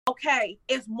okay,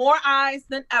 it's more eyes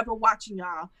than ever watching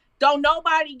y'all. Don't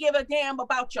nobody give a damn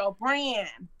about your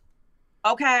brand.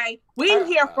 Okay, we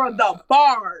here for the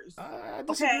bars. I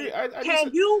disagree.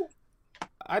 Okay,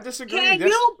 I disagree. Can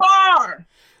you bar?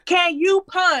 Can you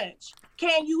punch?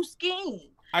 Can you scheme?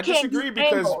 I Can disagree you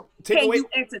because angle? Can you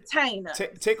entertain us?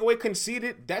 take away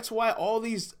conceited. That's why all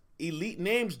these elite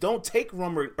names don't take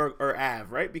Rum or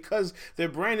Av, right? Because their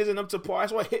brand isn't up to par.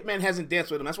 That's why Hitman hasn't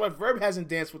danced with them. That's why Verb hasn't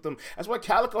danced with them. That's why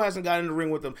Calico hasn't gotten in the ring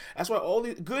with them. That's why all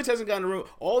these Goods hasn't gotten in the ring.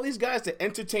 All these guys that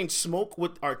entertain Smoke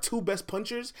with our two best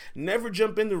punchers never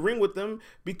jump in the ring with them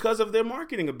because of their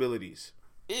marketing abilities.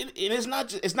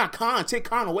 It's not Khan. Take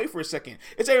Khan away for a second.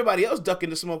 It's everybody else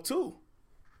ducking the Smoke too.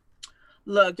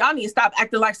 Look, y'all need to stop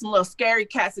acting like some little scary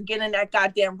cats and get in that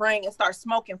goddamn ring and start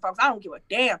smoking, folks. I don't give a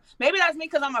damn. Maybe that's me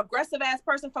because I'm an aggressive ass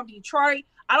person from Detroit.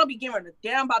 I don't be giving a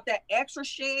damn about that extra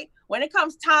shit. When it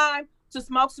comes time to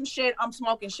smoke some shit, I'm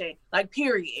smoking shit. Like,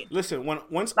 period. Listen,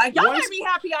 once like y'all better be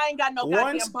happy I ain't got no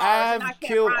goddamn bars. I've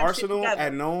killed Arsenal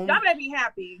at Nome. Y'all better be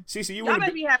happy. Cece, y'all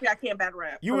better be happy I can't battle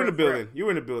rap. You were in the building. You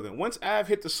were in the building. Once Av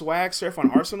hit the swag surf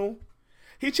on Arsenal,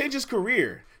 he changed his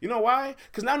career. You know why?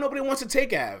 Because now nobody wants to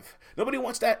take Av. Nobody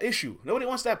wants that issue. Nobody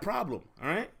wants that problem. All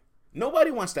right? Nobody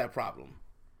wants that problem.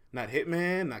 Not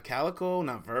Hitman, not Calico,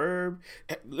 not Verb.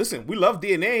 Listen, we love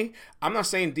DNA. I'm not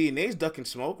saying DNA's ducking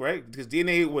Smoke, right? Because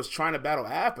DNA was trying to battle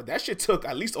Av, but that shit took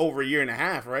at least over a year and a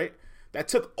half, right? That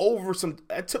took over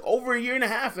a year and a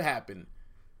half to happen.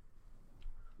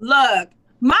 Look,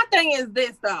 my thing is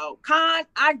this though. Khan,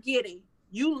 I get it.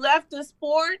 You left the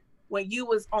sport when you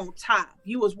was on top.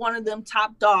 You was one of them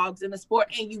top dogs in the sport,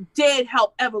 and you did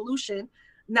help evolutionize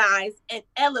and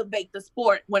elevate the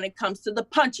sport when it comes to the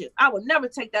punches. I would never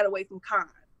take that away from Khan.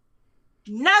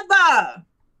 Never.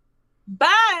 But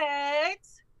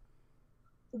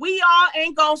we all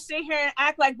ain't gonna sit here and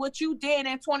act like what you did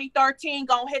in 2013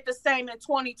 gonna hit the same in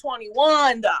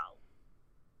 2021 though.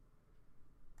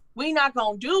 We not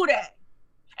gonna do that.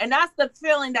 And that's the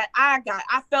feeling that I got.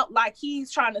 I felt like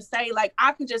he's trying to say, like,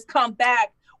 I could just come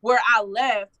back where I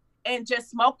left and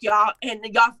just smoke y'all, and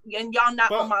y'all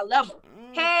not on my level.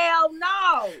 Hell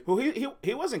no. Well,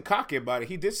 he wasn't cocky about it.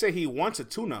 He did say he wants a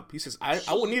tune-up. He says, I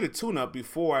would need a tune-up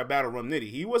before I battle Rum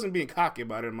Nitty. He wasn't being cocky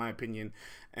about it, in my opinion.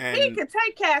 And he could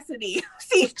take Cassidy.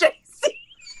 CJC.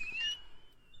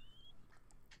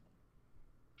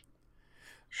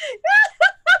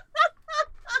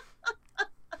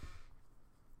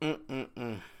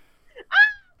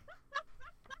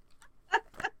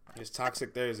 It's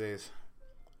Toxic Thursdays.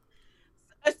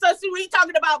 So we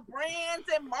talking about brands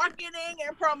and marketing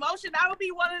and promotion. That would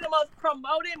be one of the most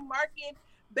promoted market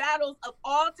battles of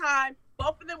all time.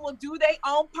 Both of them will do their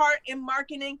own part in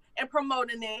marketing and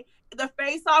promoting it. The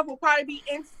face-off will probably be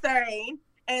insane.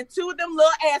 And two of them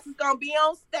little asses gonna be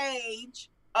on stage,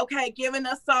 okay, giving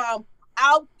us some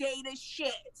outdated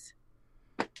shit.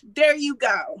 There you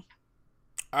go.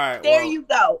 All right. There you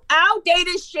go.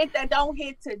 Outdated shit that don't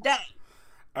hit today.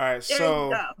 All right. There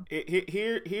so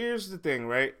here's the thing,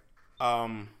 right?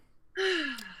 Hey,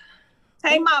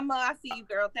 mama, I see you,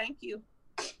 girl. Thank you.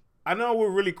 I know we're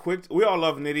really quick. We all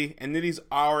love Nitty, and Nitty's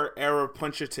our era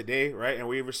puncher today, right? And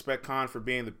we respect Khan for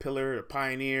being the pillar, the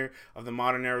pioneer of the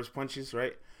modern era's punches,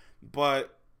 right?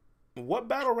 But what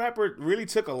battle rapper really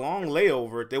took a long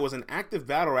layover? There was an active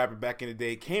battle rapper back in the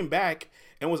day, came back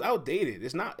and was outdated.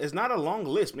 It's not a long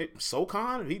list.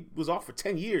 Sokhan, he was off for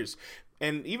 10 years.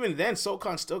 And even then,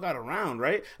 Sokhan still got around,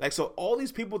 right? Like, so all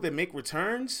these people that make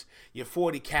returns, your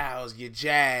 40 Cows, your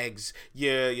Jags,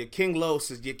 your King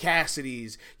Loses, your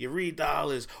Cassidys, your Reed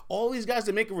Dollars, all these guys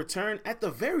that make a return, at the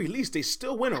very least, they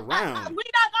still win around. We're not gonna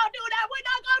do that. We're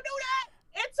not gonna do that.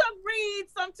 It took Reed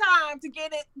some time to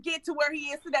get to where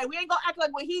he is today. We ain't gonna act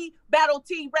like when he battled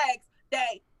T-Rex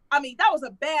that was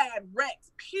a bad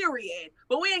Rex, period.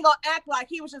 But we ain't gonna act like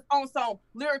he was just on some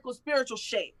lyrical, spiritual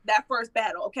shit that first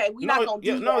battle, okay? We're not gonna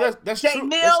do that. No, that's Jay true.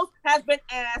 Mills has been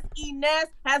asked. Inez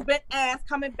has been asked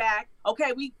coming back.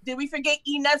 Okay, did we forget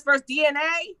Inez versus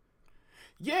DNA?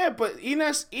 Yeah, but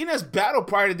Inez battled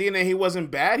prior to DNA. He wasn't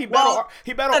bad. He battled.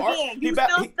 Again, you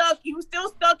still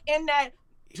stuck in that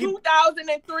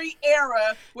 2003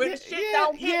 era where the shit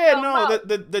don't hit no.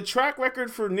 The track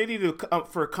record for Nitty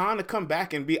for Khan to come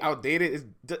back and be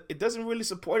outdated it doesn't really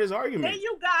support his argument. Then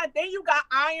you got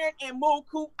Iron and Mook,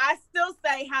 who I still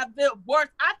say have the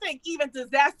worst. I think even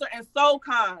Disaster and Soul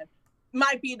Khan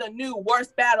might be the new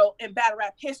worst battle in battle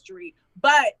rap history.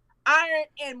 But Iron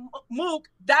and Mook,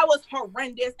 that was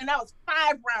horrendous, and that was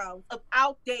 5 rounds of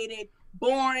outdated,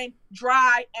 boring,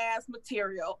 dry ass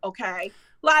material. Okay.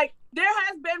 Like, There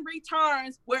has been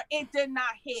returns where it did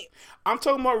not hit. I'm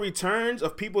talking about returns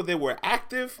of people that were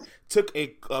active, took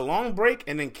a long break,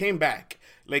 and then came back.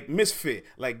 Like Misfit,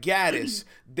 like Gaddis.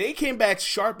 They came back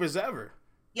sharp as ever.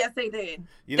 Yes, they did.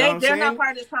 You know they're not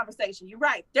part of this conversation. You're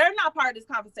right. They're not part of this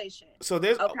conversation. So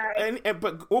there's okay.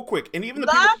 But real quick, and even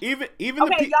Lux, the people, even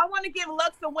okay, the y'all want to give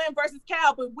Lux the win versus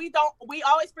Cal, but we don't. We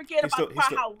always forget about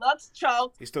how Lux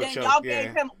choked. Then y'all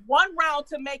gave him 1 round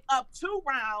to make up 2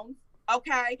 rounds.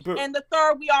 Okay, and the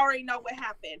third we already know what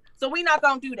happened. So we're not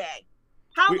gonna do that.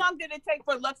 How long did it take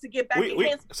for Lux to get back in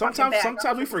his sometimes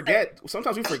we forget.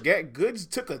 Sometimes we forget. Goods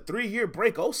took a 3-year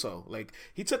break also. Like,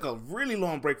 he took a really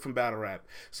long break from battle rap.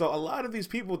 So a lot of these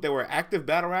people that were active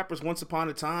battle rappers once upon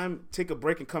a time take a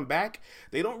break and come back.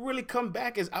 They don't really come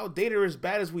back as outdated or as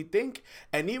bad as we think.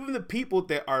 And even the people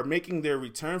that are making their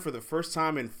return for the first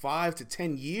time in 5 to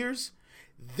 10 years,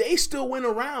 they still went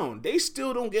around. They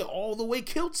still don't get all the way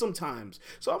killed sometimes.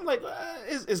 So I'm like,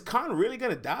 is Khan really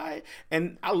gonna die?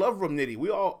 And I love Rum Nitty.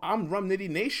 I'm Rum Nitty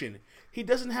Nation. He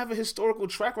doesn't have a historical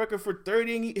track record for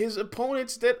 30ing his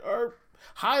opponents that are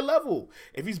high level.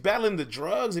 If he's battling the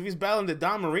drugs, if he's battling the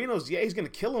Don Marinos, yeah, he's gonna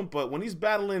kill him. But when he's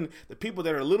battling the people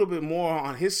that are a little bit more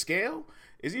on his scale,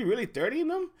 is he really 30ing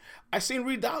them? I seen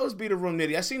Reed Dollars beat a Rum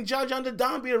Nitty. I seen John the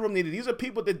Don beat a Rum Nitty. These are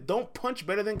people that don't punch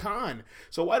better than Khan.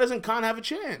 So why doesn't Khan have a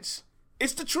chance?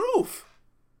 It's the truth.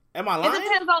 Am I lying? It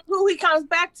depends on who he comes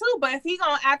back to. But if he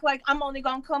gonna act like I'm only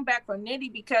gonna come back for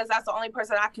Nitty because that's the only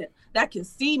person that can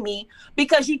see me,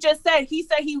 because you just said he's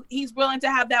willing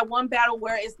to have that one battle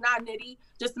where it's not Nitty,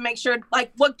 just to make sure,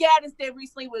 like what Gaddis did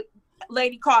recently with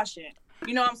Lady Caution.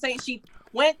 You know what I'm saying? She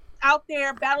went out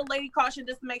there, battled Lady Caution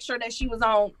just to make sure that she was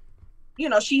on, you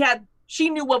know, she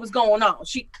knew what was going on.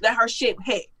 That her shit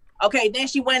hit. Okay, then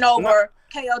she went over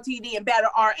KOTD and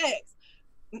battled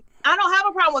RX. I don't have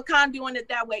a problem with Khan doing it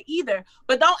that way either,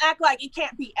 but don't act like it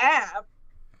can't be Av.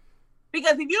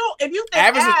 Because if you think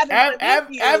Av is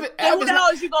who the hell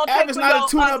is you gonna take for your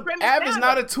scrimmage? Av is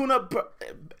not a tune-up.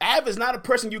 Av is not a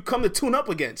person you come to tune up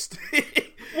against.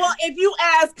 Well, if you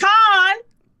ask Khan,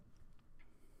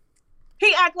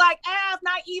 he act like Av,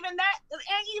 not even that, and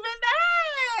even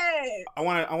that.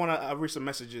 I wanna read some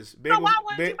messages. So why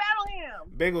wouldn't you battle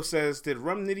him? Bagel says, did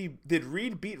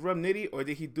Reed beat Rum Nitty, or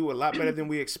did he do a lot better than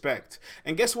we expect?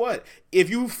 And guess what?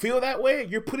 If you feel that way,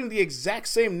 you're putting the exact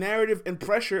same narrative and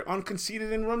pressure on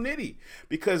Conceited and Rum Nitty,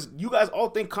 because you guys all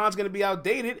think Khan's gonna be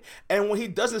outdated, and when he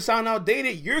doesn't sound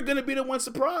outdated, you're gonna be the one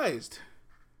surprised.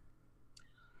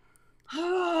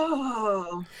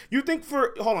 Oh. You think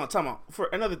hold on, time out. For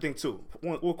another thing too,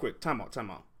 real quick, time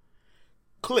out.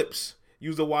 Clips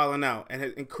used a while and out and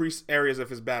has increased areas of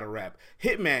his battle rap.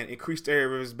 Hitman increased area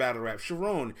of his battle rap.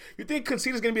 Sharon, you think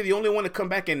Conceited is gonna be the only one to come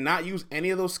back and not use any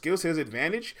of those skills to his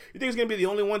advantage? You think he's gonna be the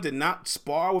only one to not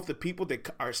spar with the people that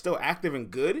are still active and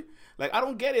good? Like, I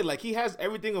don't get it. Like, he has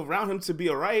everything around him to be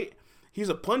alright. He's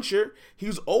a puncher.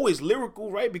 He's always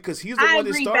lyrical, right? Because he's the one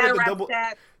that started the double.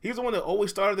 He's the one that always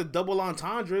started the double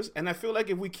entendres. And I feel like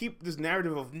if we keep this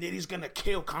narrative of Nitty's gonna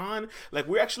kill Khan, like,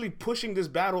 we're actually pushing this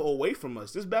battle away from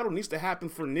us. This battle needs to happen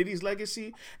for Nitty's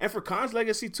legacy and for Khan's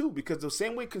legacy too. Because the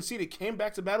same way Conceited came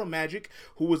back to battle Magic,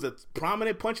 who was a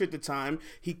prominent puncher at the time,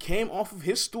 he came off of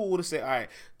his stool to say, all right,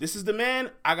 this is the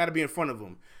man. I got to be in front of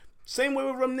him. Same way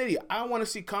with Rum Nitty. I want to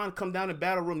see Khan come down and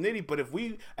battle Rum Nitty, but if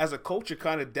we, as a culture,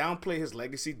 kind of downplay his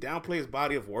legacy, downplay his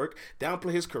body of work,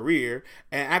 downplay his career,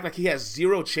 and act like he has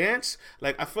zero chance,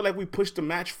 like, I feel like we push the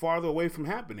match farther away from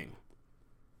happening.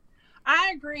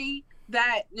 I agree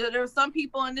that there were some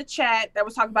people in the chat that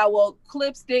was talking about, well,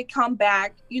 Clips did come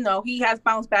back. You know, he has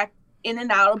bounced back in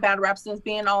and out of battle rap since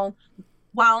being on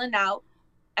Wild 'N Out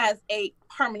as a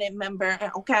permanent member.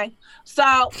 Okay,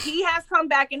 so he has come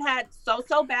back and had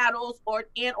so battles or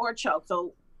choke,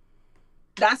 so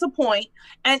that's a point.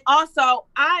 And also,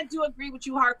 I do agree with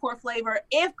you, Hardcore Flavor.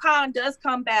 If Khan does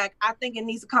come back, I think he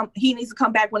needs to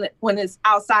come back when it's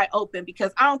outside open,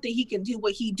 because I don't think he can do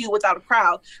what he do without a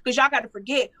crowd. Because y'all got to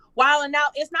forget, Wild 'N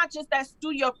Out, it's not just that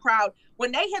studio crowd.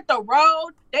 When they hit the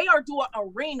road, they are doing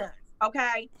arenas.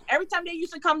 Okay, every time they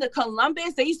used to come to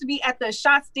Columbus, they used to be at the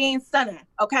Schottenstein Center.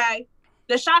 Okay,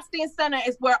 the Schottenstein Center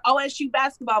is where OSU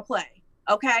basketball play.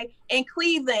 Okay, in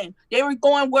Cleveland, they were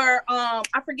going where I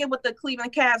forget what the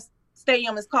Cleveland Cavs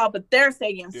stadium is called, but their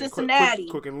stadium, yeah, Cincinnati.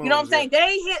 Quick you know what I'm saying?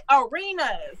 They hit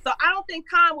arenas, so I don't think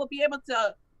Khan will be able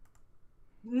to.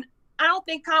 I don't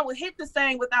think Khan would hit the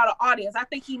same without an audience. I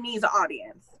think he needs an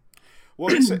audience. Well,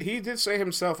 he did say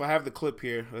himself. I have the clip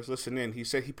here. Let's listen in. He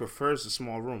said he prefers the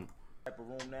small room. type of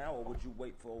room now, or would you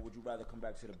wait for? Or would you rather come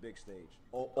back to the big stage?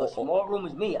 A small room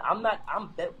is me. I'm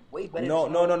way better.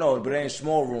 No. But it ain't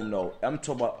small room though. I'm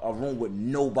talking about a room with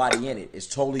nobody in it. It's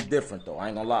totally different though. I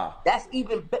ain't gonna lie. That's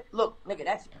even look, nigga.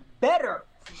 That's better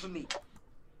for me.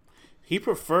 He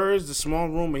prefers the small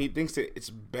room, and he thinks that it's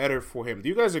better for him. Do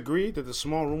you guys agree that the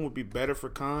small room would be better for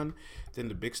Khan than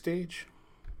the big stage?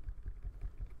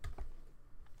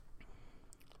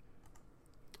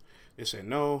 They said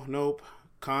nope.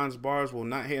 Khan's bars will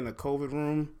not hit in the COVID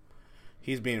room.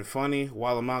 He's being funny.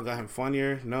 Walla Mile got him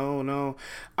funnier. No.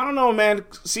 I don't know, man.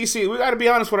 CC, we got to be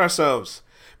honest with ourselves.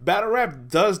 Battle rap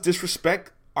does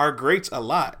disrespect our greats a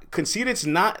lot. Conceited's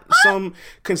not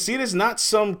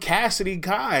some Cassidy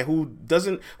guy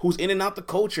who's in and out the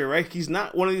culture, right? He's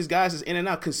not one of these guys that's in and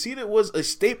out. Conceited was a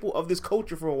staple of this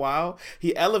culture for a while.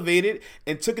 He elevated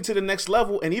and took it to the next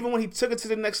level, and even when he took it to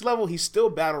the next level, he's still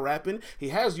battle rapping. He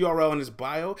has URL in his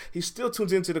bio. He still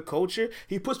tunes into the culture.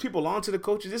 He puts people onto the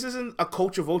culture. This isn't a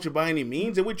culture vulture by any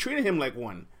means, and we're treating him like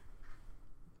one.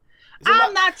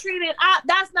 I'm not treated.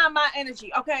 That's not my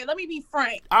energy. Okay, let me be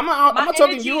frank. I'm not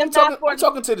talking to you. I'm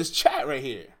talking to this chat right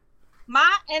here.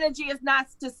 My energy is not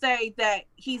to say that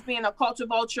he's being a culture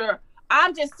vulture.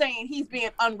 I'm just saying he's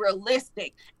being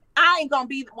unrealistic. I ain't gonna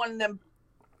be one of them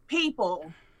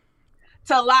people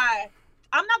to lie.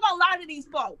 I'm not gonna lie to these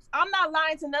folks. I'm not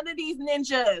lying to none of these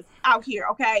ninjas out here.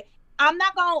 Okay. I'm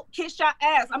not gonna kiss your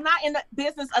ass. I'm not in the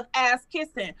business of ass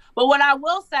kissing. But what I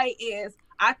will say is,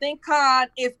 I think Khan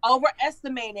is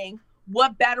overestimating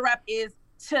what battle rap is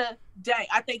today.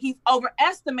 I think he's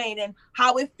overestimating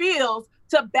how it feels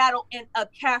to battle in a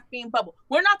caffeine bubble.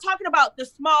 We're not talking about the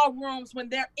small rooms when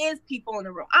there is people in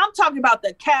the room. I'm talking about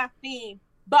the caffeine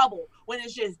bubble when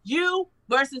it's just you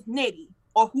versus Nitty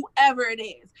or whoever it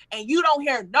is. And you don't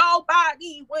hear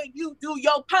nobody when you do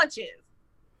your punches.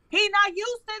 He's not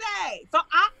used to that. So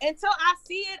until I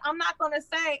see it, I'm not going to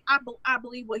say I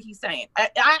believe what he's saying. I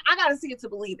got to see it to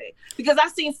believe it. Because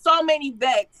I've seen so many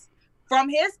vets from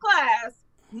his class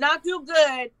not do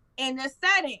good in this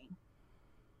setting.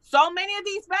 So many of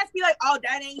these vets be like, oh,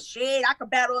 that ain't shit. I can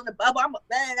battle in the bubble.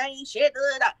 That ain't shit.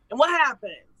 And what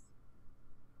happens?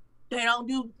 They don't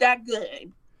do that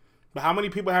good. But how many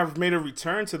people have made a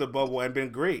return to the bubble and been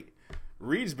great?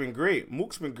 Reed's been great.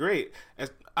 Mook's been great.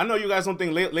 I know you guys don't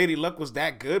think Lady Luck was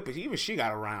that good, but even she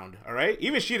got around, all right?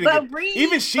 Even she didn't get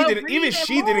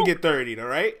 30'd, all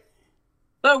right?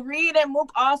 But Reed and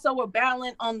Mook also were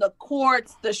battling on the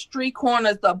courts, the street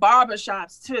corners, the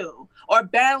barbershops too, or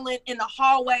battling in the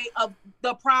hallway of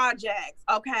the projects,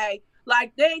 okay?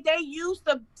 Like they used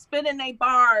to spinning their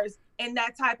bars in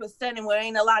that type of setting where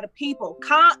ain't a lot of people.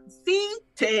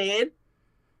 Conceited,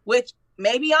 which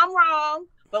maybe I'm wrong,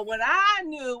 but when I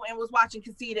knew and was watching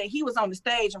Conceited, he was on the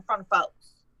stage in front of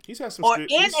folks. He's had some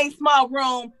a small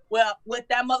room where with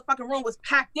that motherfucking room was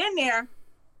packed in there.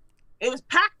 It was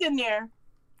packed in there.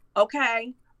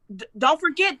 Okay. Don't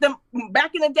forget them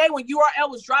back in the day when URL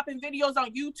was dropping videos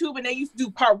on YouTube and they used to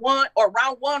do part 1 or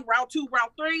round 1, round 2,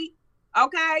 round 3.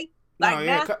 Okay. Like no,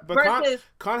 yeah, but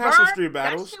Khan has some street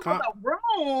battles. Khan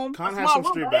has some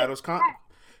street battles.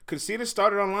 Conceited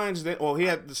started on lines then. Well, he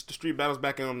had the street battles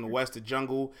back in the West. The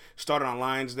Jungle started on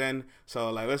lines then. So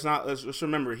like, let's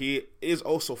remember he is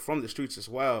also from the streets as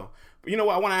well. But you know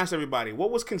what? I want to ask everybody: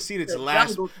 what was Conceited's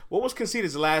last? What was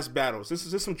Conceited's last battle? This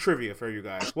is some trivia for you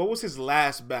guys. What was his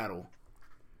last battle?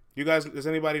 You guys, does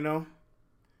anybody know?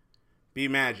 Be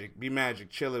Magic,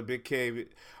 Chilla, Big K.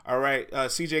 All right,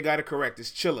 CJ got it correct.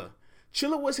 It's Chilla.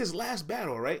 Chilla was his last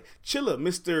battle, right? Chilla,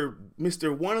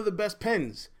 Mr. One of the best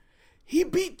pens. He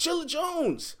beat Chilla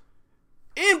Jones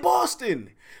in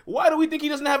Boston. Why do we think he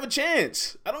doesn't have a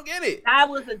chance? I don't get it. That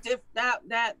was a That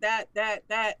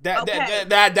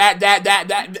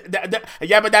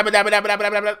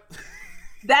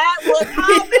was how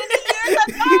many years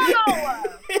ago?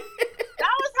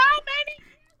 That was how many?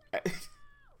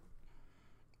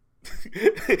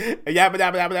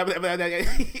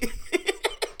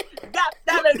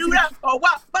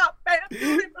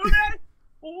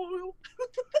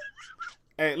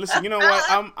 Hey, listen, you know what?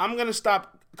 I'm gonna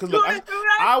stop because look,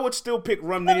 I would still pick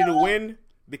Rum Nitty to win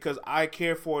because I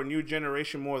care for a new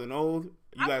generation more than old.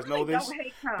 You guys know this,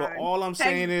 but all I'm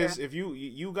saying is, if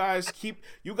you guys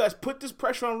put this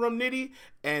pressure on Rum Nitty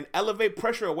and elevate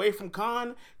pressure away from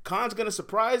Khan's gonna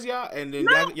surprise y'all, and then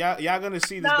y'all gonna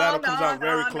see this battle comes out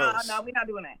very close. No, we're not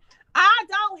doing that. I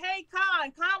don't hate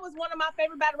Khan. Khan was one of my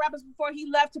favorite battle rappers before he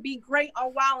left to be great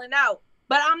on Wild 'N Out.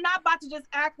 But I'm not about to just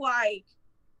act like,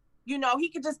 you know, he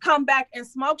could just come back and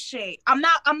smoke shit. I'm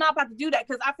not about to do that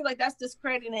because I feel like that's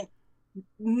discrediting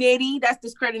Nitty, that's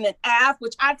discrediting Av,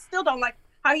 which I still don't like.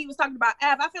 how he was talking about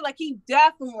Av. I feel like he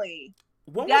definitely.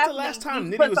 When was the last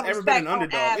time Nitty was ever been an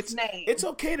underdog? Name. It's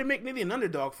okay to make Nitty an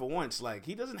underdog for once. Like,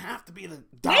 he doesn't have to be the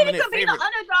Nitty dominant could be the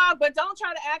underdog, but don't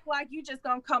try to act like you just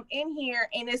gonna come in here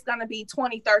and it's gonna be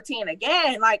 2013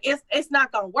 again. Like, it's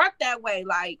not gonna work that way.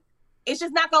 Like, it's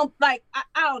just not gonna, like, I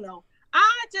don't know.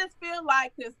 I just feel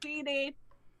like Conceited.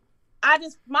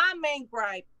 My main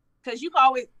gripe, because you can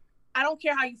always, I don't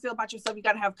care how you feel about yourself, you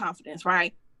gotta have confidence,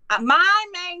 right? My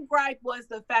main gripe was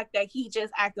the fact that he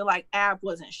just acted like Av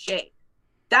wasn't shit.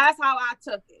 That's how I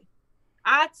took it.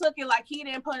 I took it like he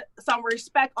didn't put some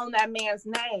respect on that man's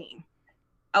name.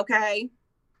 Okay?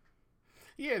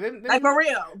 Yeah, then like for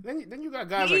real. Then you got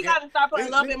guys you like... You got to start putting a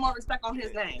little bit more respect on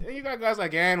his name. Then you got guys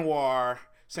like Anwar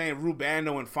saying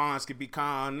Rubando and Fonz could be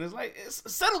Khan. And it's like,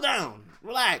 settle down.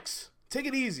 Relax. Take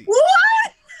it easy.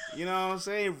 What? You know what I'm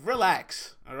saying?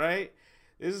 Relax. All right?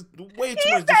 There's way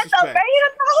too much disrespect. He said the bando?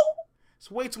 It's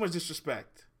way too much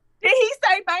disrespect. Did he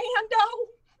say bando?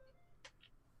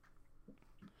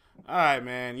 All right,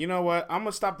 man. You know what? I'm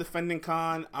gonna stop defending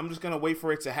Khan. I'm just gonna wait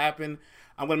for it to happen.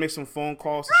 I'm gonna make some phone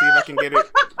calls to see if I can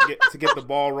get the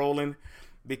ball rolling,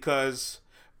 because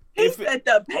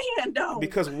the bando.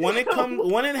 Because when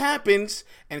it happens,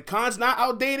 and Khan's not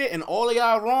outdated, and all of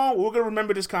y'all wrong, we're gonna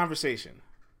remember this conversation.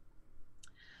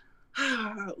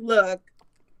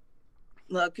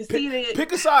 Look,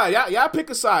 pick a side. Y'all pick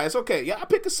a side. It's okay. Y'all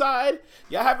pick a side.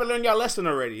 Y'all haven't learned y'all lesson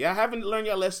already. Y'all haven't learned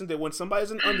y'all lesson that when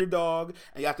somebody's an underdog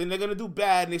and y'all think they're gonna do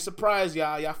bad and they surprise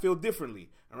y'all feel differently.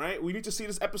 All right? We need to see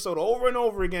this episode over and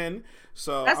over again.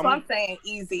 So that's what I'm saying.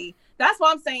 Easy. That's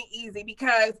what I'm saying. Easy,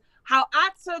 because how I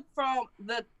took from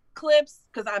the clips,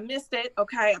 because I missed it.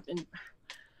 Okay,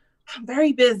 I'm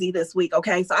very busy this week.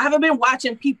 Okay, so I haven't been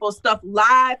watching people's stuff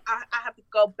live. I have to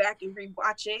go back and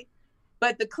rewatch it.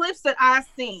 But the clips that I've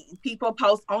seen people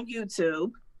post on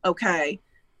YouTube, okay,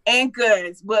 and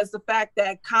Goods, was the fact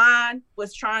that Khan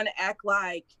was trying to act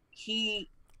like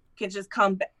he can just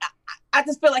come back. I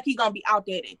just feel like he's going to be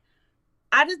outdated.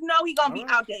 I just know he's going to be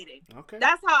outdated. Okay.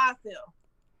 That's how I feel.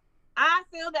 I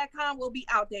feel that Khan will be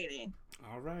outdated.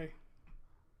 All right.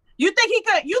 You think he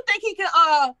could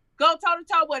go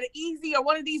toe-to-toe with an Easy or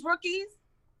one of these rookies?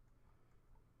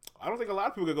 I don't think a lot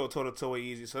of people could go toe-to-toe with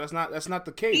Easy, so that's not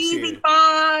the case Easy here.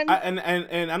 fun.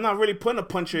 And I'm not really putting a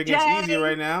puncher against Easy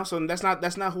right now, so that's not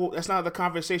the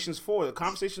conversation's for. The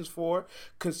conversation's for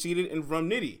Conceited and Rum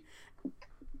Nitty.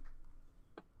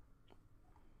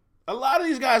 A lot of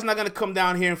these guys are not gonna come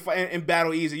down here and fight and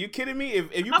battle Easy. You kidding me?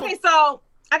 If you so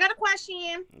I got a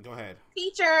question. Go ahead.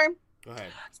 Teacher. Go ahead.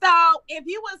 So if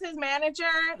you was his manager,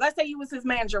 let's say you was his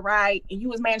manager, right? And you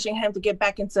was managing him to get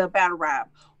back into a battle rap.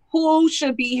 Who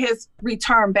should be his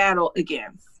return battle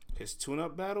against? His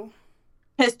tune-up battle?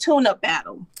 His tune-up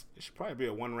battle. It should probably be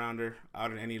a one-rounder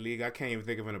out in any league. I can't even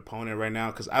think of an opponent right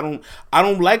now because I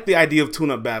don't like the idea of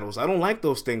tune-up battles. I don't like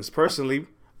those things personally.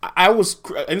 I was,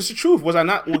 and it's the truth. Was I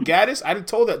not with Gaddis? I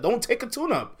told that don't take a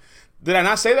tune-up. Did I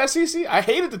not say that, Cece? I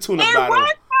hated the tune-up battle. It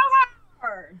worked for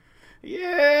her.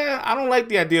 Yeah, I don't like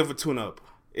the idea of a tune-up.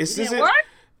 It work?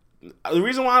 The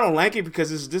reason why I don't like it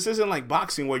because this isn't like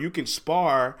boxing where you can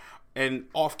spar and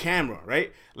off camera,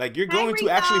 right? Like you're going to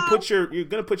actually put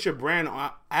your brand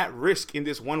at risk in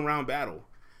this one round battle.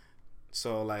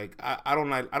 So like I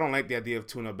don't like the idea of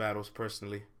tune-up battles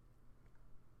personally.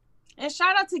 And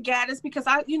shout out to Gaddis because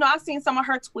I've seen some of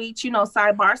her tweets,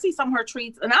 sidebar. I see some of her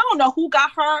tweets, and I don't know who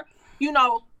got her,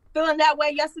 feeling that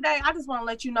way yesterday. I just want to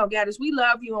let you know, Gaddis, we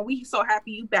love you and we so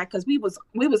happy you back because we was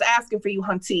asking for you,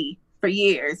 Hunty, for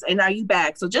years, and now you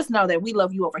back. So just know that we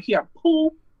love you over here.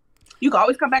 Pooh. You can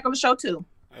always come back on the show too.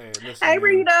 Hey, listen, hey,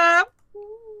 Rita.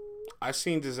 I've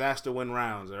seen Disaster win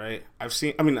rounds, all right? I've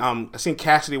seen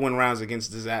Cassidy win rounds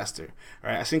against Disaster, all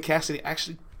right? I've seen Cassidy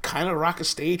actually kind of rock a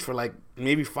stage for like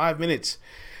maybe 5 minutes.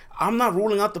 I'm not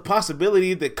ruling out the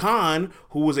possibility that Khan,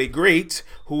 who was a great,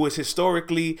 who was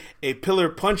historically a pillar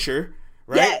puncher,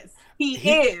 right? Yes. He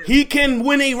is. He can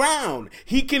win a round.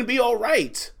 He can be all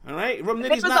right. All right? Rum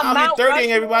Nitty's not out here 30ing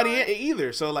everybody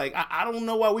either. So, like, I don't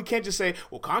know why we can't just say,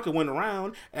 well, Khan can win a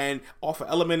round and offer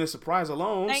element of surprise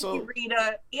alone. Thank you,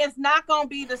 Rita. It's not going to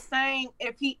be the same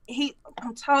if he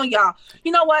I'm telling y'all.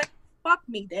 You know what? Fuck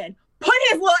me then. Put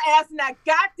his little ass in that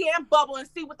goddamn bubble and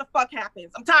see what the fuck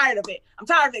happens. I'm tired of it.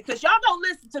 Because y'all don't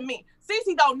listen to me.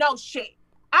 Cece don't know shit.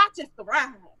 I just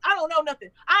thrive. I don't know nothing.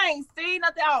 I ain't seen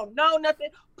nothing. I don't know nothing.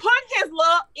 Put his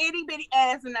little itty bitty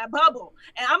ass in that bubble.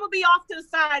 And I'm going to be off to the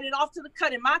side and off to the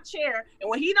cut in my chair. And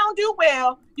when he don't do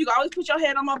well, you can always put your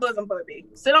head on my bosom, baby.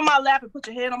 Sit on my lap and put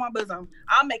your head on my bosom.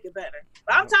 I'll make it better.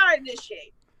 But I'm tired of this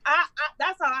shit.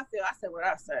 That's how I feel. I said what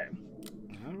I said.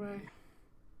 All right.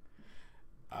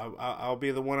 I'll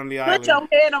be the one on the Put island. your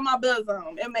head on my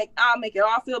bosom. I'll make it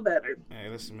all feel better. Hey,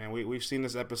 listen, man. We've seen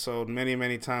this episode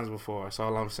many times before. That's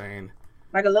all I'm saying.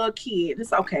 Like a little kid.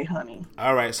 It's okay, honey.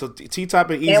 All right. So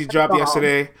T-Top and Easy dropped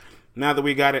yesterday. Now that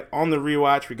we got it on the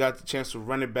rewatch, we got the chance to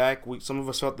run it back. Some of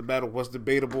us felt the battle was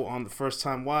debatable on the first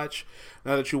time watch.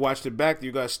 Now that you watched it back, do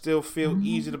you guys still feel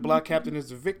Easy the Block Captain is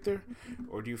the victor?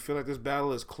 Or do you feel like this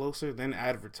battle is closer than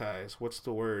advertised? What's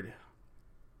the word?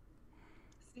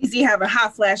 Easy having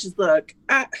hot flashes. Look,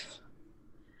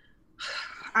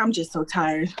 I'm just so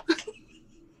tired.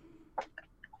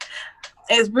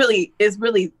 It's really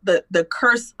the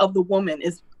curse of the woman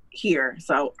is here.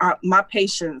 So my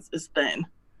patience is thin.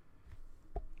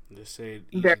 Just say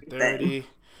Easy 30.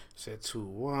 Said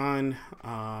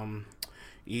 2-1.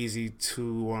 Easy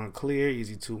 2-1 clear.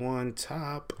 Easy 2-1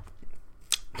 top.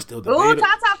 Still debatable. Ooh,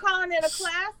 Top calling it a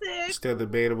classic. Still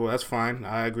debatable. That's fine.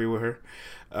 I agree with her.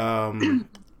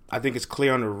 I think it's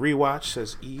clear on the rewatch.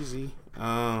 Says Easy.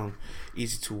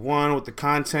 Easy 2-1 with the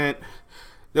content.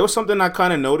 There was something I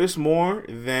kind of noticed more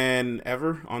than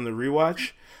ever on the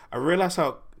rewatch. I realized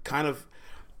how kind of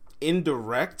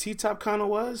indirect T-Top kind of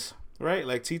was. Right,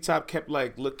 like T-Top kept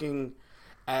like looking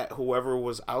at whoever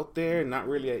was out there, not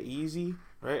really at Easy,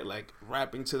 right? Like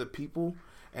rapping to the people,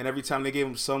 and every time they gave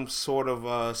him some sort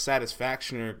of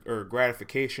satisfaction or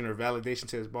gratification or validation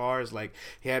to his bars, like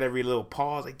he had every little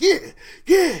pause, like yeah,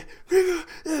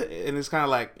 and it's kind of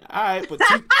like, all right, but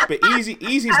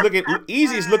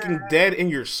Easy's looking dead in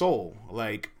your soul,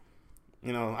 like,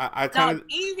 you know, I kind of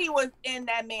Easy was in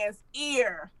that man's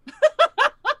ear,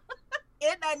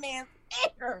 in that man's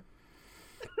ear.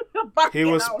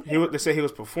 They say he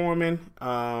was performing.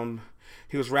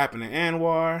 He was rapping to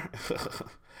Anwar.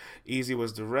 Easy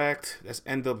was direct. That's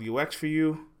NWX for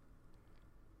you.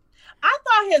 I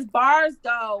thought his bars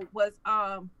though was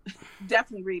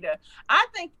definitely Rita. I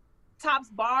think Top's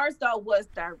bars though was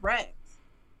direct.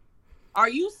 Are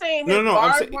you saying his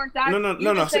bars weren't direct?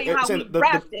 No. Saying how he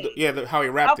rapped it. How he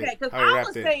rapped it. Okay, because I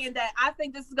was saying that I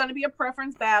think this is going to be a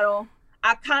preference battle.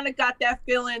 I kind of got that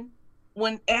feeling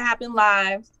when it happened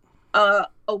live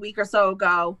a week or so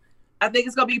ago. I think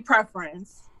it's gonna be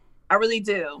preference. I really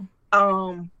do.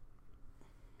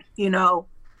 You know,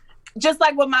 just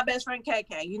like with my best friend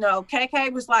KK, you know,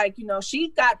 KK was like, you know, she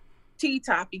got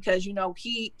T-Top because, you know,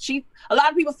 a lot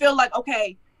of people feel like,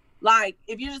 okay, like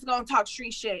if you're just gonna talk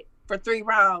street shit for 3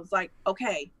 rounds, like,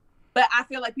 okay. But I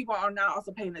feel like people are now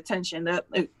also paying attention. That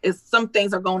some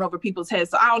things are going over people's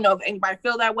heads. So I don't know if anybody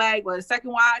feel that way with a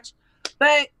second watch,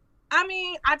 but I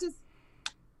mean, I just,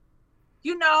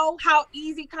 you know, how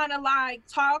Easy kind of like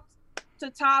talked to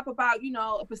Top about, you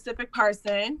know, a specific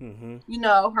person, you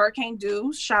know, Hurricane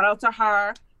Deuce, shout out to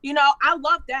her. You know, I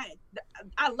love that.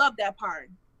 I love that part.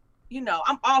 You know,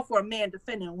 I'm all for a man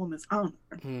defending a woman's honor.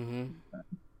 I'm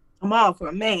all for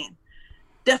a man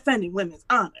defending women's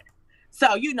honor.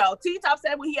 So, you know, T-Top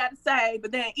said what he had to say,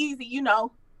 but then Easy, you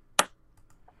know,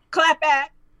 clap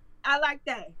back. I like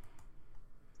that.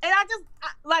 And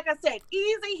like I said,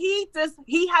 Easy,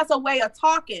 he has a way of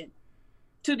talking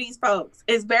to these folks.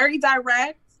 It's very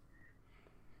direct.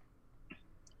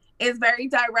 And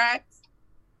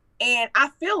I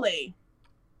feel it.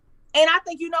 And I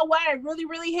think, you know what, it really,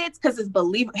 really hits because his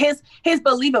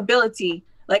believability.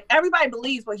 Like, everybody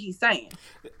believes what he's saying.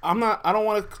 I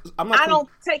don't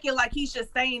take it like he's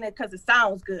just saying it because it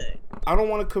sounds good. I don't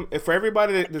want to for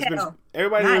everybody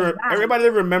everybody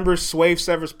that remembers Swave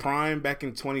Sever's prime back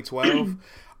in 2012.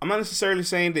 I'm not necessarily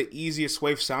saying that Easy and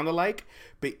Swave sound alike,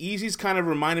 but Easy's kind of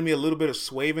reminded me a little bit of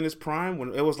Swave in his prime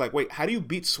when it was like, wait, how do you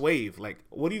beat Swave? Like,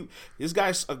 this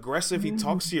guy's aggressive. He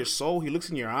talks to your soul. He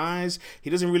looks in your eyes. He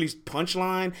doesn't really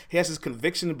punchline. He has his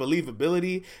conviction and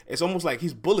believability. It's almost like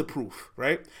he's bulletproof,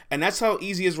 right? And that's how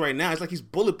Easy is right now. It's like he's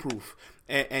bulletproof.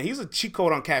 And he's a cheat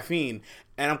code on caffeine.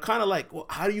 And I'm kind of like, well,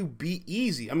 how do you beat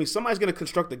Easy? I mean, somebody's going to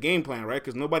construct a game plan, right?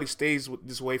 Because nobody stays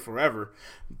this way forever.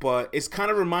 But it's kind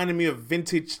of reminding me of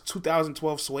vintage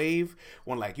 2012 Swave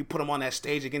when, like, you put him on that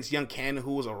stage against Young Cannon,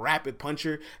 who was a rapid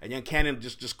puncher, and Young Cannon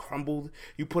just crumbled.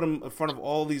 You put him in front of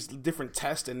all these different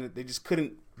tests, and they just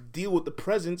couldn't deal with the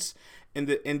presence and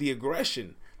the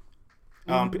aggression.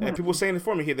 And people saying it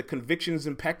for me here. The conviction is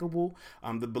impeccable.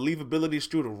 The believability is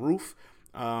through the roof.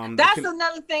 That's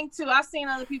another thing too. I've seen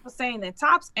other people saying that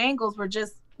Top's angles were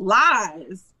just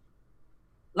lies.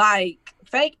 Like,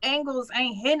 fake angles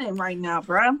ain't hitting right now,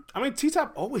 bro. I mean,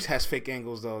 T-Top always has fake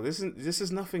angles though. This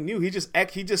is nothing new. He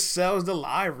just sells the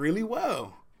lie really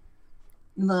well.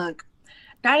 Look,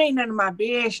 that ain't none of my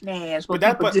business. But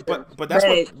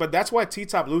that's why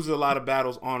T-Top loses a lot of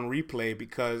battles on replay,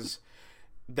 because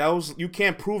you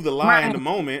can't prove the lie in Right. the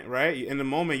moment, right? In the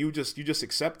moment, you just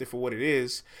accept it for what it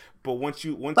is. But once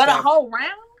But a whole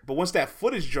round? but once that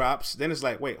footage drops, then it's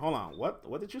like, wait, hold on,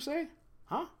 what did you say?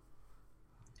 Huh?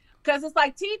 Because it's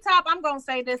like T-Top, I'm going to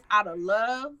say this out of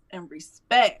love and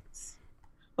respect,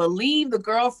 but leave the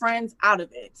girlfriends out of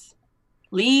it.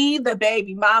 Leave the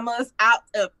baby mamas out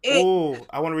of it. Oh,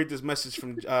 I want to read this message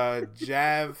from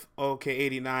Jav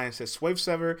OK89. Says Swift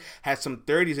Sever had some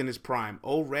 30s in his prime.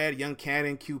 Old Red, Young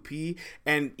Cannon, QP,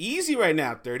 and Easy right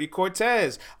now. 30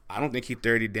 Cortez. I don't think he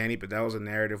 30 Danny, but that was a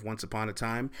narrative once upon a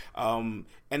time. And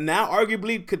now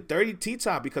arguably could 30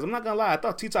 T-Top, because I'm not gonna lie, I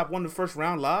thought T-Top won the first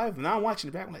round live. Now I'm watching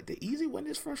it back, I'm like, did Easy win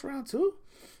this first round too?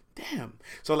 Damn.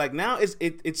 So like now it's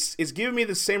giving me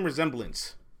the same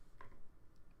resemblance.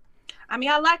 I mean,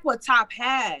 I like what Top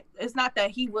had. It's not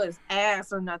that he was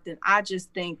ass or nothing. I just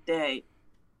think that,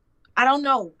 I don't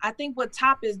know. I think what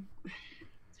Top is,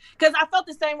 because I felt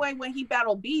the same way when he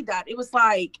battled B-Dot. It was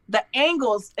like the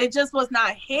angles, it just was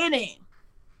not hitting.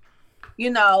 You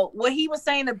know, what he was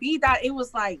saying to B-Dot, it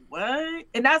was like, what?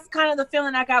 And that's kind of the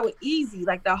feeling I got with Easy.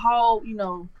 Like the whole, you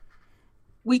know,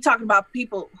 we talking about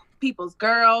people's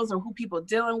girls or who people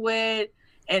dealing with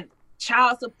and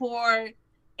child support.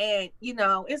 And, you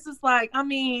know, it's just like, I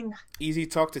mean... Easy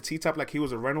talked to T-Top like he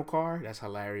was a rental car. That's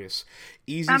hilarious.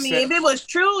 Easy I mean, if it was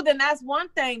true, then that's one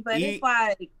thing. But it's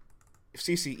like...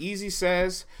 CC Easy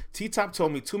says, T-Top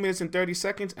told me 2 minutes and 30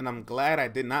 seconds, and I'm glad I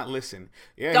did not listen.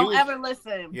 Yeah, don't ever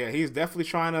listen. Yeah, he's definitely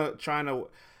trying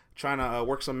to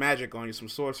work some magic on you, some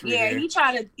sorcery. Yeah, there.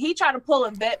 he tried to pull a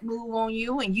vet move on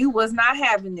you, and you was not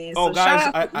having this. Oh, so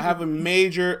guys, I have a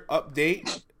major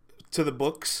update to the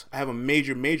books. I have a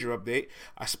major update.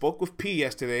 I spoke with P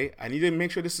yesterday. I need to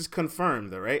make sure this is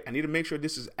confirmed, all right? I need to make sure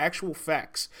this is actual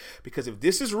facts, because if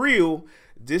this is real,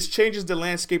 this changes the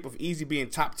landscape of Easy being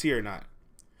top tier or not.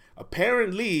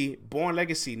 Apparently, Born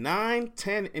Legacy 9,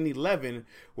 10, and 11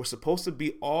 were supposed to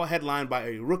be all headlined by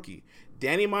a rookie.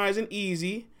 Danny Myers and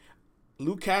Easy,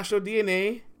 Luke Castro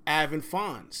DNA, Avin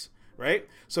Fonz. Right?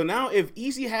 So now if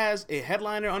Easy has a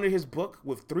headliner under his book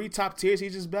with 3 top tiers he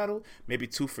just battled, maybe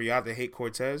 2 for y'all that hate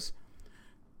Cortez,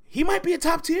 he might be a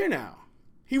top tier now.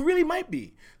 He really might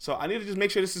be. So I need to just make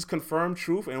sure this is confirmed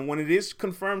truth. And when it is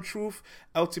confirmed truth,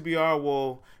 LTBR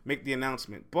will make the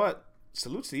announcement. But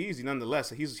salute to Easy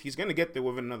nonetheless. He's going to get there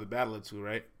within another battle or 2,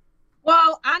 right?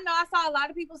 Well, I know I saw a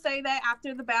lot of people say that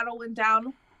after the battle went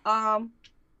down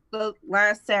the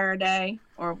last Saturday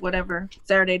or whatever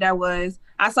Saturday that was.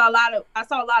 I saw a lot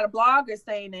of bloggers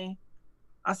saying it.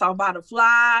 I saw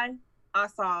Butterfly. I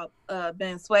saw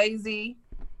Ben Swayze.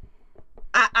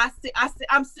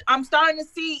 I'm starting to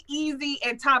see Easy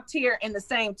and top tier in the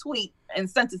same tweet and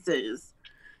sentences.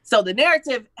 So the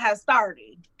narrative has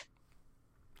started.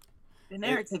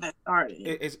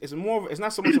 It's more. It's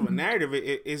not so much of a narrative.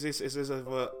 Is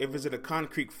it a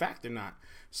concrete fact or not?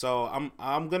 So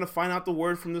I'm gonna find out the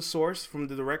word from the source, from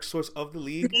the direct source of the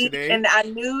league today. And I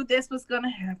knew this was gonna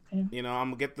happen. You know, I'm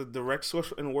gonna get the direct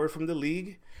source and word from the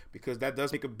league, because that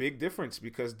does make a big difference.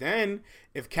 Because then,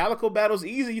 if Calico battles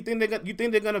Easy, you think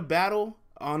they're gonna battle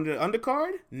on the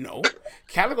undercard? No,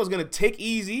 Calico's gonna take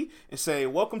Easy and say,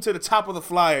 "Welcome to the top of the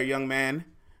flyer, young man."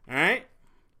 All right.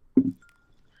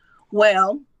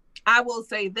 Well, I will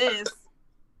say this.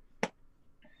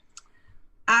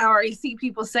 I already see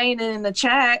people saying it in the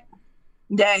chat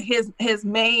that his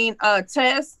main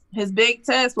test, his big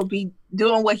test, will be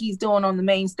doing what he's doing on the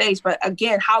main stage. But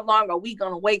again, how long are we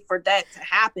gonna wait for that to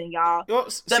happen, y'all? Well,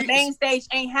 the main stage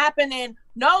ain't happening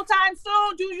no time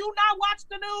soon. Do you not watch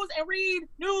the news and read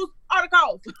news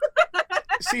articles?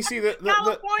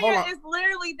 California is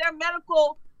literally, their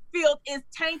medical field is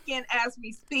tanking as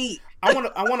we speak. I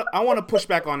want to push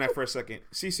back on that for a second.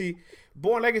 CC,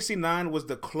 Born Legacy 9 was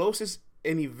the closest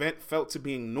an event felt to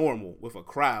being normal with a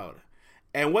crowd.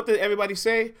 And what did everybody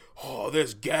say? Oh,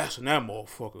 there's gas in that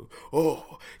motherfucker.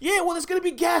 Oh, yeah, well, there's going to be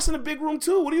gas in the big room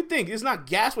too. What do you think? It's not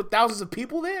gas with thousands of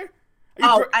people there?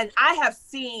 And I have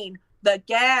seen the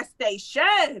gas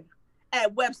station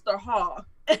at Webster Hall.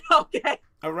 Okay.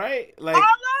 All right. Like,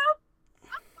 oh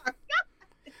my God.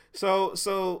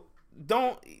 So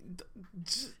don't...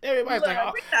 Everybody's like,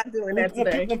 oh, we're not doing that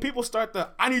today. When people start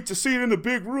I need to see it in the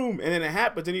big room, and then it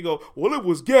happens, and you go, well, it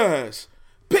was gas.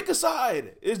 Pick a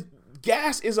side.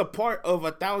 Gas is a part of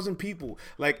 1,000 people.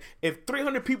 Like, if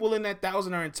 300 people in that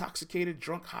 1,000 are intoxicated,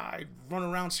 drunk, high, run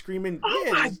around screaming,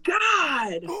 my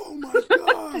God. Oh my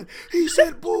God. He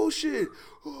said bullshit.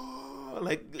 Oh,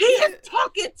 like, he is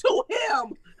talking to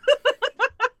him.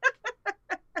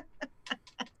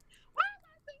 Why am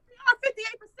I thinking are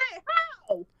 58%?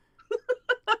 How?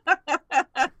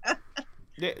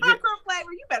 My girl flag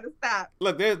Cyber, you better stop.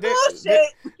 Look,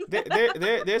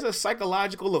 there's a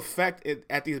psychological effect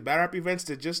at these battle rap events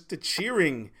that just the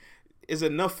cheering is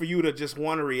enough for you to just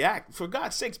want to react. For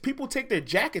God's sakes, people take their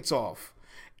jackets off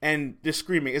and they're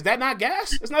screaming. Is that not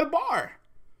gas? It's not a bar.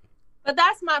 But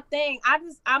that's my thing.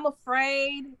 I'm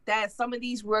afraid that some of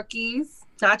these rookies,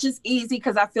 not just Easy,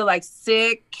 because I feel like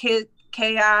Sick,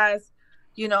 Chaos,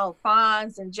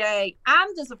 Fonz and Jay.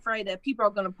 I'm just afraid that people are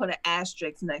going to put an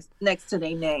asterisk next to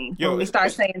their name when we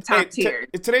start saying top tier.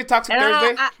 Is today Toxic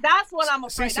Thursday? That's what I'm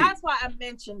afraid. CC. That's why I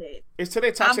mentioned it. Is today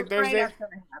Toxic I'm afraid Thursday? That's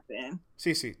going to happen.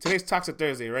 CC, today's Toxic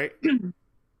Thursday, right?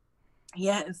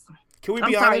 Yes. Can we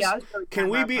be honest? Can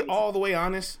we be all the way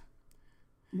honest?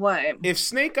 What? If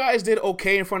Snake Eyes did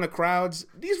okay in front of crowds,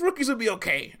 these rookies would be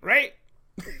okay, right?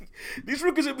 These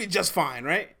rookies would be just fine,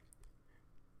 right?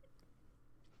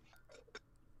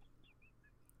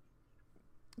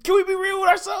 Can we be real with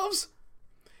ourselves?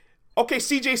 Okay,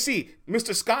 CJC,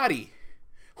 Mr. Scotty,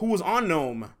 who was on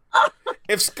Gnome.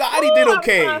 If Scotty did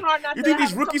okay, you think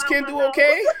these rookies can't do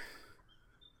okay?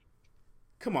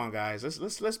 Come on, guys.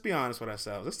 Let's be honest with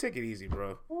ourselves. Let's take it easy,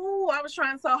 bro. Ooh, I was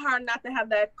trying so hard not to have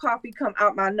that coffee come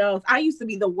out my nose. I used to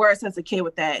be the worst as a kid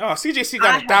with that. Oh, CJC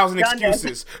got 1,000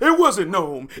 excuses. It wasn't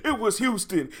Gnome. It was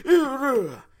Houston.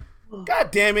 God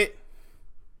damn it.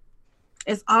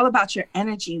 It's all about your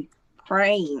energy.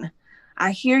 Praying.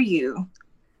 I hear you.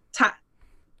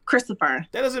 Christopher.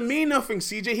 That doesn't mean nothing,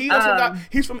 CJ.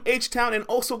 He's from H-Town and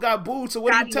also got booed. So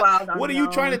what are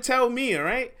you trying to tell me, all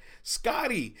right?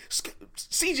 Scotty.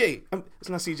 CJ. It's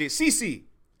not CJ. CC.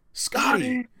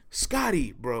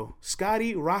 Scotty, bro.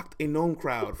 Scotty rocked a Gnome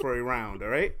crowd for a round, all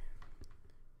right?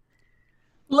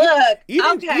 Look,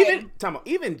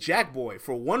 even Jack Boy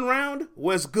for one round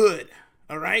was good,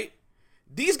 all right?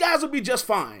 These guys will be just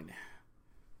fine.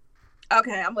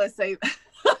 Okay, I'm going to say that.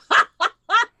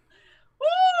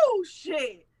 Woo,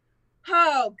 shit.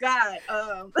 Oh, God.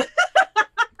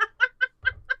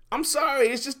 I'm sorry.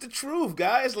 It's just the truth,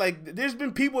 guys. Like, there's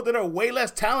been people that are way less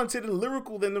talented and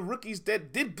lyrical than the rookies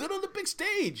that did good on the big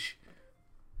stage.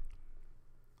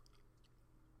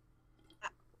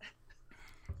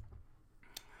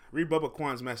 Read Bubba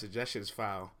Quan's message. That shit is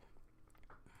foul.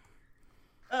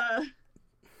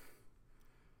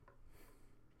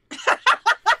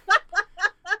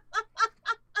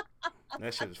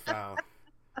 That shit is foul.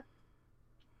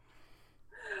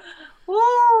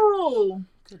 Ooh.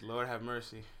 Good Lord have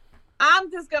mercy.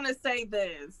 I'm just going to say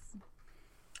this.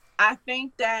 I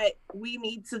think that we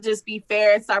need to just be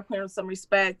fair and start putting some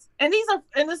respect. And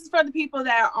this is for the people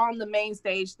that are on the main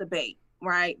stage debate,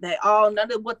 right?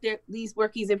 None of what these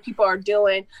rookies and people are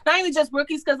doing. Not even just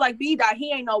rookies, because like B-Dot,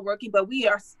 he ain't no rookie, but we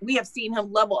have seen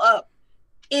him level up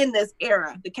in this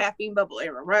era, the caffeine bubble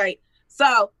era, right?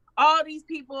 So all these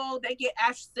people, they get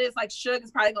asterisks. Like Suge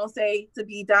is probably gonna say to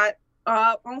B-Dot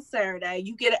on Saturday,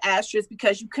 you get an asterisk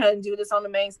because you couldn't do this on the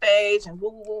main stage and woo,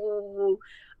 woo, woo, woo.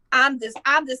 I'm just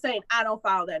saying I don't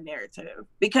follow that narrative,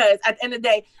 because at the end of the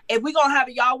day, if we're gonna have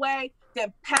it y'all way,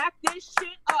 then pack this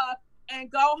shit up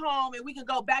and go home, and we can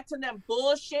go back to them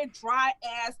bullshit, dry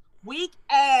ass, weak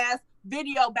ass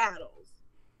video battles.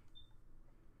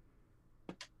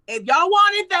 If y'all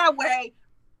want it that way,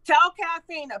 tell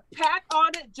Caffeine to pack all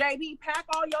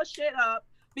your shit up,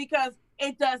 because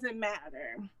it doesn't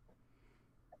matter.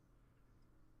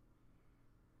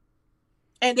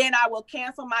 And then I will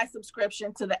cancel my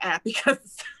subscription to the app,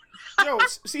 because Yo,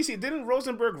 Cece, didn't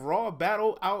Rosenberg Raw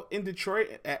battle out in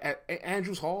Detroit at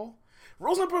Andrews Hall?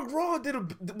 Rosenberg Raw did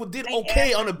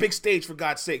okay on a big stage, for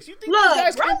God's sakes. You think these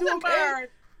guys can do okay?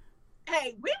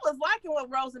 Hey, we was liking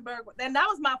what Rosenberg, and that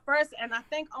was my first and I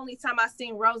think only time I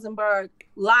seen Rosenberg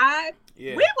live.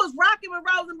 Yeah. We was rocking with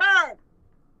Rosenberg.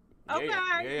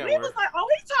 Okay, we was like, oh,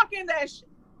 he talking that shit.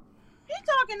 He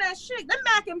talking that shit. Them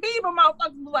Mac and Bieber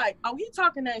motherfuckers was like, oh, he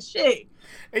talking that shit.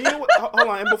 And you know what? Hold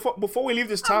on. And before we leave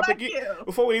this topic,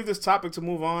 to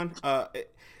move on,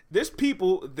 there's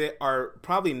people that are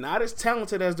probably not as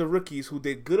talented as the rookies who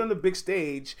did good on the big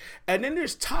stage, and then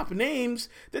there's top names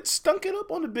that stunk it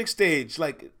up on the big stage.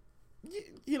 Like,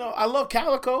 you know, I love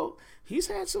Calico. He's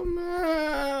had some.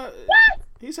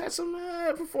 He's had some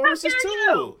performances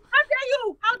too.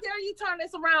 How dare you turn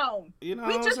this around? You know,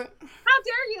 how dare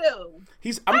you?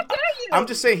 I'm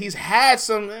just saying he's had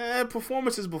some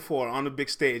performances before on the big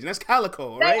stage, and that's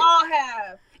Calico, right? They all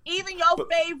have. Even your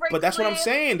favorite. But that's what I'm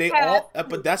saying. They all.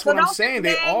 But that's what I'm saying.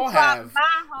 They all have.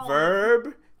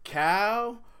 Verb,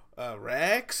 Cal,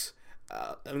 Rex.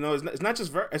 No, it's not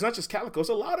just It's not just Calico. It's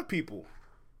a lot of people.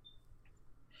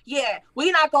 Yeah,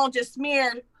 we're not gonna just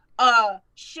smear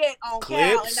shit on Clips.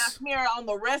 Cal and not smear on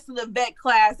the rest of the vet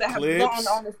class that have gone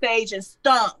on the stage and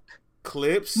stunk.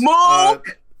 Clips.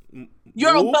 Mook.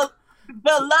 Your Mook,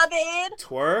 beloved.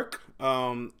 Twerk.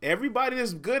 Everybody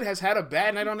that's good has had a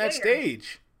bad night on that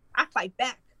stage. I fight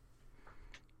back.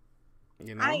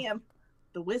 You know? I am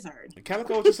the wizard.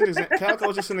 Calico is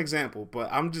just an example, but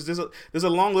I'm just there's a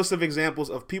long list of examples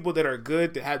of people that are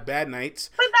good that had bad nights,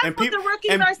 But that's what the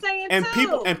rookies are saying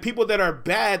too. People that are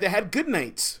bad that had good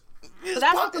nights. But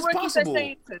that's what the rookies are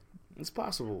saying too. It's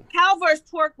possible. Cal vs.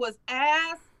 Twerk was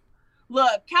ass.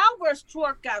 Look, Cal vs.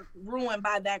 Twerk got ruined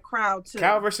by that crowd too.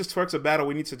 Cal versus Twerk's a battle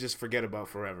we need to just forget about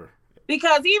forever.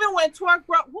 Because even when Twerk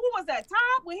brought, who was that?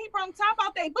 Top? When he brought Top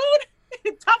out, they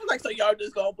booed. Top was like, so y'all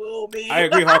just gonna boo me. I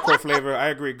agree, Hardcore Flavor. I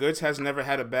agree. Goods has never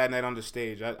had a bad night on the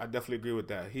stage. I definitely agree with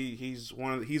that. He's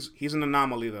an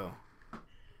anomaly though.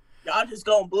 Y'all just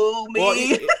gonna boo me. Well,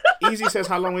 Easy says,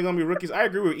 how long we gonna be rookies? I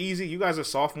agree with Easy. You guys are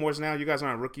sophomores now. You guys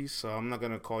aren't rookies, so I'm not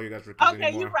gonna call you guys rookies anymore.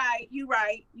 Okay, you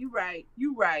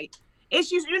right. It's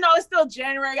just, it's still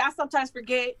January. I sometimes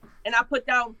forget, and I put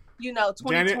down,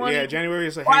 2020. January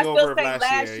is a hangover of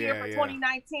last year. For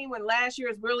 2019, when last year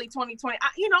is really 2020.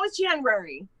 It's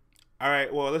January. All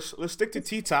right, well, let's stick to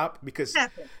T-Top because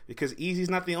Easy's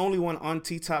not the only one on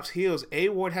T-Top's heels.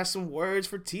 A-Ward has some words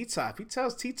for T-Top. He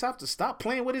tells T-Top to stop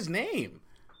playing with his name.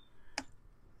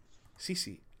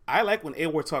 Cece, I like when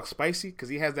A-Ward talks spicy because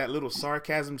he has that little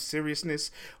sarcasm, seriousness,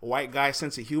 white guy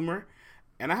sense of humor.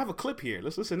 And I have a clip here.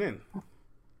 Let's listen in.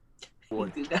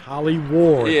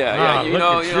 Hollywood. Yeah. You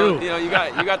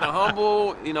got the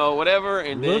humble, whatever,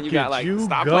 and then you got like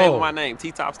stop playing with my name.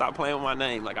 T-Top, stop playing with my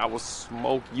name. Like I will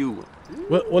smoke you.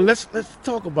 Well, let's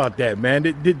talk about that, man.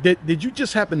 Did you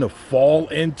just happen to fall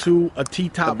into a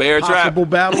T-Top possible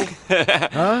battle?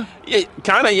 Huh? Yeah,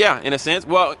 kind of. Yeah, in a sense.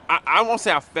 Well, I won't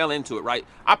say I fell into it. Right.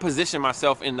 I position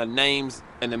myself in the names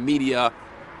and the media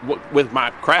with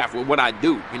my craft, with what I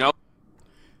do.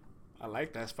 I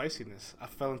like that spiciness. I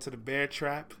fell into the bear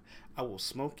trap. I will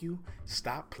smoke you.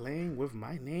 Stop playing with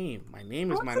my name. My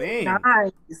name is my name.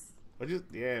 Nice.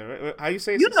 How you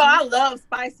say? I love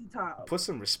spicy talk. Put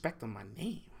some respect on my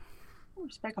name.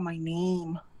 Respect on my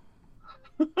name.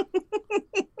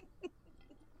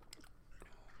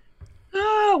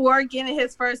 Ward getting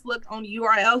his first look on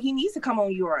URL. He needs to come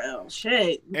on URL.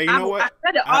 Shit. Hey, you know what? I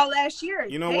said it all last year.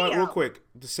 You know what? Real quick.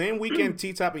 The same weekend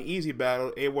T-Top and Easy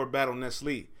battle, A-Ward battle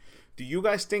Nestle. Do you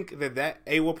guys think that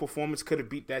A-Ward performance could have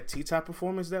beat that T-Top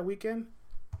performance that weekend?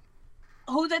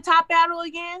 Who's the top battle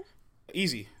again?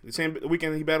 Easy. The same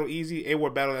weekend he battled Easy,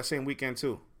 A-Ward battled that same weekend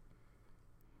too.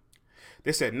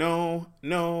 They said no.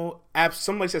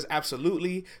 Somebody says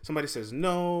absolutely. Somebody says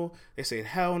no. They say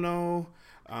hell no.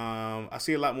 I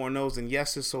see a lot more no's than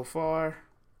yeses so far.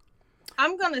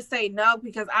 I'm gonna say no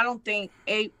because I don't think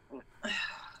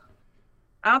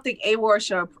A-Ward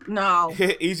should. No.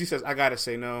 Easy says I gotta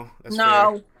say no. That's no.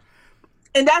 fair.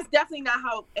 And that's definitely not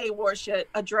how A-Ward should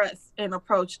address and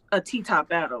approach a T-Top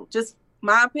battle. Just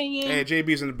my opinion. Hey,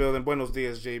 JB's in the building. Buenos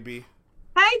dias, JB.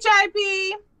 Hey,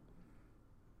 JB.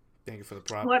 Thank you for the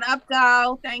prop. What up,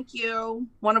 though? Thank you.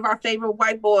 One of our favorite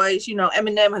white boys.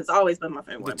 Eminem has always been my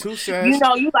favorite. The two says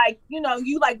you like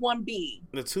 1B.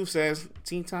 The two says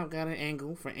T-Top got an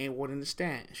angle for A-Ward in the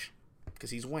stash because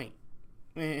he's white.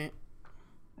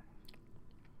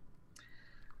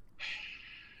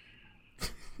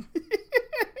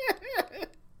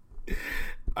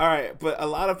 All right, but a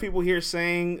lot of people here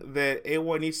saying that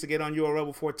A-Ward needs to get on URL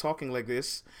before talking like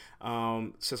this.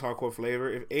 Says Hardcore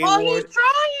Flavor. If A-Ward, he's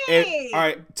trying. All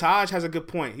right, Taj has a good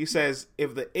point. He says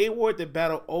if the A-Ward that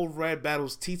battle Old Red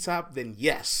battles T-Top, then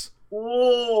yes.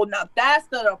 Oh, now that's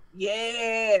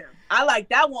I like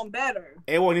that one better.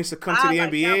 A-Ward needs to come to the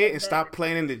NBA and stop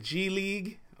playing in the G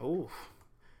League. Oh,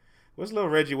 what's Lil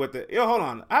Reggie with the? Yo, hold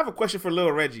on. I have a question for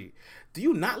Lil Reggie. Do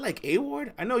you not like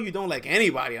A-Ward? I know you don't like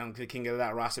anybody on the King of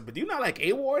that roster, but do you not like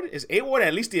A-Ward? Is A-Ward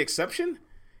at least the exception?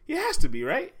 He has to be,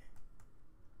 right?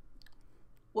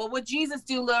 What would Jesus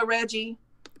do, Lil Reggie?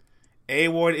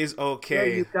 A-Ward is okay. There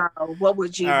you go. What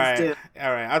would Jesus do?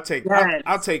 All right, I'll take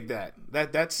that.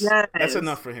 That's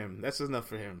enough for him. That's enough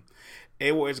for him.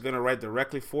 A-Ward is going to write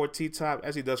directly for T-Top,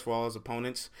 as he does for all his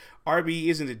opponents. RB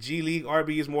is in the G League.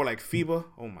 RB is more like FIBA.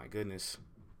 Oh, my goodness.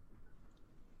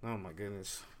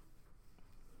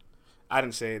 I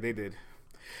didn't say it. They did.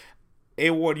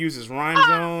 A-Ward uses Rhyme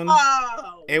Zone.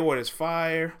 A-Ward is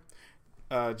fire.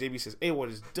 JB says A-Ward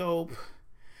is dope.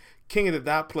 King of the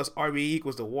Dot plus RB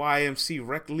equals the YMC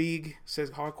Rec League,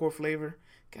 says Hardcore Flavor.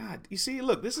 God, you see,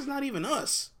 look, this is not even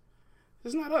us.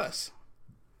 This is not us.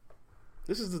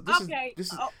 This is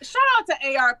shout out to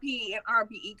ARP and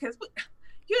RBE because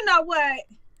you know what?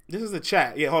 This is the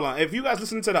chat. Yeah, hold on. If you guys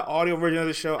listen to the audio version of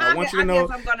the show, I want you to know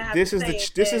this is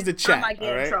the chat. I might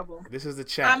get in trouble. This is the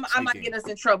chat. I might get us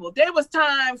in trouble. There was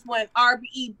times when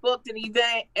RBE booked an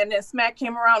event and then Smack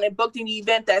came around and booked an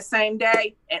event that same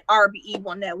day, and RBE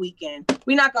won that weekend.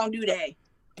 We're not gonna do that.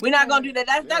 We're not gonna do that.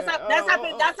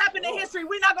 That's happened in history.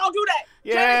 We're not gonna do that.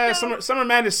 Yeah, Summer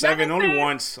Madness 7 only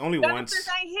once. Genesis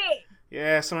ain't hit.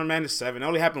 Yeah, Summer Madness 7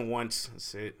 only happened once.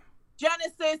 That's it.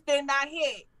 Genesis did not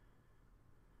hit.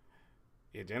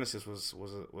 Yeah, Genesis was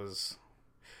a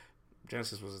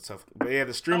tough. But yeah,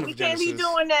 the stream of Genesis. We can't be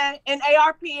doing that. And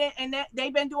ARP and that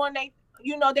they've been doing they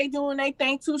doing their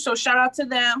thing too. So shout out to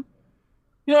them.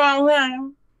 You know what I'm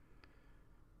saying?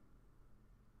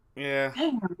 Yeah.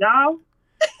 Damn, y'all.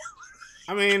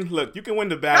 I mean, look, you can win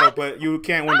the battle, but you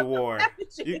can't win the war.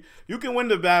 You can win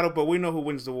the battle, but we know who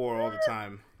wins the war all the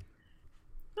time.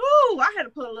 Ooh, I had to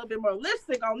put a little bit more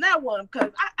lipstick on that one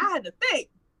because I had to think.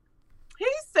 He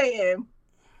said.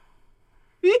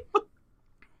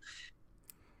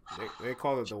 They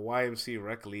call it the YMC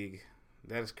Rec League.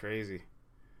 That is crazy.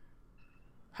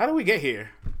 How do we get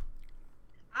here?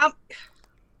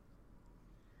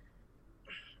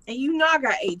 And you know I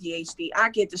got ADHD.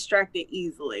 I get distracted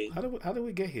easily. How do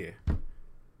we get here?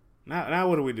 Now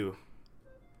what do we do?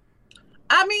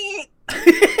 I mean,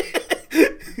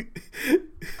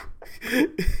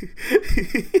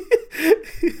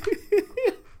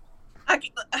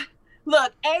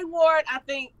 look, A Ward. I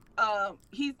think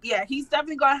he's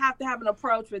definitely gonna have to have an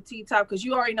approach with T-Top because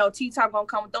you already know T-Top gonna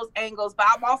come with those angles. But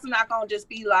I'm also not gonna just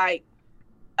be like,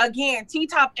 again,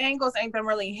 T-Top angles ain't been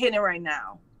really hitting right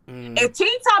now. If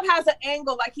T-Top has an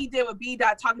angle like he did with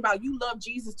B-Dot talking about you love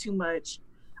Jesus too much,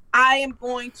 I am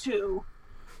going to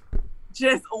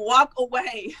just walk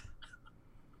away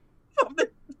from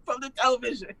the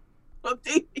television, from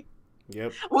TV.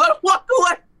 Yep. Walk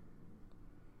away.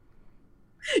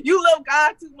 You love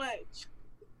God too much.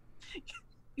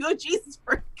 You're a Jesus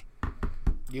freak.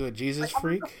 You a Jesus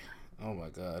freak? Oh my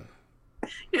God.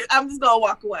 I'm just gonna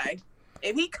walk away.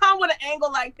 If he come with an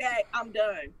angle like that, I'm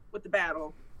done with the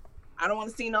battle. I don't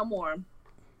want to see no more.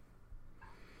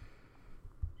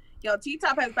 Yo,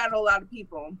 T-Top has battled a lot of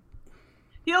people.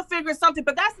 He'll figure something,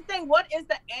 but that's the thing. What is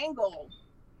the angle?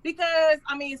 Because,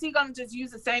 I mean, is he going to just use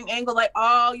the same angle like,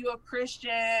 oh, you're a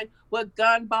Christian with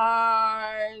gun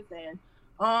bars and,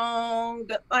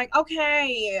 like,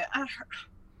 okay, I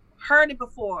heard it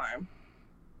before.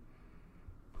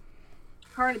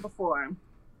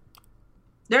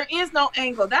 There is no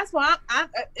angle. That's why I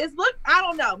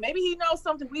don't know. Maybe he knows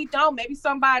something we don't. Maybe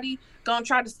somebody gonna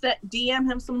try to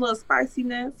DM him some little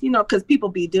spiciness, because people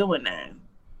be doing that.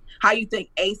 How you think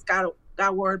Ace got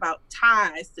worried about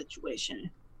Ty's situation,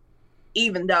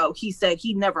 even though he said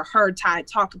he never heard Ty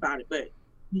talk about it, but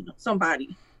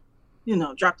somebody,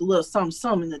 dropped a little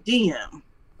something in the DM.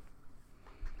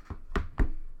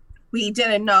 We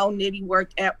didn't know Nitty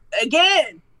worked at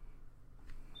again.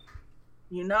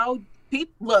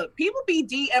 People be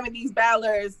DMing these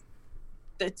battlers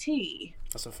the tea.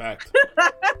 That's a fact.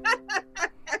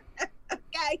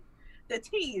 Okay, the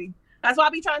tea. That's why I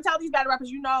be trying to tell these battle rappers,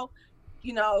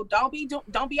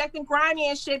 don't be acting grimy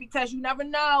and shit because you never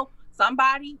know.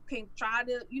 Somebody can try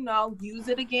to, use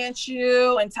it against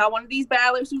you and tell one of these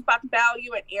battlers who's about to battle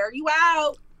you and air you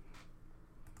out.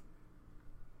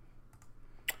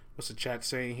 What's the chat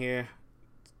saying here?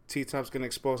 T-Top's gonna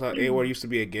expose how A-Ward used to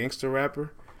be a gangster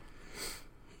rapper.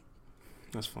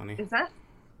 That's funny. Is that?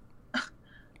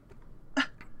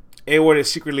 A-Ward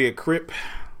is secretly a Crip.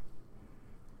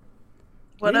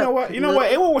 You know what?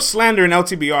 A-Ward was slandering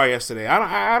LTBR yesterday.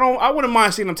 I wouldn't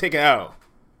mind seeing him take it out.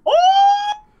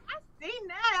 Oh, I seen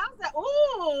that. I was like,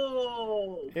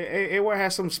 ooh. A-Ward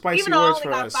has some spicy Even though words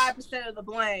for us. I only got 5% of the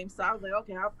blame, so I was like,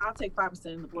 okay, I'll take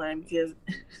 5% of the blame because.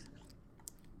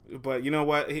 But you know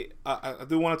what? I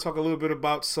do want to talk a little bit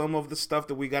about some of the stuff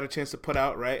that we got a chance to put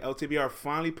out, right? LTBR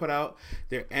finally put out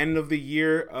their end of the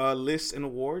year lists and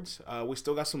awards. We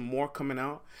still got some more coming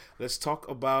out. Let's talk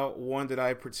about one that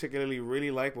I particularly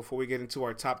really like before we get into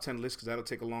our top 10 list because that'll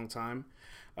take a long time.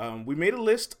 We made a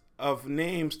list of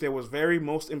names that was very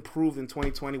most improved in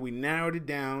 2020. We narrowed it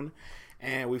down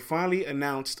and we finally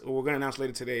announced, or we're going to announce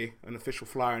later today, an official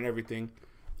flyer and everything,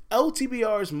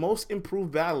 LTBR's most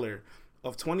improved battler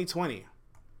of 2020,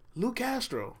 Lou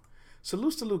Castro.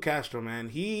 Salutes to Lou Castro, man.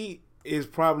 He is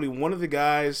probably one of the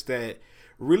guys that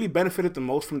really benefited the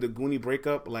most from the Goonie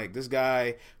breakup. Like, this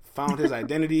guy found his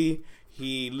identity.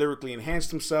 He lyrically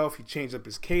enhanced himself. He changed up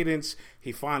his cadence.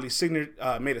 He finally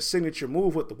made a signature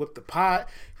move with the pot.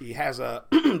 He has a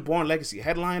Born Legacy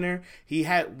headliner. He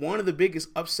had one of the biggest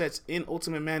upsets in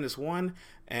Ultimate Madness 1.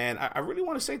 And I really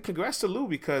want to say congrats to Lou,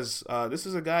 because this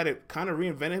is a guy that kind of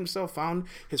reinvented himself, found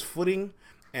his footing,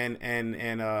 and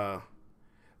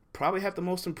probably had the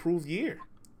most improved year.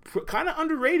 Kind of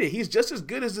underrated. He's just as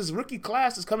good as this rookie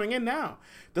class that's coming in now.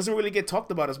 Doesn't really get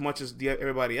talked about as much as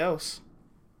everybody else.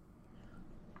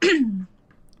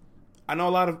 I know a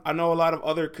lot of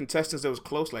other contestants that was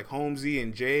close, like Holmesy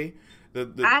and Jay. The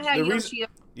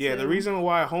reason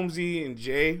why Holmesy and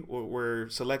Jay were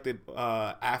selected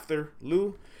after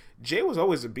Lou, Jay was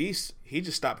always a beast. He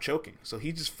just stopped choking, so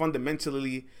he just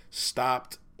fundamentally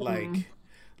stopped getting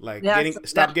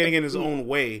in his own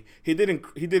way. He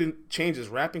didn't change his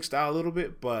rapping style a little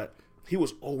bit, but he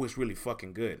was always really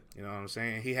fucking good. You know what I'm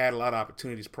saying? He had a lot of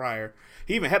opportunities prior.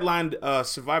 He even headlined a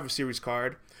Survivor Series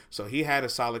card, so he had a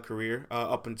solid career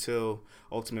up until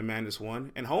Ultimate Madness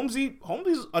 1. And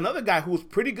Holmesy's another guy who was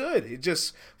pretty good. He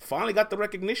just finally got the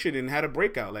recognition and had a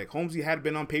breakout. Like, Holmesy had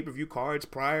been on pay-per-view cards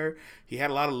prior. He had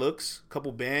a lot of looks, a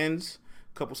couple bands,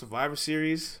 a couple Survivor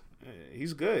Series.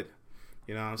 He's good.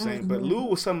 You know what I'm saying? Mm-hmm. But Lou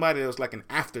was somebody that was like an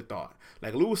afterthought.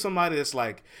 Like, Lou was somebody that's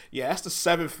like, yeah, that's the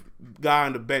 7th guy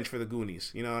on the bench for the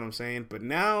Goonies. You know what I'm saying? But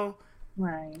now,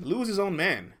 Lou's his own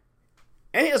man.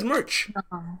 And he has merch.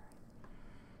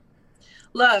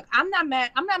 Look, I'm not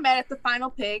mad at the final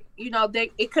pick. You know, there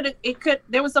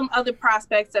was some other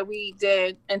prospects that we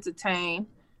did entertain.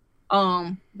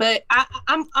 But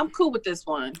I'm cool with this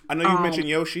one. I know you mentioned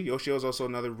Yoshi. Yoshi was also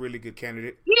another really good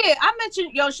candidate. Yeah, I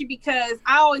mentioned Yoshi because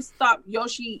I always thought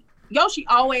Yoshi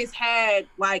always had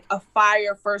like a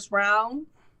fire first round,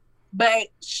 but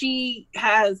she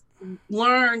has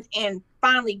learned and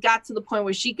finally got to the point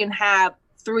where she can have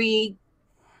 3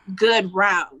 good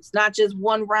rounds, not just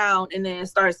one round and then it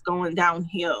starts going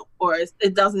downhill or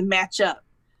it doesn't match up.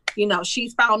 You know,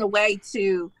 she's found a way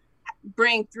to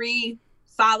bring 3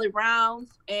 solid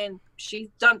rounds, and she's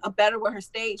done a better with her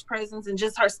stage presence and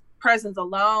just her presence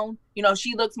alone. You know,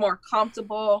 she looks more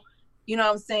comfortable. You know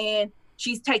what I'm saying?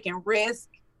 She's taking risk,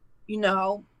 you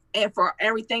know, and for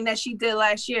everything that she did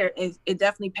last year, it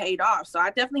definitely paid off. So I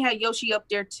definitely had Yoshi up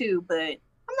there too, but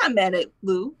I'm not mad at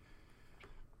Lou.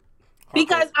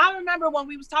 Because I remember when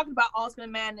we was talking about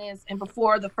Ultimate Madness and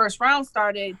before the first round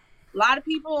started, a lot of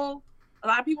people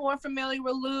weren't familiar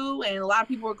with Lou, and a lot of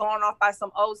people were going off by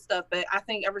some old stuff. But I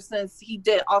think ever since he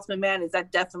did Ultimate Madness, that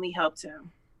definitely helped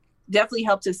him. Definitely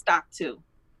helped his stock too.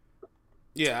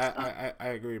 Yeah, I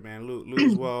agree, man. Lou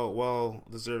is well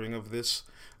deserving of this.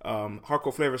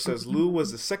 Hardcore Flavor says Lou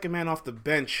was the second man off the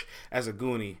bench as a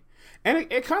Goonie, and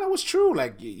it kind of was true.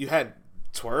 Like, you had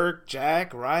Twerk,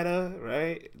 Jack, Ryder,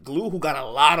 right? Glue, who got a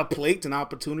lot of plates and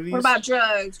opportunities. What about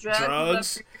Drugs?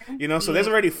 Drugs. You know, so there's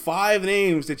already 5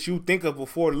 names that you think of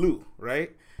before Lou,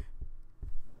 right?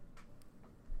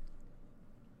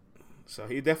 So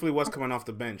he definitely was coming off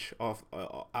the bench, out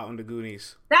in the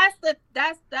Goonies. That's the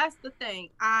thing.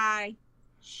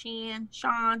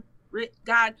 Sean, Rick,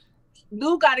 God,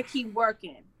 Lou got to keep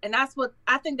working, and that's what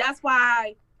I think. That's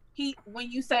why when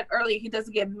you said earlier he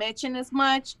doesn't get mentioned as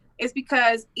much. It's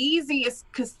because Easy is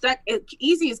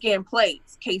getting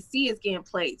plays. KC is getting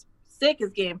plays. Sick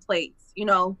is getting plays. You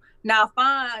know, now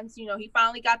Fonz, you know, he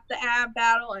finally got the ab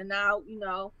battle, and now,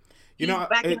 he's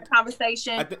back in the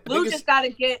conversation. Lou just got to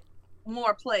get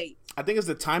more plays. I think it's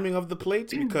the timing of the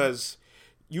plates, because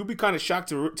you'll be kind of shocked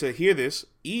to hear this.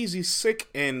 Easy, Sick,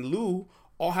 and Lou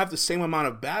all have the same amount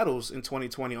of battles in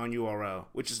 2020 on URL,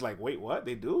 which is like, wait, what?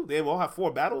 They do? They all have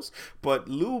 4 battles? But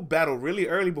Lou battled really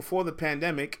early before the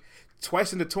pandemic,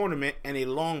 twice in the tournament, and a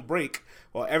long break,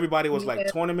 while everybody was like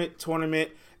tournament,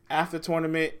 after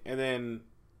tournament, and then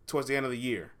towards the end of the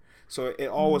year. So it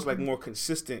all was like more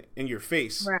consistent in your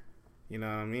face. Right. You know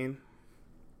what I mean?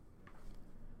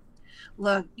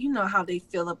 Look, you know how they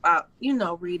feel about,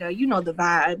 Rita, the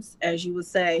vibes, as you would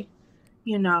say,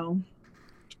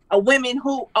 a woman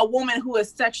who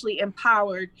is sexually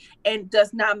empowered and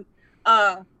does not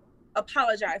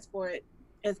apologize for it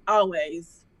is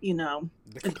always,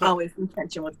 it's always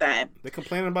intention with that. They're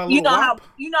complaining about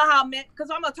how men, because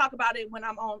I'm gonna talk about it when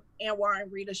I'm on Anwar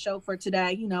and Rita's show for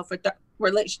today. For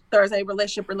Thursday,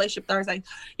 relationship Thursday.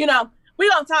 We're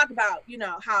gonna talk about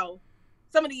how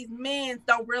some of these men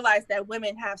don't realize that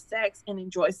women have sex and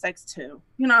enjoy sex too.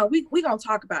 We gonna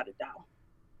talk about it though.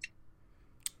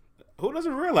 Who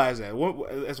doesn't realize that?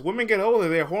 As women get older,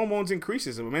 their hormones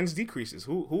increases and men's decreases.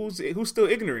 Who's still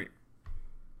ignorant?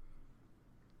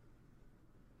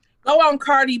 Go on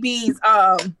Cardi B's.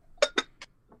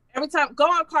 Every time, go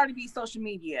on Cardi B's social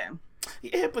media.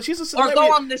 Yeah, but she's a celebrity. Or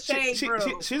go on the shade room.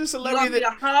 She's a celebrity. You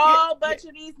gonna a whole bunch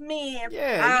of these men.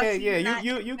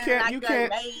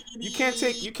 You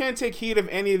can't take heed of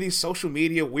any of these social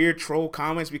media weird troll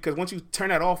comments, because once you turn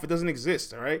that off, it doesn't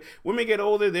exist. All right. Women get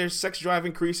older, there's sex drive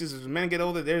increases. As men get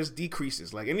older, there's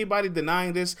decreases. Like, anybody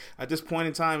denying this at this point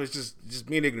in time is just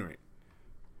being ignorant.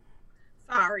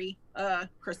 Sorry,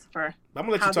 Christopher. I'm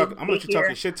gonna let you talk. I'm gonna let you talk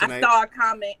your shit tonight. I saw a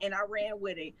comment and I ran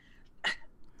with it.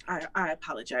 I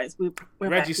apologize.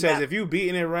 Reggie says, if you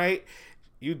beating it right,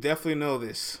 you definitely know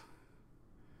this.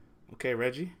 Okay,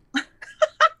 Reggie.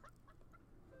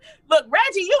 Look,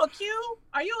 Reggie, you a Q?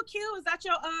 Are you a Q? Is that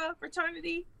your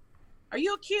fraternity? Are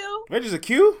you a Q? Reggie's a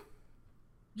Q?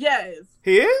 Yes.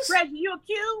 He is? Reggie, you a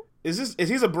Q? Is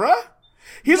he a bruh?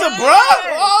 He's a bruh?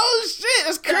 Oh shit,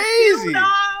 that's crazy. Q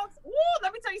dogs. Ooh,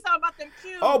 let me tell you something about them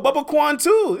Q. Oh, Bubba Quan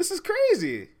too. This is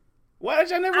crazy. Why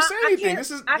did y'all never say anything?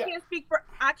 I can't speak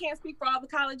for all the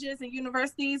colleges and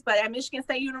universities, but at Michigan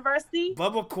State University,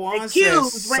 Bubba Quan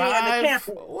says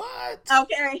what?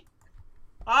 Okay.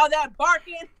 All that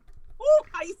barking. Ooh,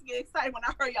 I used to get excited when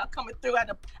I heard y'all coming through at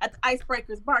the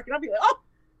icebreakers barking. I'll be like, oh,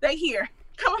 they here.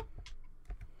 Come on.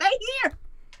 They here.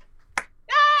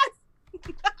 Yes.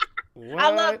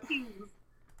 I love Q's.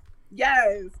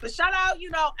 Yes. But shout out,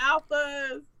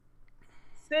 alphas,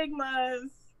 sigmas,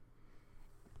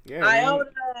 iotas.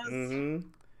 Mm-hmm.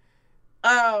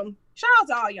 Shout out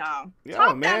to all y'all. Yo,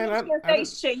 talk man, that Michigan State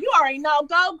shit. You already know.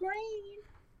 Go green.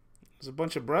 There's a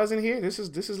bunch of bros in here. This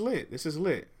is lit. This is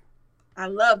lit. I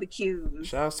love the Q's.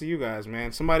 Shout out to you guys,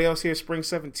 man. Somebody else here, Spring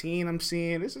 17. I'm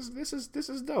seeing this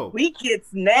is dope. We gets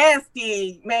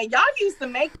nasty, man. Y'all used to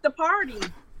make the party.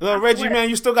 Reggie, man,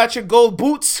 you still got your gold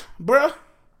boots, bruh?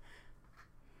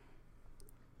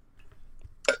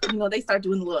 They start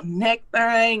doing the little neck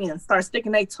thing and start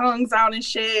sticking their tongues out and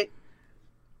shit.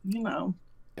 Yeah,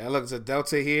 look, it's a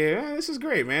Delta here. This is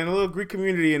great, man. A little Greek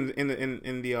community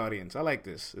in the audience. I like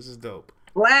this. This is dope.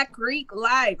 Black Greek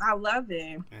life. I love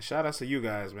it. And shout out to you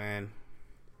guys, man.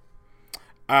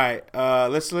 All right,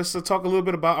 let's talk a little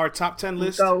bit about our top 10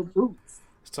 list. Go Boots.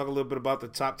 Let's talk a little bit about the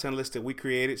top 10 list that we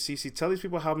created. Cece, tell these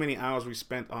people how many hours we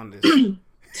spent on this.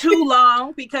 Too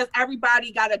long, because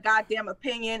everybody got a goddamn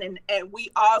opinion, and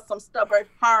we all some stubborn,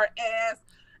 hard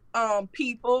ass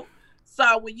people.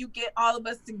 So when you get all of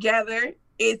us together,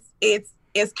 it's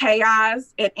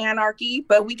chaos and anarchy.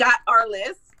 But we got our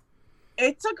list.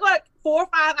 It took like 4 or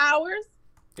 5 hours.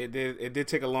 It did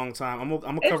take a long time. I'm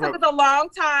gonna cover. It took us a long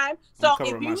time. So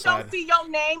if you don't see your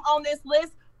name on this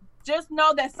list, just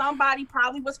know that somebody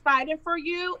probably was fighting for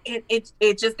you.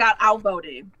 It just got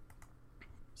outvoted.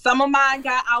 Some of mine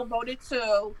got outvoted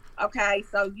too. Okay,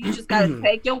 so you just gotta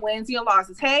take your wins and your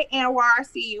losses. Hey, Anwar, I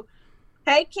see you.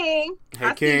 Hey, King.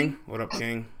 Hey, King. What up,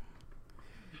 King?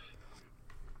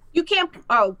 You can't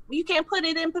put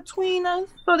it in between us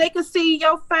so they can see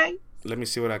your face. Let me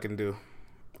see what I can do.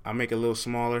 I'll make it a little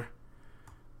smaller.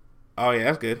 Oh yeah,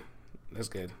 that's good. That's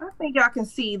good. I think y'all can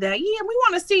see that. Yeah, we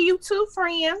want to see you too,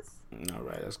 friends. All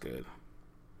right, that's good.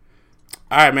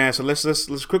 All right, man. So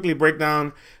let's quickly break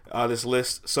down this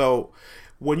list. So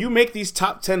when you make these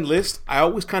top 10 lists, I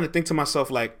always kind of think to myself,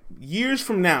 like, years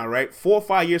from now, right? 4 or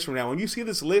 5 years from now, when you see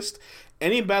this list,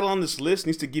 any battle on this list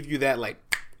needs to give you that, like,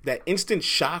 that instant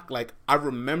shock. Like, I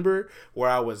remember where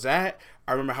I was at.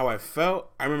 I remember how I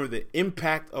felt. I remember the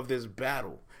impact of this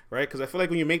battle, right? Because I feel like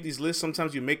when you make these lists,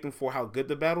 sometimes you make them for how good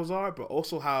the battles are, but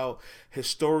also how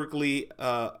historically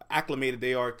acclimated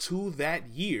they are to that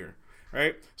year,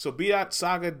 right? So Biat,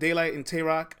 Saga, Daylight, and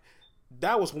Tay-Rock,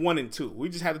 that was 1 and 2. We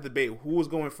just had to debate who was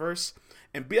going first.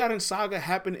 And Biat and Saga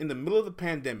happened in the middle of the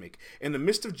pandemic, in the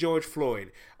midst of George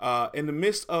Floyd, in the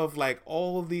midst of like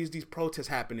all of these protests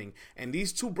happening. And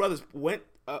these two brothers went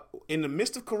in the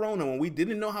midst of Corona, when we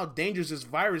didn't know how dangerous this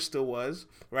virus still was,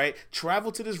 right?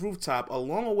 Traveled to this rooftop, a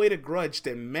long awaited grudge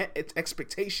that met its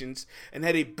expectations, and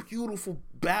had a beautiful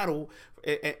battle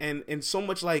and so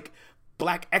much like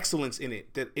black excellence in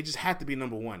it that it just had to be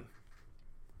number 1.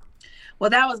 Well,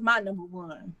 that was my number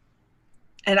 1.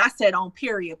 And I said on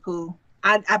period, Pooh.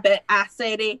 I bet I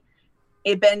said it.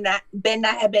 It better not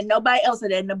have been nobody else at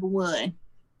that number 1.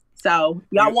 So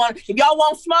if y'all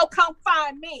want smoke, come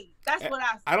find me. That's what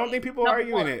I said. I don't think people are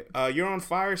arguing it. You're on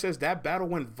Fire says that battle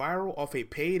went viral off a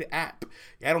paid app.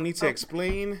 I don't need to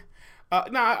explain.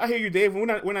 I hear you, Dave. We're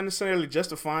not necessarily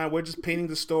justifying. We're just painting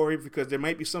the story because there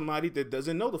might be somebody that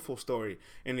doesn't know the full story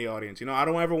in the audience. I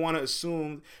don't ever want to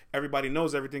assume everybody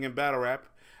knows everything in battle rap.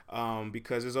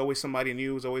 Because there's always somebody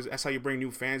new. That's how you bring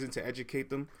new fans in, to educate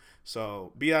them.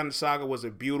 So Beyond the Saga was a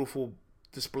beautiful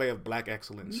display of black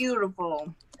excellence.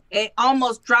 Beautiful. It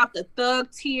almost dropped a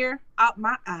thug tear. out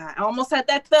my eye. I almost had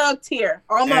that thug tear.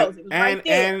 Almost. It was right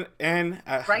there.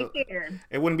 Right there.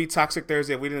 It wouldn't be Toxic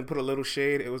Thursday if we didn't put a little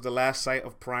shade. It was the last sight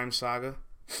of Prime Saga.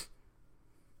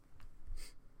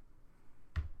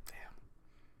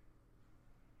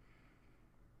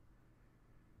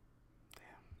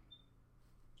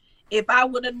 If I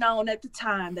would have known at the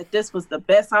time that this was the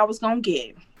best I was gonna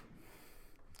get.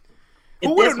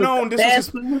 Who would have known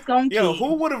this was his? Yo,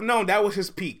 who would have known that was his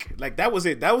peak? Like that was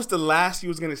it. That was the last you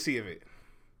was gonna see of it.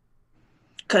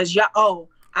 Cause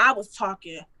I was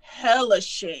talking hella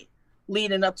shit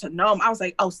leading up to Gnome. I was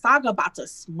like, Saga about to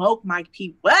smoke Mike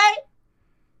P. What?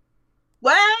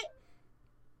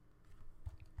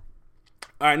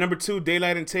 All right, number 2,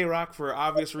 Daylight and Tay-Rock for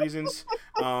obvious reasons.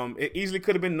 It easily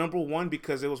could have been number 1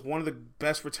 because it was one of the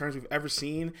best returns we've ever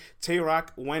seen.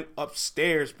 Tay-Rock went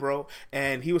upstairs, bro,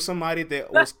 and he was somebody that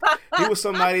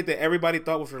everybody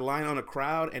thought was relying on a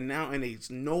crowd, and now in a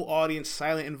no audience,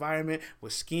 silent environment,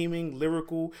 was scheming,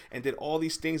 lyrical, and did all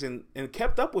these things and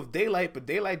kept up with Daylight, but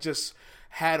Daylight just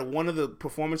had one of the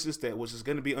performances that was just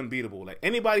going to be unbeatable. Like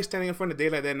anybody standing in front of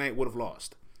Daylight that night would have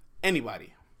lost.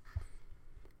 Anybody.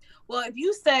 Well, if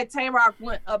you said Tay-Rock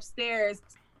went upstairs,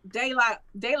 Daylight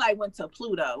went to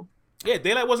Pluto. Yeah,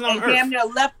 Daylight wasn't on Earth. And damn near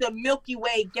left the Milky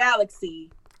Way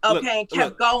galaxy. Okay, and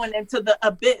kept going into the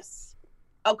abyss.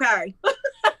 Okay.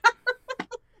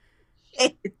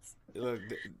 Look,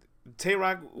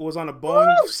 Tay-Rock was on a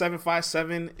Boeing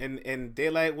 757 and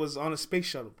Daylight was on a space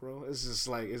shuttle, bro. It's just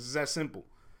like, it's that simple.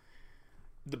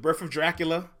 The birth of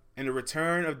Dracula and the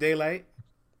return of Daylight.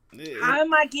 How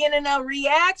am I getting a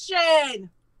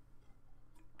reaction?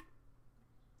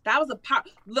 That was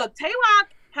look, Tay-Rock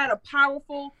had a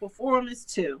powerful performance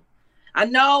too. I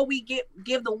know we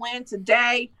give the win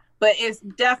today, but it's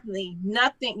definitely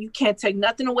nothing. You can't take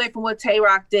nothing away from what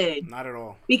Tay-Rock did. Not at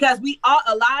all. Because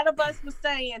a lot of us was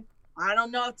saying, I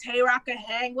don't know if Tay-Rock can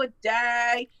hang with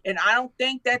Day, and I don't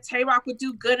think that Tay-Rock would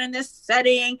do good in this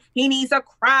setting. He needs a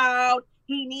crowd.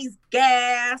 He needs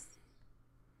gas.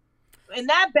 In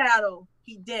that battle,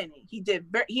 he didn't. He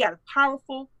had a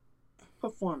powerful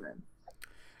performance.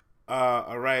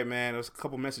 All right, man. There's a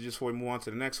couple messages before we move on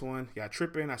to the next one. Y'all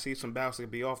tripping. I see some battles that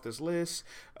could be off this list.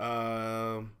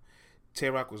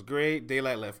 Tay-Rock was great.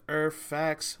 Daylight left Earth.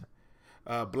 Facts.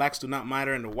 Blacks do not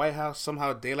matter in the White House.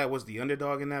 Somehow Daylight was the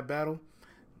underdog in that battle.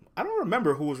 I don't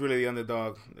remember who was really the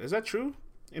underdog. Is that true?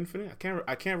 Infinite?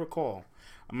 I can't recall.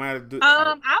 I might have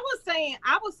I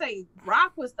would say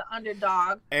Rock was the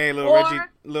underdog. Hey, Lil Reggie,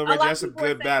 that's a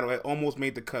good battle. It almost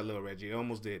made the cut, Lil Reggie. It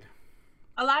almost did.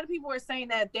 A lot of people were saying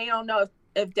that they don't know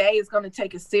if Day is going to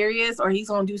take it serious or he's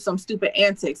going to do some stupid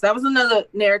antics. That was another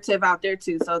narrative out there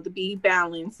too. So to be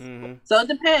balanced. Mm-hmm. So it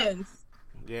depends.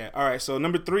 Yeah. All right. So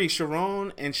number 3,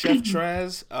 Sharon and Chef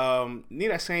Trez.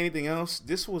 Need I say anything else?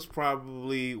 This was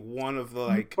probably one of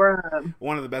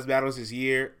the best battles this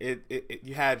year.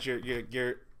 You had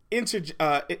your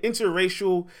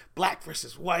interracial black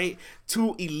versus white,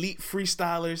 2 elite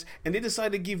freestylers, and they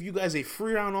decided to give you guys a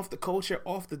free round off the culture,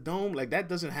 off the dome. Like that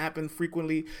doesn't happen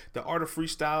frequently. The art of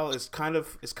freestyle is kind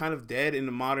of dead in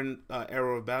the modern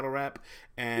era of battle rap,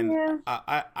 and yeah.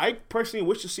 I personally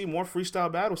wish to see more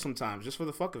freestyle battles sometimes, just for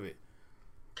the fuck of it.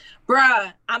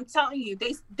 Bruh, I'm telling you,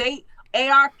 they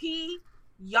ARP,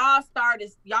 y'all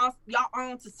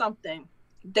on to something.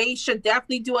 They should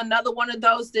definitely do another one of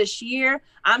those this year.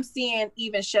 I'm seeing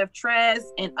even Chef Trez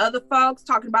and other folks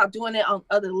talking about doing it on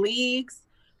other leagues.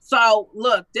 So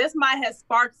look, this might have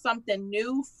sparked something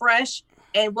new, fresh,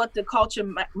 and what the culture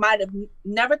might have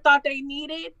never thought they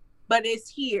needed, but it's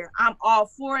here. I'm all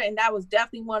for it, and that was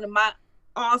definitely one of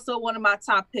my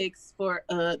top picks for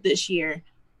this year.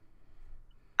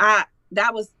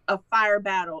 That was a fire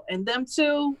battle, and them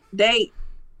two,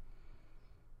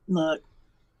 look.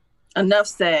 Enough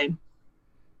said.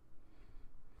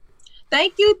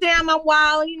 Thank you, damn, I'm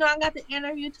wild. I got the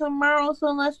interview tomorrow, so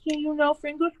let's see,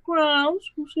 fingers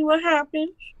crossed. We'll see what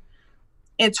happens.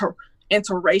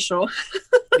 Interracial.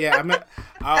 Yeah,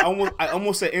 I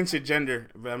almost said intergender,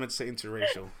 but I meant to say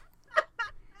interracial.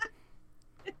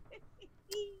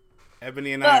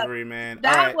 Ebony and Ivory, man.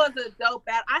 That was a dope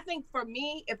battle. I think for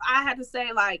me, if I had to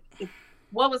say,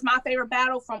 what was my favorite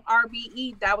battle from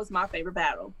RBE, that was my favorite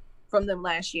battle from them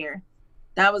last year.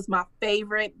 That was my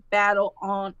favorite battle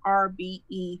on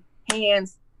RBE,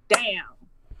 hands down.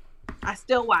 I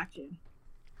still watch it.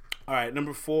 All right,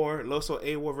 number 4, Loso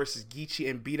A-War versus Geechee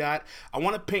and B-Dot. I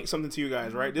want to paint something to you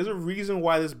guys, right? There's a reason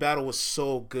why this battle was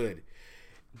so good.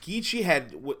 Geechee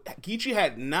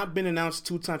had not been announced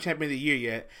 2-time champion of the year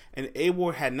yet, and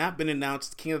A-Ward had not been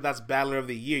announced King of the Dots battler of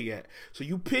the year yet. So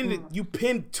you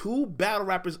pinned two battle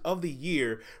rappers of the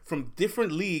year from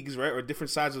different leagues, right, or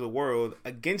different sides of the world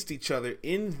against each other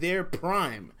in their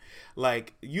prime.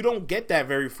 Like, you don't get that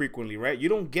very frequently, right? You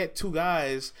don't get two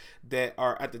guys that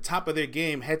are at the top of their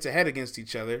game head to head against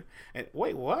each other. And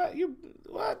wait, what?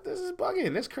 This is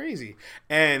bugging. That's crazy.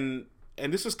 And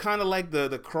this was kind of like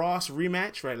the Cross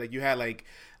rematch, right? Like, you had like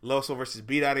Loso versus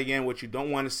Beat Out again, which you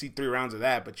don't want to see 3 rounds of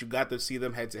that, but you got to see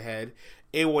them head to head.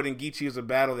 A-Ward and Geechee was a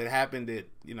battle that happened that,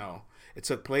 it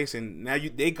took place, and now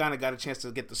they kind of got a chance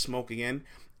to get the smoke again.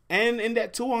 And in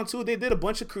that 2-on-2, they did a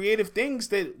bunch of creative things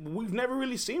that we've never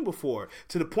really seen before,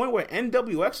 to the point where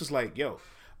NWX was like, yo,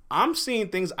 I'm seeing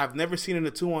things I've never seen in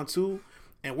a 2-on-2,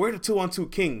 and we're the 2-on-2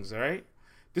 kings, all right?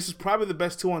 This is probably the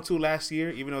best 2-on-2 last year,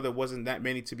 even though there wasn't that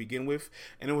many to begin with.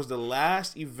 And it was the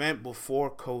last event before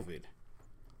COVID.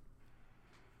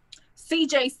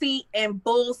 CJC and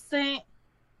Bull Scent,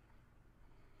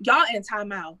 y'all in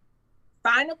timeout.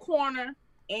 Find a corner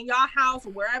in y'all house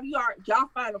or wherever you are. Y'all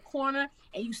find a corner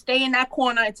and you stay in that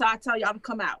corner until I tell y'all to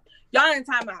come out. Y'all in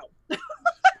timeout. Y'all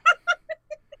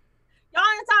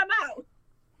in timeout.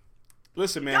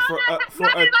 Listen, man,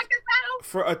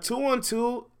 for a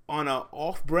 2-on-2 on an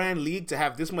off-brand league to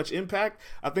have this much impact,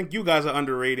 I think you guys are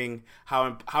underrating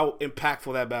how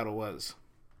impactful that battle was.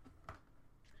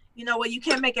 You know what? You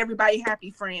can't make everybody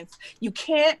happy, friends. You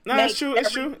can't. No, it's true.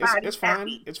 It's true. It's fine.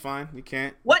 Happy. It's fine. You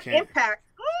can't. What you can't. Impact?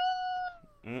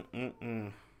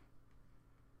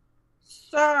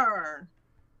 Sir.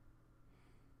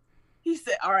 He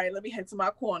said, all right, let me head to my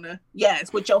corner.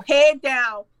 Yes, with your head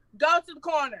down, go to the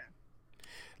corner.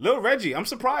 Lil Reggie, I'm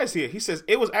surprised here. He says,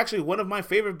 it was actually one of my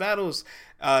favorite battles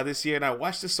this year, and I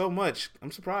watched it so much. I'm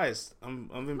surprised.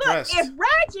 I'm impressed. Look, if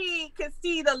Reggie could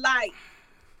see the light,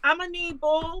 I'm going to need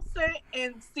Bull Scent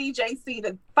and CJC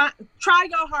to try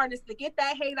your hardest to get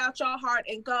that hate out your heart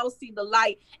and go see the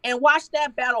light and watch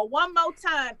that battle one more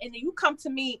time, and then you come to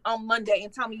me on Monday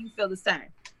and tell me you feel the same.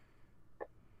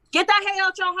 Get that hate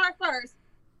out your heart first,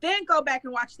 then go back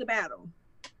and watch the battle.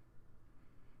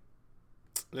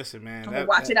 Listen, man. I'm going to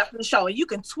watch it after the show, and you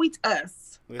can tweet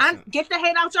us. Get the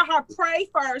hate out your heart. Pray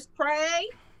first. Pray.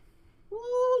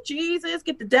 Ooh, Jesus,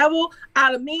 get the devil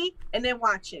out of me, and then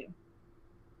watch it.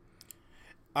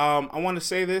 I want to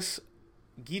say this.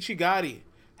 Geechee Gotti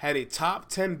had a top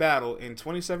 10 battle in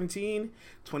 2017,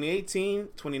 2018,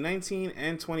 2019,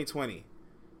 and 2020.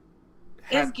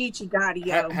 It's Geechee Gotti,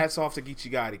 yo. Hats off to Geechee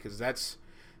Gotti, because that's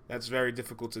very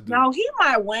difficult to do. No, he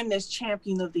might win this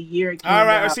champion of the year again. All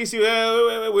right, CC,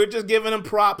 wait. We're just giving him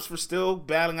props for still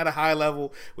battling at a high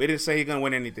level. We didn't say he's going to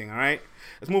win anything, all right?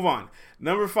 Let's move on.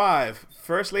 Number 5,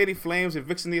 First Lady Flames and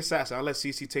Vixen the Assassin. I'll let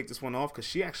CC take this one off because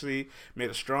she actually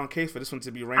made a strong case for this one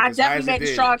to be ranked as high as it did. I definitely made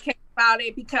a strong case about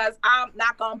it because I'm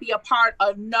not going to be a part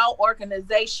of no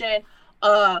organization,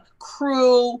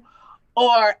 crew,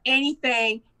 or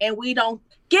anything, and we don't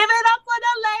give it up for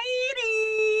the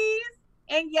ladies.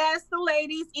 And yes, the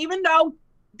ladies, even though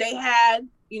they had,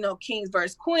 Kings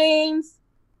versus Queens,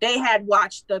 they had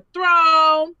Watch the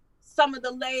Throne. Some of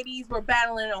the ladies were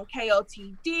battling on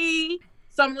KOTD.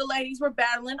 Some of the ladies were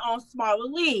battling on smaller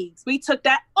leagues. We took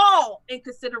that all in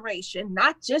consideration,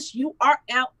 not just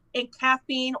URL and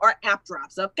caffeine or app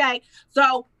drops, okay?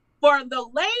 So for the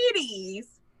ladies,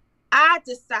 I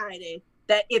decided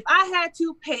that if I had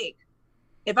to pick,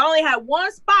 if I only had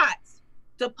one spot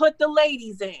to put the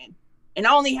ladies in, and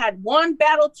I only had one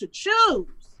battle to choose,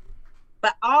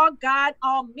 but all God,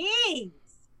 all means,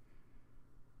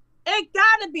 it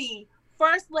gotta be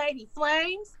First Lady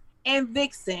Flames and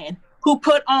Vixen, who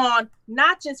put on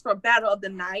not just for Battle of the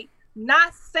Night,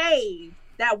 not save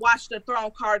that Watch the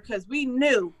Throne card, because we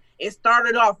knew it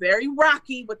started off very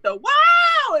rocky with the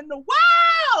wow and the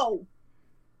wow,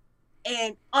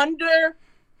 and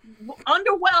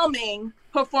underwhelming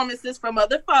performances from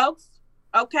other folks,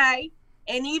 okay?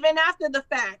 And even after the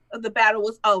fact of the battle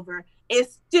was over, it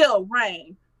still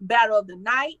reigned Battle of the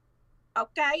Night,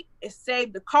 okay? It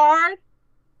saved the card,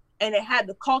 and it had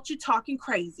the culture talking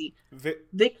crazy.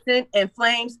 Vixen and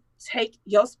Flames, take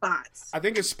your spots. I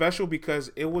think it's special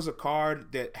because it was a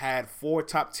card that had 4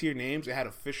 top-tier names. It had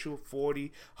Official,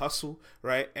 40, Hustle,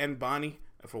 right, and Bonnie,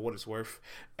 for what it's worth.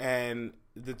 And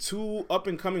the 2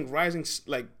 up-and-coming rising,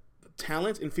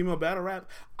 talent in female battle rap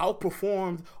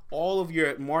outperformed all of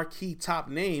your marquee top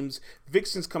names.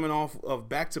 Vixen's coming off of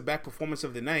back-to-back performance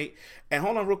of the night. And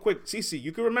hold on real quick, CC,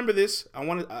 you can remember this.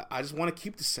 I just want to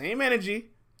keep the same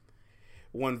energy.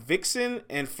 When Vixen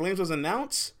and Flames was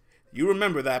announced, You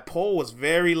remember that poll was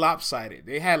very lopsided.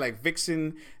 They had like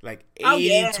Vixen like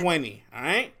 80-20. All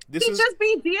right, this is just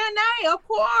beat DNA, of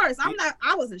course.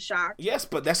 I wasn't shocked. Yes,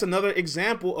 but that's another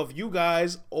example of you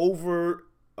guys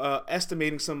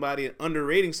estimating somebody and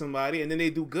underrating somebody, and then they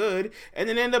do good, and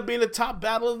then end up being the top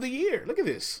battle of the year. Look at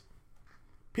this.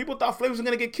 People thought Flames were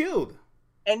gonna get killed,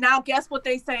 and now guess what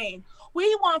they saying?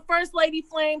 We want First Lady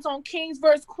Flames on Kings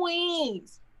versus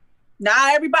Queens.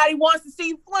 Now everybody wants to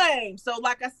see Flames. So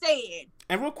like I said.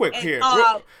 And real quick here.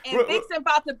 Vixen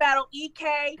about to battle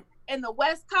EK in the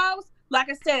West Coast. Like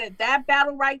I said, that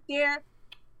battle right there,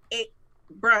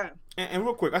 bruh. And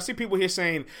real quick, I see people here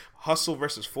saying Hustle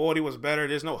versus 40 was better.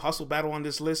 There's no Hustle battle on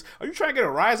this list. Are you trying to get a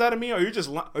rise out of me, or are you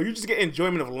just getting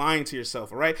enjoyment of lying to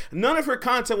yourself, all right? None of her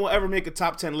content will ever make a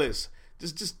top 10 list.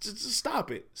 Just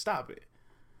stop it. Stop it.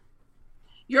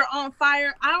 You're on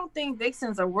fire. I don't think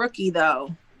Vixen's a rookie,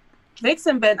 though.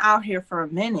 Vixen been out here for a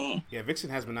minute. Yeah, Vixen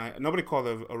has been out. Nobody called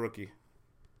her a rookie.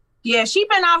 Yeah, she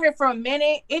been out here for a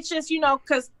minute. It's just,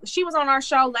 because she was on our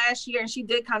show last year and she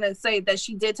did kind of say that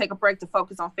she did take a break to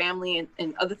focus on family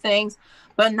and other things.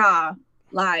 But nah,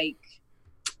 like,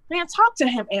 man, talk to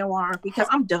him, Anwar, because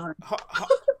I'm done.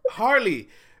 Harley,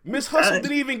 Miss Hustle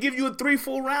didn't even give you 3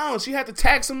 full rounds. She had to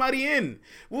tag somebody in.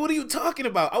 What are you talking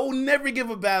about? I will never give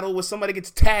a battle where somebody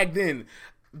gets tagged in.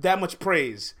 That much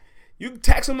praise. You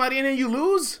tag somebody in and you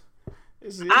lose?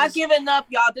 I've given up,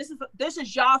 y'all. This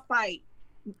is y'all fight.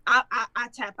 I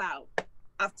tap out.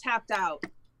 I've tapped out.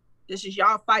 This is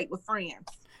y'all fight with friends.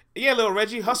 Yeah, little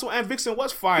Reggie. Hustle and Vixen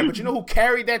was fine, but you know who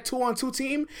carried that 2-on-2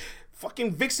 team?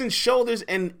 Fucking Vixen's shoulders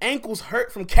and ankles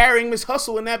hurt from carrying Miss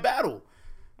Hustle in that battle.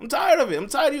 I'm tired of it. I'm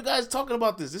tired of you guys talking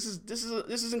about this. This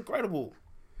is incredible.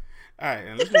 All right,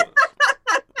 and let's go.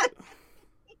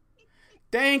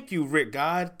 Thank you, Rick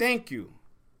God. Thank you.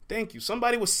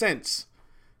 Somebody with sense.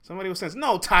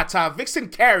 No, Tata. Vixen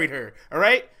carried her. All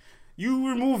right. You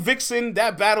remove Vixen,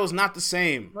 that battle is not the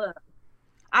same. Look,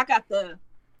 I got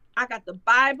the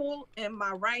Bible in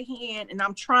my right hand, and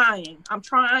I'm trying.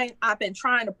 I've been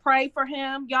trying to pray for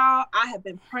him, y'all. I have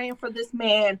been praying for this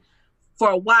man for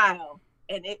a while,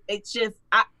 and it's just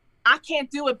I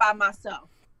can't do it by myself.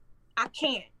 I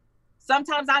can't.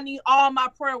 Sometimes I need all my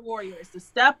prayer warriors to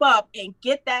step up and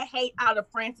get that hate out of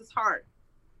Francis' heart.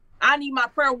 I need my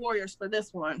prayer warriors for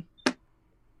this one.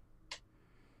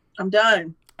 I'm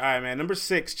done. All right, man. Number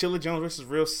 6, Chilla Jones versus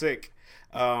Real Sick.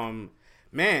 Man,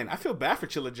 I feel bad for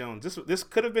Chilla Jones. This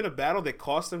could have been a battle that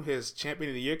cost him his Champion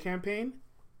of the Year campaign.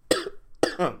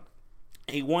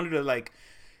 He wanted to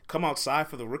come outside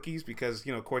for the rookies because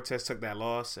Cortez took that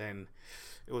loss and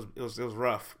it was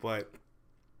rough. But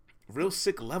Real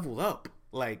Sick leveled up.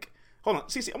 Hold on,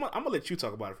 Cece, I'm gonna let you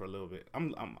talk about it for a little bit.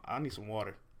 I need some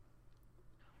water.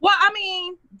 Well, I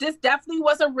mean, this definitely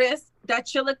was a risk that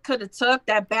Chilla could have took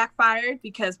that backfired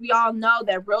because we all know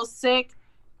that Real Sick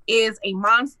is a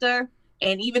monster.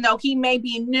 And even though he may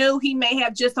be new, he may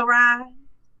have just arrived,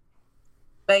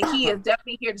 but he is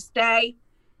definitely here to stay.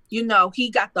 He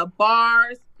got the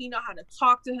bars. He know how to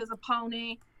talk to his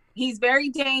opponent. He's very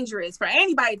dangerous for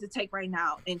anybody to take right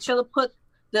now. And Chilla put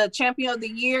the Champion of the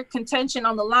Year contention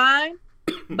on the line.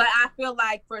 But I feel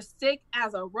like for Sick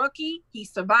as a rookie, he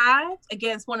survived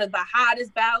against one of the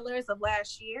hottest battlers of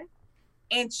last year.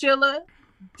 And Chilla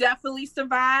definitely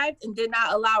survived and did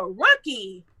not allow a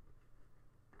rookie,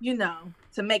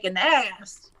 to make an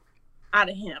ass out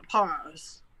of him.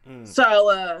 Pause.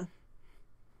 So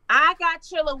I got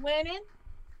Chilla winning.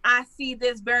 I see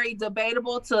this very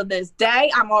debatable to this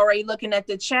day. I'm already looking at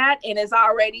the chat, and it's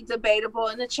already debatable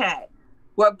in the chat.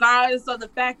 Regardless of the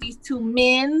fact these two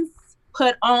men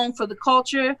put on for the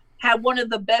culture, had one of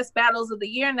the best battles of the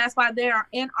year, and that's why they are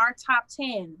in our top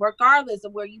 10, regardless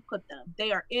of where you put them.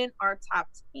 They are in our top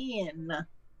 10.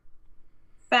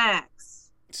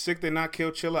 Facts. Sick did not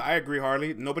kill Chilla. I agree,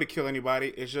 Harley. Nobody killed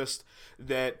anybody. It's just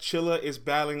that Chilla is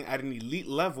battling at an elite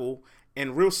level,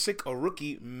 and Real Sick, a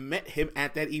rookie, met him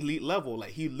at that elite level.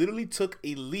 He literally took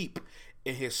a leap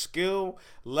in his skill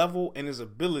level and his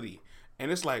ability.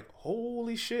 And it's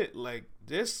holy shit,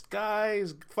 this guy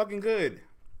is fucking good.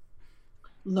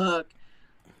 Look,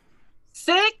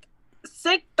 Sick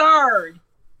third.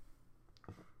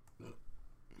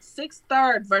 Sick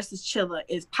third versus Chilla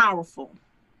is powerful.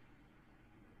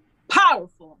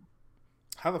 Powerful.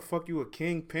 How the fuck you a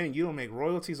kingpin? You don't make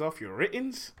royalties off your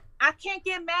writtens? I can't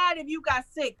get mad if you got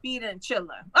Sick beating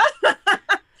Chilla.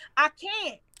 I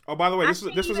can't. Oh, by the way,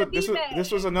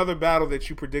 this was another battle that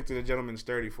you predicted a gentleman's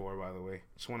 30 for. By the way,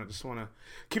 just want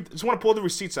to pull the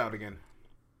receipts out again.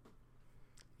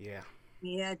 Yeah.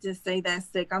 Yeah, just say that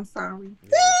Sick. I'm sorry. Yeah.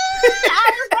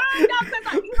 I was because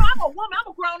I'm a woman.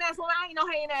 I'm a grown ass woman. I ain't no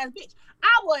hating ass bitch.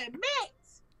 I will admit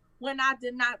when I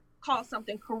did not call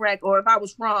something correct, or if I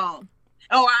was wrong,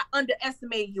 or I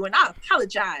underestimated you, and I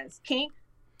apologize, King.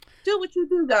 Do what you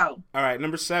do, though. All right,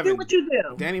 number 7. Do what you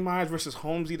do. Danny Myers versus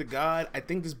Holmesy the God. I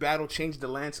think this battle changed the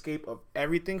landscape of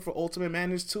everything for Ultimate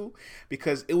Madness 2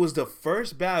 because it was the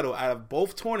first battle out of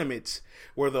both tournaments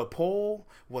where the poll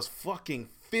was fucking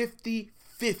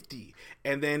 50-50.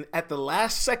 And then at the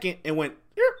last second, it went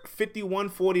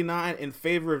 51-49 in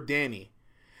favor of Danny.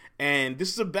 And this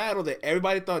is a battle that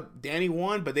everybody thought Danny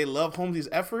won, but they love Holmesy's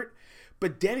effort.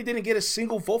 But Danny didn't get a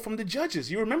single vote from the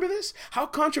judges. You remember this? How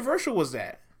controversial was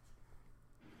that?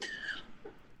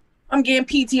 I'm getting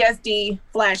PTSD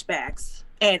flashbacks,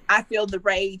 and I feel the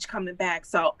rage coming back.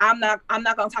 So I'm not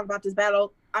gonna talk about this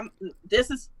battle. This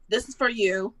is for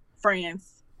you,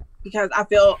 friends, because I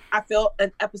feel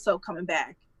an episode coming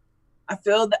back. I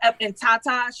feel and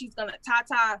Tata's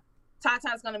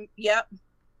gonna. Yep.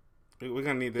 We're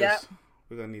gonna need this. Yep.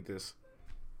 We're gonna need this.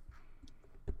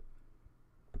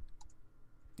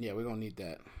 Yeah, we're gonna need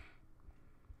that.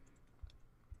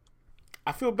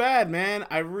 I feel bad, man.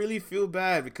 I really feel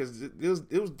bad because it was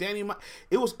Danny.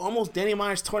 It was almost Danny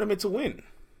Myers' tournament to win.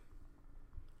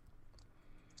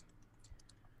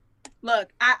 Look,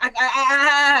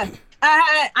 I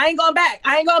ain't going back.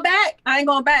 I ain't going back. I ain't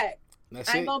going back.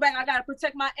 I gotta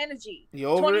protect my energy.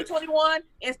 2021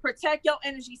 is protect your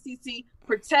energy, CC.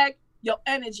 Protect your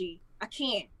energy. I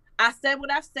can't. I said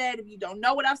what I've said. If you don't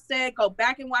know what I've said, go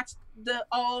back and watch the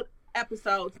old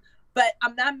episodes. But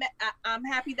I'm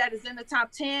happy that it's in the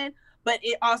top 10, but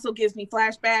it also gives me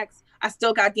flashbacks. I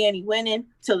still got Danny winning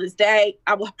till this day.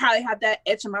 I will probably have that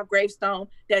etched in my gravestone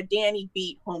that Danny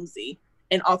beat Holmesy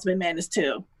in Ultimate Madness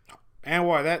 2. And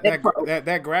why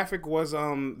that graphic was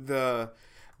the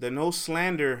no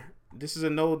slander. This is a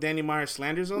no Danny Myers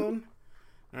slander zone.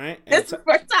 All right. And this is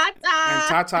for Tata. And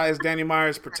Tata is Danny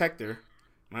Myers' protector.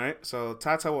 All right. So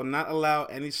Tata will not allow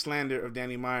any slander of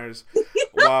Danny Myers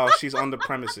while she's on the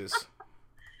premises.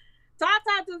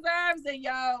 Tata deserves it,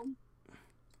 yo.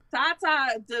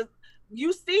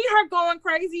 You see her going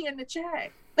crazy in the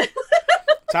chat.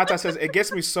 Tata says, it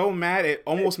gets me so mad, it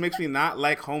almost makes me not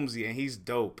like Holmesy, and he's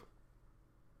dope.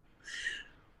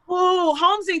 Oh,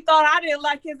 Holmesy thought I didn't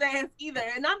like his ass either.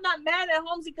 And I'm not mad at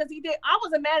Holmesy because he did. I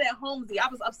wasn't mad at Holmesy. I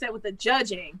was upset with the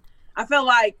judging. I felt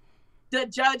like the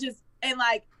judges and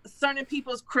like certain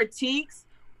people's critiques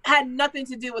had nothing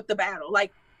to do with the battle.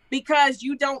 Like, because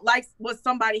you don't like what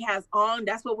somebody has on,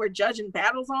 that's what we're judging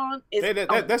battles on.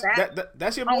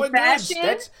 That's your boy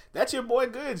Goods. That's your boy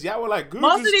Goods. Y'all were like, Goods.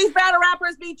 Most of these battle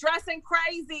rappers be dressing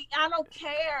crazy. I don't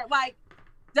care. Like,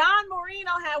 Don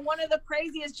Marino had one of the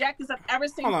craziest jackets I've ever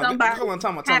seen somebody. Hold on,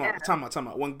 time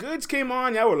out. When Goods came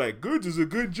on, y'all were like, Goods is a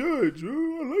good judge.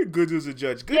 Oh, I like Goods as a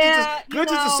judge. Goods is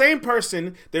the same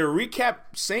person that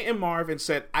recapped Saint and Marv and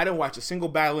said, I didn't watch a single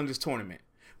battle in this tournament.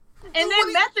 And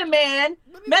then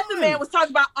Method Man was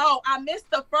talking about, I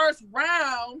missed the first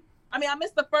round. I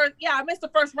missed the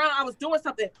first round. I was doing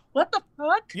something. What the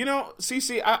fuck? You know,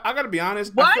 CC, I gotta be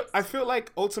honest. I feel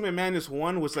like Ultimate Madness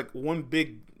 1 was like one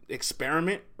big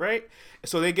experiment, right?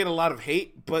 So they get a lot of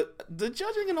hate, but the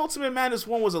judging in Ultimate Madness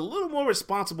 1 was a little more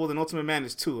responsible than Ultimate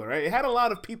Madness 2, all right? It had a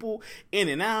lot of people in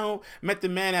and out. Met the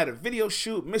Man at a video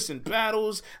shoot, missing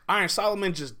battles. Iron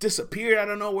Solomon just disappeared out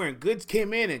of nowhere, and Goods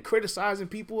came in and criticizing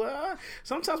people.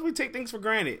 Sometimes we take things for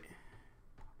granted.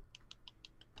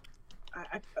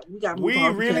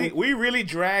 We really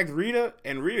dragged Rita,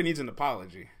 and Rita needs an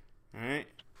apology, all right?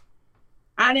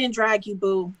 I didn't drag you,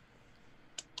 boo.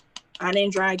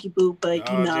 But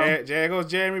there goes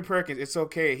Jeremy Perkins. It's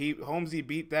okay. Holmesy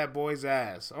beat that boy's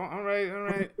ass. Oh, all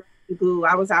right. Boo,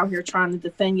 I was out here trying to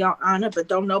defend y'all honor, but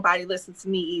don't nobody listen to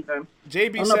me either.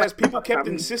 JB says people kept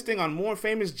insisting on more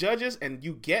famous judges, and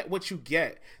you get what you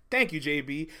get. Thank you,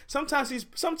 JB. Sometimes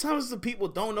the people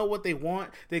don't know what they want.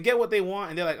 They get what they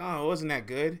want, and they're like, oh, wasn't that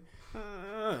good?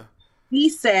 He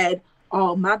said,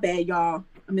 oh, my bad, y'all.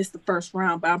 I missed the first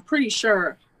round, but I'm pretty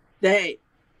sure that.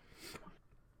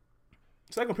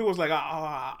 Second, people was like,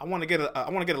 I want to get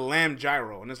a lamb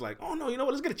gyro, and it's like, oh no, you know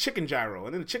what? Let's get a chicken gyro,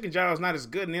 and then the chicken gyro is not as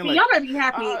good, and they're like, y'all better be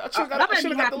happy. I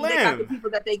should have got the lamb. They got the people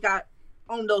that they got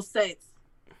on those sets,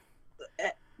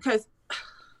 because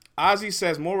Ozzy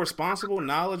says more responsible.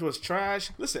 Knowledge was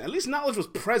trash. Listen, at least knowledge was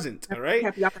present. All right.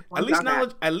 At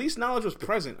least knowledge was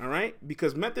present. All right,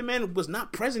 because Method Man was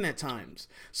not present at times.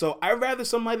 So I'd rather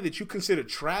somebody that you consider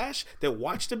trash that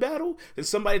watched the battle than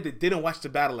somebody that didn't watch the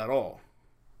battle at all.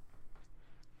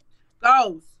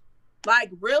 Goes like,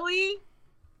 really?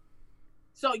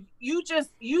 So you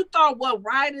thought what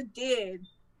Ryder did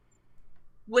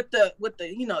with the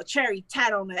cherry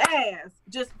tat on the ass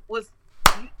just was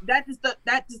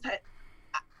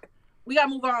we gotta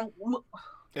move on.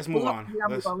 Let's move on.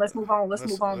 Let's move on.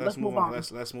 Let's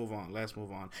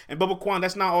move on. And Bubba Quan,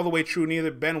 that's not all the way true neither.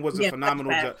 Ben was a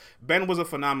phenomenal judge. Ben was a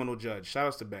phenomenal judge. Shout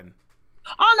outs to Ben.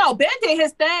 Oh no, Ben did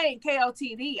his thing.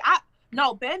 KOTD.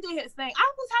 Ben did his thing.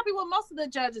 I was happy with most of the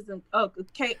judges.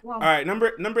 All right,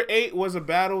 number 8 was a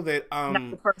battle that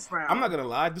not the first round. I'm not gonna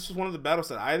lie, this was one of the battles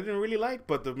that I didn't really like,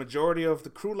 but the majority of the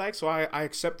crew liked, so I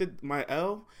accepted my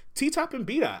L. T-Top and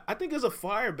B-Dot. I think it's a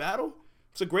fire battle.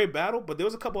 It's a great battle, but there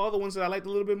was a couple other ones that I liked a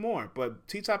little bit more. But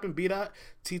T-Top and B-Dot,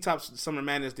 T-Top's Summer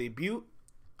Madness debut.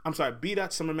 I'm sorry,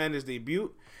 B-Dot Summer Madness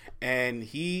debut, and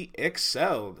he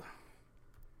excelled.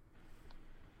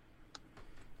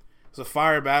 It's a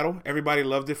fire battle. Everybody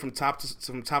loved it from top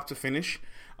to finish.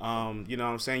 You know what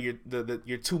I'm saying?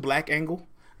 Your two black angle,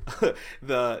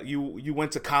 you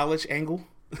went to college angle.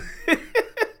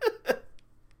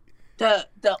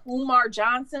 The Umar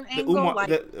Johnson angle,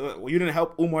 you didn't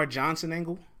help Umar Johnson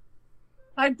angle.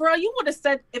 Like, bro, you would have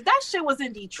said if that shit was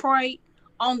in Detroit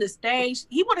on the stage,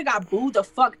 he would have got booed the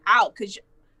fuck out. Cause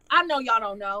I know y'all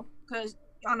don't know, cause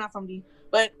y'all not from D.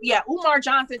 But yeah, Umar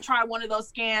Johnson tried one of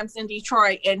those scams in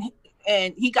Detroit,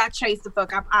 and he got chased the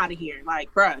fuck up out of here.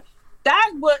 Like, bro,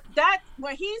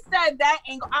 when he said that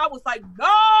angle, I was like,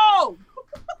 no.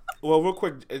 Well, real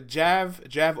quick, Jav,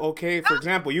 okay. For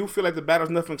example, you feel like the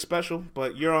battle's nothing special,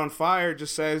 but You're on Fire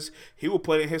just says he will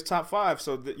put it in his top 5.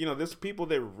 So, there's people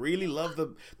that really love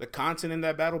the content in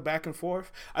that battle back and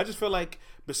forth. I just feel like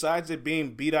besides it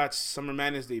being B-Dot's Summer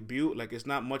Madness debut, like, it's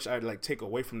not much I'd, like, take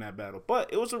away from that battle.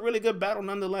 But it was a really good battle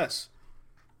nonetheless.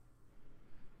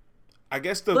 I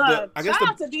guess shout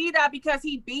out to B-Dot because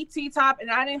he beat T-Top,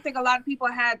 and I didn't think a lot of people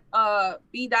had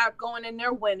B-Dot going in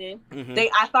there winning. Mm-hmm.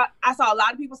 I saw a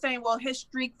lot of people saying, well, his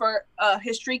streak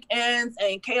ends,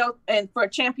 and KO, and for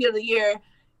Champion of the Year,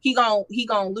 he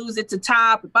gonna lose it to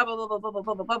Top. Blah, blah, blah, blah, blah,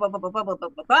 blah, blah, blah, blah, blah, blah,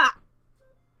 blah, blah.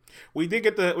 We did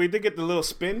get the little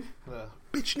spin.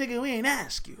 Bitch, nigga, we ain't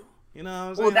ask you. You know what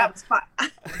I'm saying? Well, that was fine.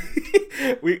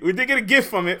 we did get a gift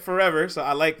from it forever, so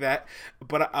I like that.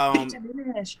 But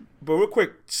real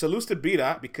quick, salutes to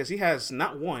B-Dot because he has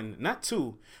not 1, not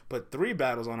 2, but 3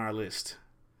 battles on our list.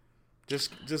 So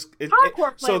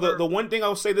the one thing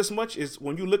I'll say this much is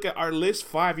when you look at our list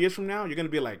 5 years from now, you're gonna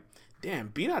be like, damn,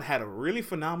 B-Dot had a really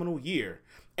phenomenal year.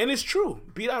 And it's true.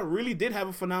 B-Dot really did have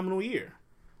a phenomenal year.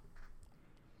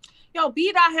 Yo,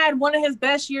 B-Dot had one of his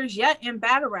best years yet in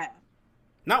battle rap.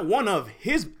 Not one of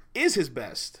his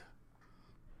best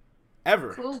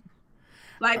ever. Cool.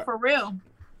 Like, for real.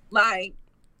 Like,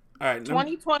 all right,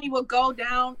 2020 will go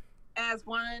down as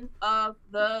one of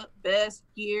the best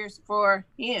years for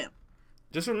him.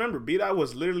 Just remember, B-Dot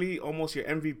was literally almost your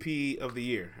MVP of the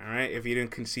year, all right, if he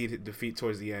didn't concede defeat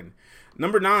towards the end.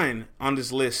 Number 9 on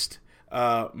this list,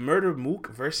 Murder Mook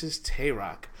versus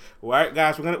Tay-Rock. All right,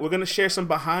 guys, we're gonna share some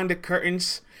behind the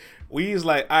curtains. We was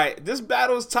like, all right, this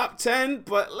battle is top 10,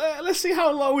 but let's see how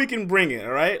low we can bring it,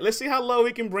 all right? Let's see how low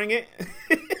we can bring it.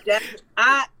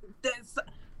 I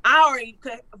already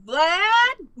could.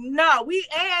 Vlad, no, we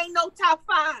ain't no top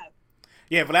 5.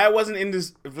 Yeah, Vlad wasn't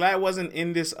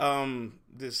in this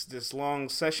long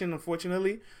session,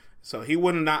 unfortunately. So he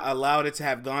would have not allowed it to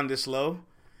have gone this low.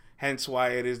 Hence why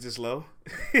it is this low.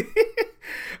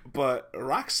 But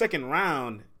Rock's second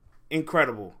round,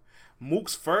 incredible.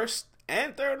 Mook's first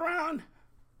and third round.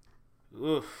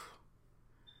 Oof.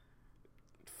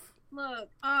 Look,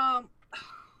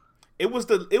 it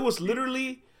was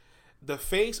literally the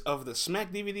face of the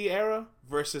Smack DVD era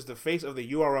versus the face of the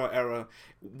URL era,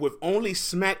 with only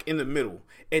Smack in the middle.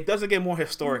 It doesn't get more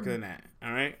historic than that.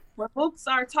 All right. When Mook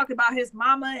started talking about his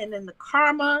mama and then the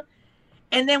karma,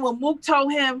 and then when Mook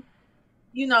told him,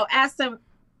 asked him,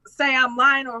 say I'm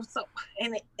lying or so,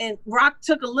 and Rock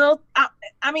took a little.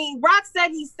 Rock said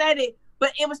he said it,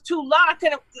 but it was too low. I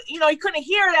couldn't, he couldn't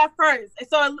hear it at first, and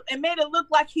so it made it look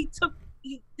like he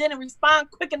didn't respond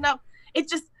quick enough.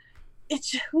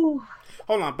 Whew.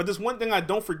 Hold on, but there's one thing I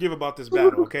don't forgive about this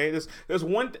battle, okay? There's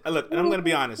one look, and I'm gonna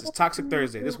be honest, it's Toxic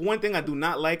Thursday. There's one thing I do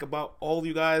not like about all of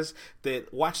you guys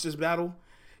that watch this battle.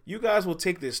 You guys will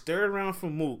take this third round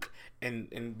from Mook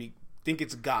and think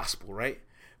it's gospel, right?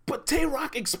 But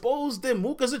Tay-Rock exposed that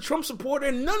Mook as a Trump supporter,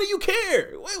 and none of you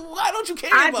care. Why don't you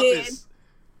care about this?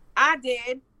 I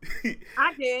did.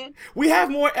 We have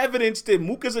more evidence that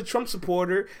Mook is a Trump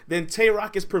supporter than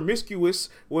Tay-Rock is promiscuous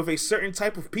with a certain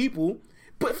type of people,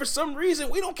 but for some reason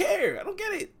we don't care. I don't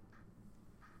get it.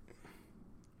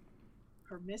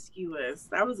 Promiscuous.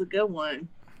 That was a good one.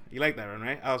 You like that one,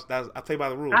 right? I'll tell you by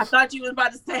the rules. I thought you was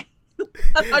about to say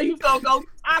Are you gonna go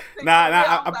toxic?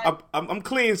 I'm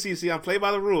clean, CC. I'm played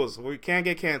by the rules. We can't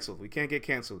get canceled.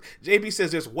 JB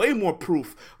says there's way more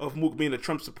proof of Mook being a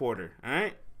Trump supporter. All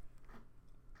right.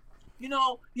 You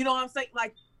know what I'm saying?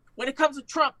 Like, when it comes to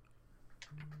Trump,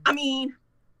 I mean,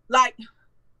 like,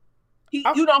 he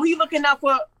looking out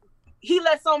for, he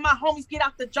let some of my homies get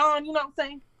out the John, you know what I'm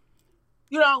saying?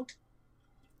 You know,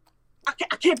 I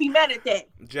can't be mad at that.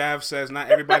 Jav says not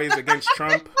everybody's against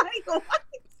Trump.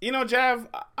 You know, Jav,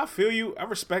 I feel you. I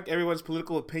respect everyone's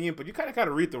political opinion, but you kind of got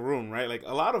to read the room, right? Like,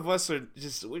 a lot of us are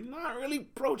we're not really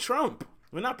pro-Trump.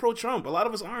 We're not pro-Trump. A lot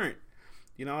of us aren't.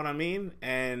 You know what I mean?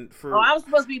 And I was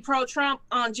supposed to be pro-Trump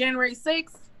on January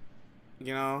 6th.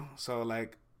 You know, so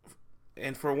like,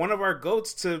 and for one of our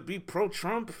goats to be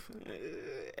pro-Trump,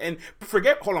 and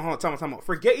hold on, time out.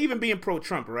 Forget even being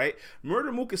pro-Trump, right?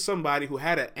 Murder Mook is somebody who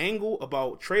had an angle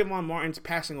about Trayvon Martin's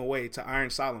passing away to Iron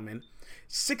Solomon.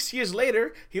 6 years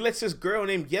later, he lets this girl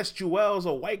named Yes Jewels,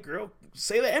 a white girl,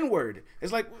 say the N-word.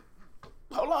 It's like,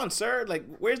 hold on, sir. Like,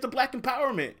 where's the black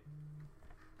empowerment?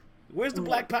 Where's the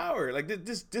black power? Like,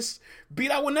 this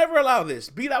B-Dot would never allow this.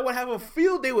 B-Dot would have a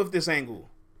field day with this angle.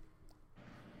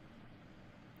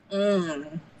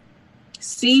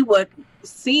 See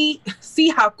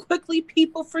how quickly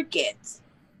people forget.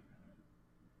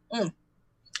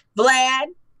 Vlad.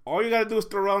 All you gotta do is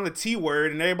throw around the T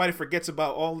word, and everybody forgets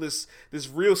about all this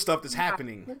real stuff that's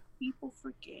happening. People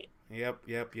forget. Yep.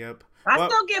 I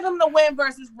still give him the win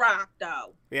versus Rock,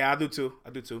 though. Yeah, I do too.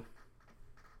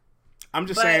 I'm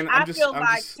just saying. I feel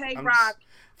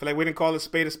like we didn't call a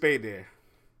spade there.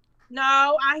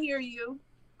 No, I hear you.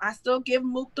 I still give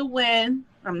Mook the win.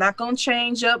 I'm not gonna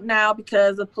change up now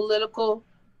because of political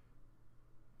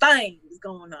things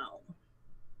going on.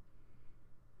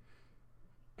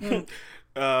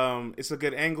 It's a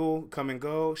good angle, come and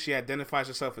go. She identifies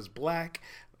herself as black,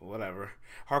 whatever.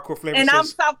 Hardcore Flavor and says, I'm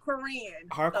South Korean.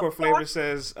 Hardcore Flavor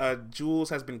says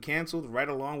Jules has been canceled right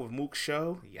along with Mook's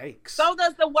show. Yikes. So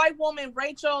does the white woman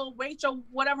Rachel,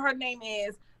 whatever her name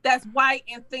is, that's white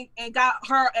and got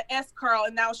her an S curl,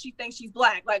 and now she thinks she's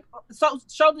black. Like, so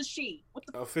does she.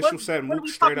 Official said Mook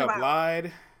straight up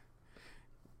lied.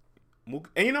 Mook,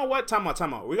 and you know what? Time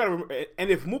out. We gotta remember, and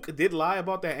if Mook did lie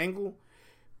about that angle,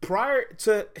 prior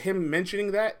to him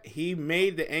mentioning that, he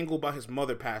made the angle about his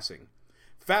mother passing.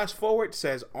 Fast forward,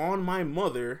 says, on my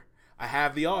mother, I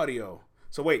have the audio.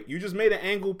 So wait, you just made an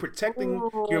angle protecting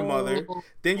your mother,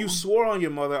 then you swore on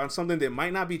your mother on something that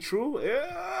might not be true?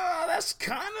 That's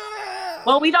kind of...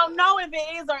 Well, we don't know if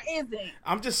it is or isn't.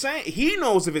 I'm just saying, he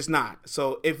knows if it's not.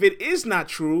 So if it is not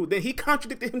true, then he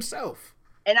contradicted himself.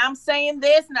 And I'm saying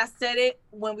this, and I said it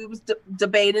when we was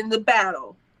debating the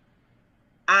battle.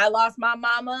 I lost my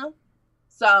mama,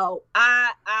 so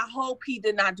I hope he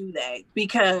did not do that,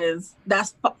 because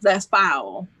that's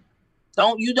foul.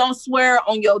 Don't swear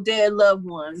on your dead loved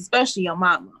ones, especially your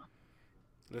mama.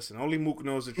 Listen, only Mook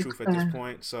knows the truth at this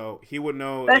point, so he would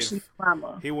know.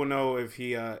 He will know if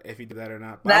he did that or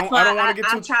not. But that's why I don't want to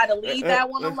get too. I try to leave that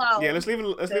one alone. Yeah, let's leave it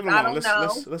alone.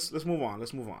 Let's move on.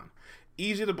 Let's move on.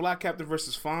 Easy the Black Captain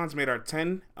versus Fonz made our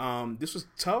 10. This was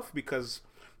tough because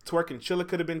Twerk and Chilla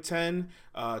could have been 10.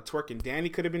 Twerk and Danny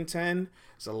could have been 10.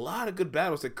 There's a lot of good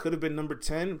battles that could have been number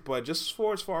 10. But just as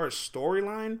far as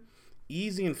storyline,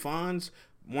 Easy and Fonz,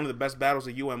 one of the best battles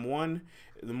of UM1,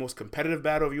 the most competitive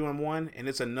battle of UM1, and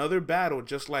it's another battle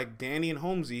just like Danny and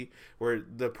Holmesy, where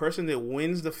the person that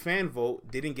wins the fan vote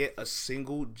didn't get a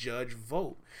single judge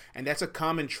vote. And that's a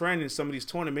common trend in some of these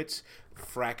tournaments.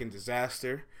 Frack and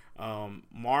Disaster.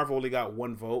 Marv only got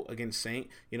one vote against Saint,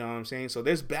 you know what I'm saying? So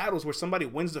there's battles where somebody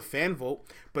wins the fan vote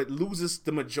but loses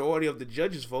the majority of the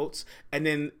judges' votes, and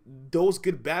then those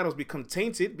good battles become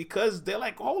tainted because they're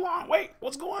like, hold on, wait,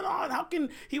 what's going on? How can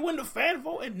he win the fan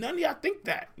vote and none of y'all think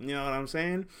that? You know what I'm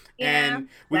saying? Yeah, and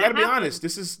we gotta be honest,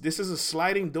 this is a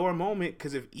sliding door moment,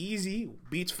 because if Easy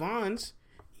beats Fonz,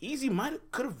 Easy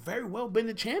could have very well been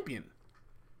the champion.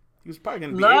 He was probably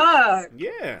gonna be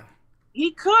yeah. He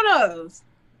could have.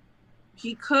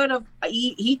 He could have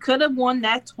won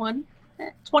that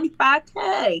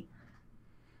 25K.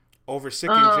 Over Sick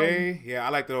and J. Yeah, I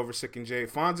like that over Sick and J.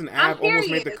 Fonz and Av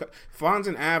almost made the cut. Fonz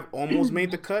and Av almost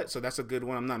made the cut, so that's a good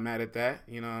one. I'm not mad at that.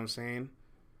 You know what I'm saying?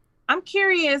 I'm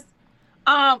curious.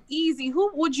 Easy,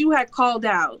 who would you have called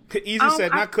out? Easy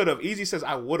said not could have. Easy says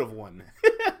I would have won.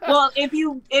 Well, if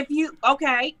you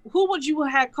okay, who would you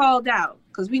have called out?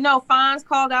 Because we know Fonz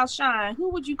called out Shine. Who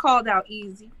would you called out,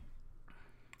 Easy?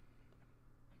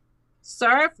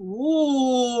 Surf? Ooh.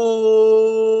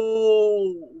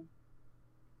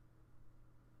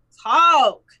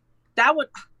 Talk. I would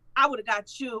have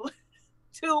got you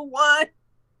 2-1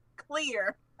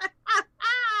 clear.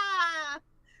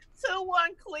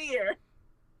 2-1 clear.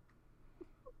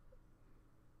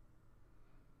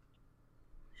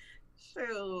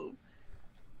 Shoot.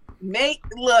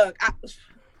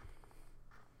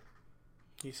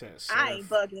 He said, I ain't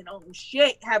bugging on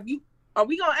shit. Are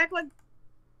we gonna act like?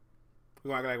 We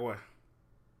gonna act like what?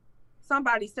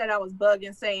 Somebody said I was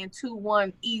bugging, saying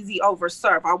 2-1 easy over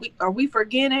Surf. Are we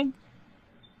forgetting?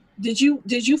 Did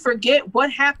you forget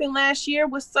what happened last year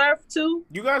with Surf too?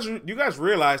 You guys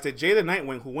realize that Jay the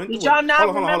Nightwing, who went Did through y'all not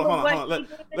remember hold on.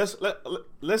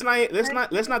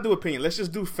 Let's not do opinion. Let's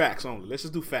just do facts only. Let's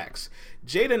just do facts.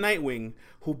 Jay the Nightwing,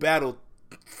 who battled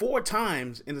 4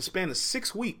 times in the span of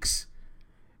 6 weeks,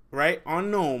 right, on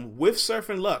Gnome with Surf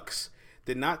and Lux,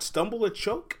 did not stumble or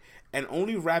choke, and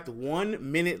only rapped 1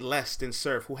 minute less than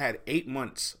Surf, who had 8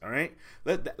 months. All right,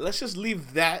 let's just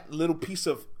leave that little piece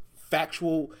of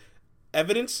factual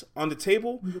evidence on the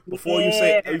table before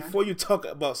you talk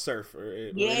about Surf.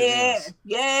 Yeah.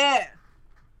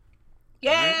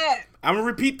 Right? I'm gonna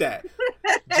repeat that.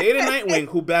 Jay the Nightwing,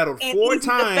 who battled 4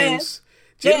 times.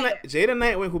 Jay the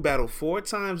Nightwing, who battled 4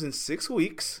 times in 6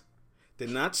 weeks, did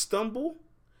not stumble,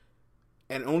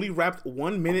 and only rapped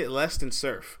 1 minute less than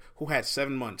Surf, who had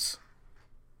 7 months.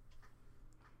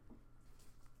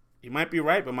 You might be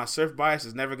right, but my Surf bias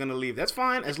is never going to leave. That's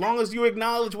fine, as long as you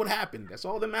acknowledge what happened. That's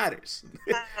all that matters.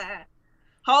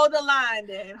 Hold the line,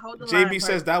 then. Hold the line. JB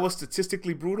says that was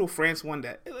statistically brutal. France won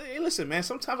that. Hey, listen, man,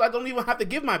 sometimes I don't even have to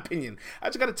give my opinion. I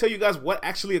just got to tell you guys what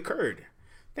actually occurred.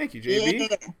 Thank you,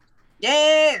 JB.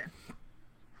 Yeah.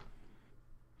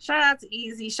 Shout out to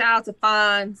Easy. Shout out to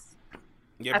Fonz.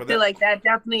 Yeah, I feel like that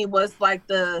definitely was like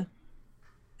that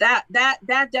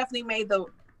definitely made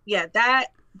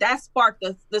that sparked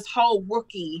this whole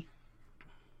rookie.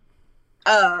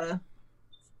 I'm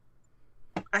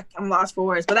lost for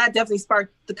words, but that definitely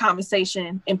sparked the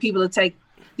conversation and people to take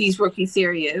these rookies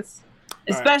serious,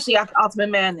 especially after Ultimate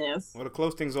Madness. Well, to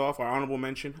close things off, our honorable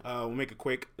mention, we'll make it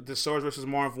quick. The Swords vs.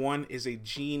 Marv 1 is a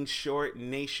Gene Short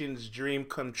Nation's dream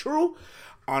come true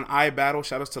on iBattle.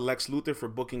 Shout out to Lex Luthor for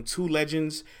booking 2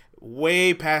 legends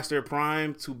way past their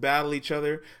prime to battle each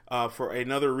other for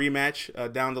another rematch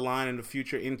down the line in the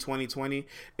future in 2020.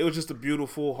 It was just a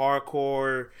beautiful,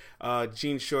 hardcore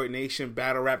Gene Short Nation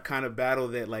battle rap kind of battle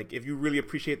that, like, if you really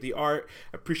appreciate the art,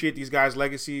 appreciate these guys'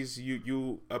 legacies,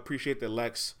 you appreciate that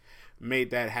Lex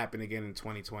made that happen again in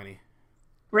 2020.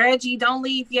 Reggie, don't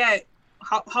leave yet.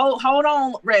 Hold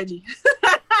on, Reggie.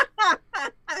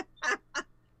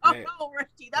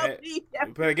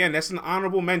 But again, that's an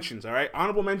honorable mentions, all right?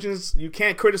 Honorable mentions, you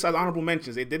can't criticize honorable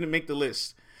mentions. They didn't make the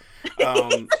list.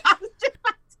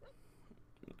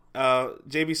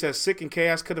 JB says Sick and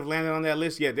Chaos could have landed on that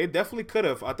list. Yeah, they definitely could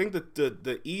have. I think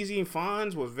the Easy and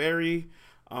Fonz was very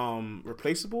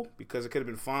replaceable because it could have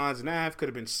been Fonz and Nav, could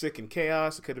have been Sick and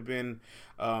Chaos, it could have been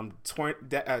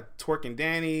Twerk and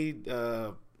Danny,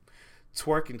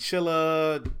 Twerk and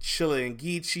Chilla and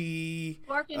Geechee,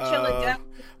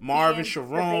 Marvin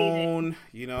Sharon,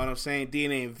 you know what I'm saying?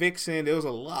 DNA and Vixen. There was a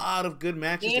lot of good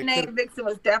matches. DNA and Vixen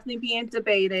was definitely being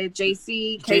debated.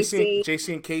 JC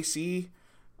and KC.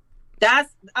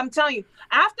 I'm telling you,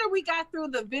 after we got through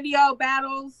the video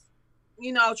battles,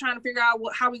 you know, trying to figure out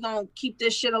how we gonna keep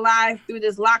this shit alive through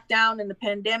this lockdown and the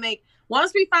pandemic.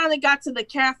 Once we finally got to the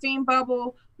caffeine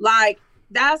bubble, like,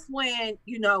 that's when,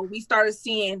 you know, we started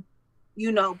seeing,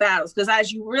 you know, battles, because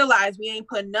as you realize, we ain't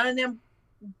put none of them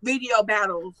video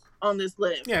battles on this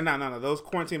list. Yeah, no. Those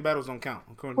quarantine battles don't count.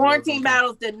 Quarantine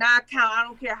battles did not count. I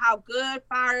don't care how good,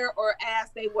 fire, or ass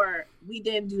they were. We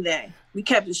didn't do that. We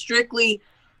kept it strictly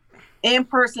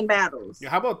in-person battles. Yeah,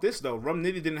 how about this, though? Rum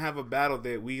Nitty didn't have a battle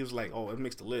that we was like, oh, it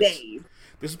makes the list. Dave.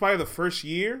 This is probably the first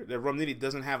year that Rum Nitty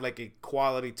doesn't have like a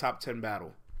quality top 10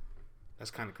 battle.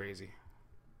 That's kind of crazy.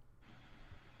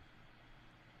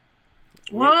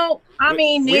 Well, I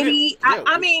mean, Nitty.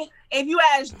 I mean, if you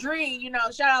ask Dree, you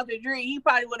know, shout out to Dree, he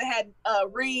probably would have had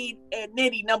Reed and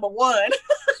Nitty number 1.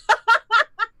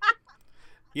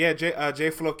 Yeah, J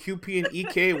Flow, QP and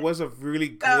EK was a really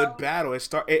good battle.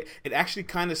 It actually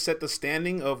kind of set the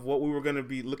standing of what we were going to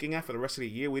be looking at for the rest of the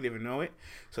year. We didn't even know it,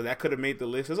 so that could have made the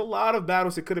list. There's a lot of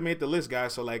battles that could have made the list,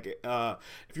 guys. So like,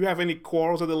 if you have any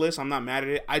quarrels of the list, I'm not mad at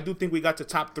it. I do think we got the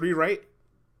top 3 right,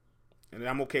 and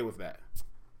I'm okay with that.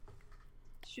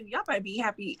 Shoot, y'all better be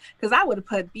happy, because I would have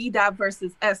put B-Dot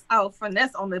versus SO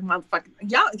Finesse on the motherfucking.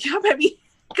 Y'all better be,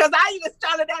 because I even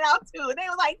shouted that out too, and they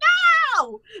were like,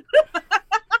 no.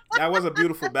 That was a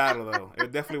beautiful battle, though.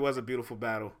 It definitely was a beautiful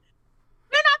battle.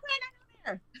 We're not playing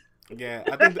that there. Yeah,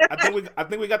 I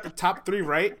think we got the top 3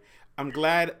 right. I'm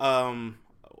glad one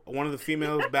of the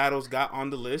females battles got on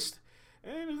the list.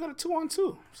 And we got a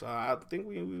 2-on-2. So I think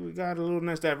we got a little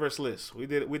nice diverse list. We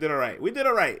did all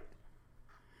right.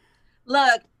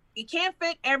 Look, you can't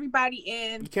fit everybody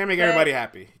in. You can't make everybody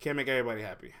happy. Can't make everybody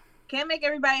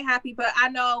happy, but I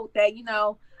know that,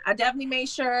 I definitely made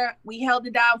sure we held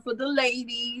it down for the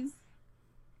ladies.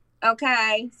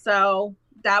 Okay, so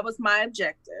that was my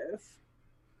objective.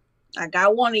 I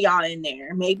got one of y'all in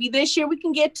there. Maybe this year we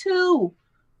can get 2.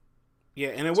 Yeah,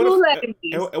 and it would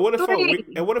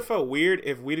have felt weird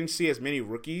if we didn't see as many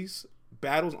rookies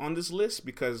battles on this list,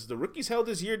 because the rookies held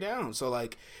this year down. So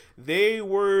like, they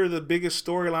were the biggest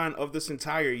storyline of this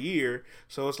entire year.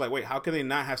 So it's like, wait, how can they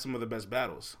not have some of the best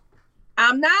battles?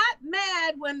 I'm not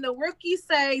mad when the rookies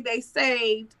say they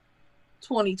saved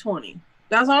 2020.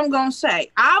 That's what I'm gonna say.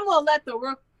 I'm gonna let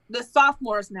the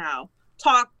sophomores now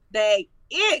talk heavy.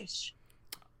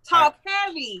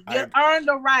 You earned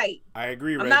the right. I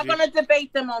agree, I'm Reggie. not gonna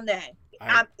debate them on that.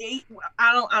 I'm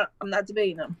not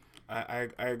debating them. I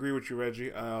agree with you,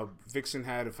 Reggie. Vixen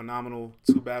had a phenomenal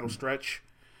 2-battle stretch.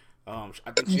 I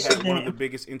think she had one of the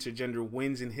biggest intergender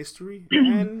wins in history,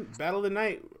 and Battle of the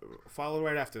Night followed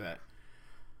right after that.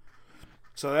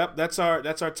 So that's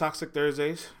our Toxic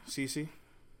Thursdays, Cece.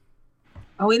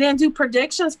 Oh, we didn't do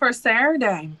predictions for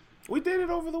Saturday. We did it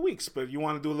over the weeks, but you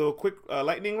want to do a little quick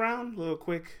lightning round? A little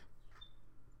quick.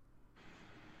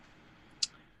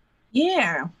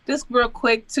 Yeah, just real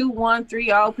quick. 2, 1,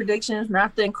 3, all predictions.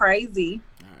 Nothing crazy.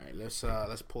 All right, let's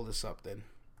pull this up then.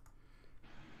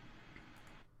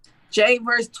 Jay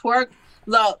versus Twerk.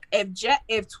 Look, if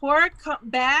Twerk come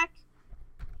back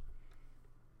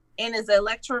and is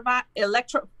electrifying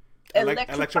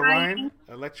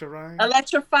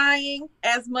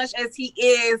as much as he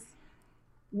is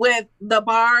with the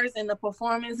bars and the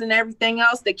performance and everything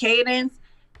else, the cadence,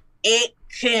 it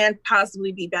can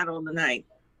possibly be Battle of the Night.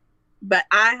 But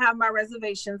I have my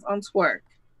reservations on Twerk.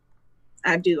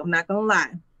 I do. I'm not gonna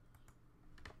lie.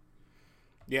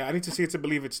 Yeah, I need to see it to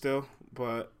believe it still.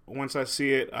 But once I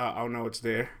see it, I'll know it's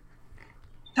there.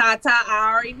 Tata,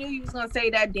 I already knew you was gonna say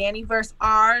that. Danny versus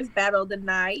R's Battle of the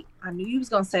Night. I knew you was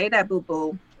gonna say that, boo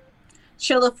boo.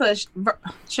 Chilla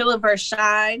versus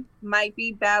Shine might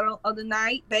be Battle of the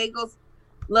Night. Bagels.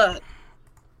 Look.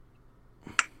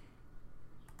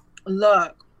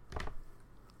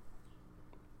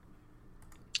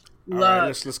 All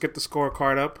right, let's get the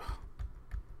scorecard up.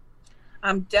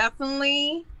 Did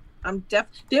we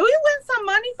win some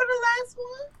money for the last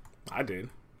one? I did.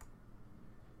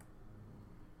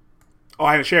 Oh,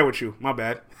 I didn't share with you. My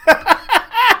bad.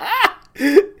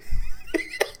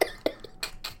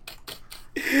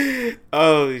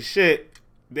 Oh shit!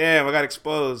 Damn, I got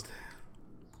exposed.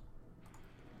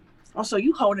 Oh, so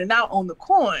you holding out on the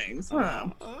coins, huh?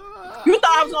 You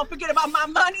thought I was gonna forget about my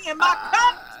money and my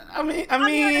cut? I mean,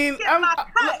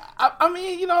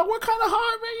 you know, we're kind of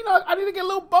hard, man. You know, I need to get a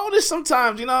little bonus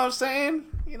sometimes. You know what I'm saying?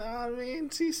 You know what I mean,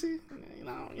 TC? You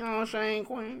know what I'm saying,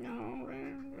 Queen? You know what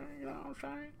I'm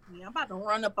saying? Yeah, I'm about to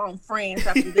run up on friends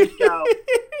after this show.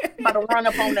 I'm about to run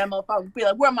up on that motherfucker. Be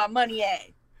like, where my money at?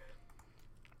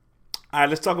 All right,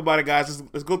 let's talk about it, guys.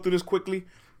 Let's go through this quickly.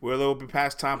 We're a little bit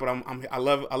past time, but I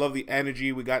love the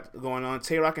energy we got going on.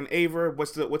 Tay-Rock and Aver,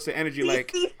 what's the energy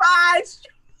like?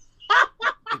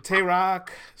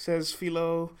 Tay-Rock says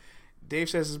Philo. Dave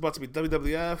says it's about to be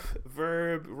WWF.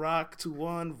 Verb, Rock,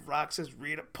 2-1. Rock says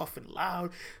Rita, puffing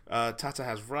loud. Tata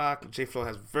has Rock. J-Flow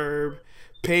has Verb.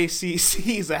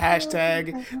 PayCC is a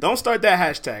hashtag. Don't start that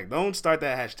hashtag.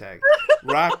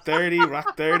 Rock 30,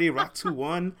 Rock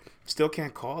 2-1. Still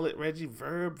can't call it, Reggie.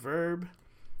 Verb.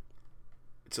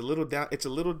 It's a little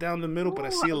down the middle, but I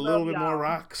see a little bit more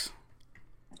rocks.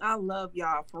 I love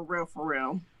y'all for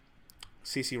real.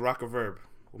 CC, Rock or Verb?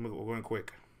 We're going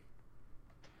quick.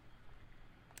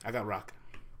 I got Rock.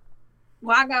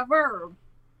 Well, I got Verb.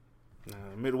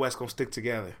 Midwest gonna stick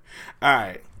together. All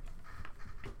right.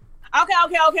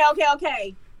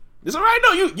 Okay. It's all right.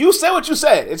 No, you said what you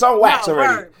said. It's on wax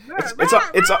already.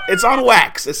 It's on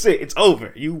wax. That's it. It's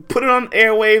over. You put it on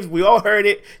airwaves. We all heard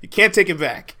it. You can't take it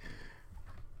back.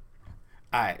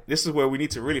 All right. This is where we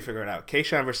need to really figure it out.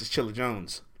 K-Shine versus Chilla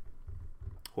Jones.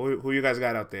 Who you guys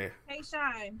got out there?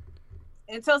 K-Shine.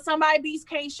 Until somebody beats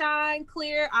K-Shine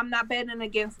clear, I'm not betting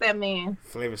against that man.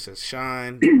 Flavor says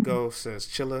Shine. Go says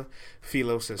Chilla.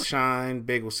 Philo says Shine.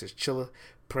 Bagel says Chilla.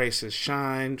 Prey says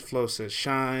Shine. Flo says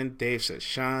Shine. Dave says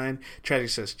Shine. Tragic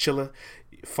says Chilla.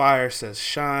 Fire says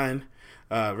Shine.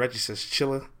 Reggie says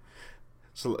Chilla.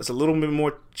 So it's a little bit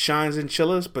more Shines than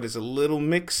Chillas, but it's a little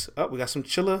mix. Oh, we got some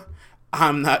Chilla.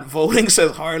 I'm not voting,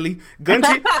 says Harley. Gun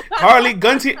to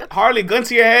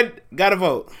your head. Gotta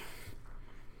vote.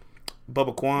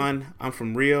 Bubba Kwan, I'm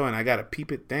from Rio and I gotta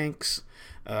peep it. Thanks.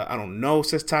 I don't know,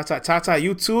 says Tata. Tata,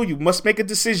 you too. You must make a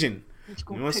decision.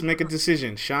 You must make a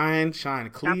decision. Shine,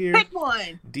 clear. Pick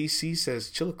one. DC says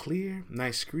Chilla clear.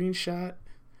 Nice screenshot.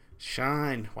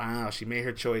 Shine. Wow, she made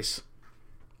her choice.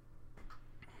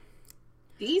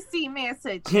 DC man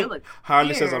said Chilla.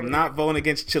 Harley says I'm not voting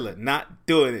against Chilla. Not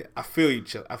doing it. I feel you,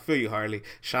 Chilla. I feel you, Harley.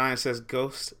 Shine says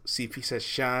Ghost. CP says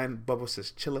Shine. Bubba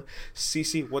says Chilla.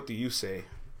 CC, what do you say?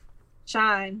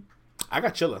 Shine. I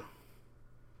got Chilla.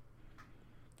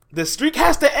 The streak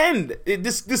has to end.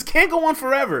 This can't go on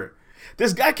forever.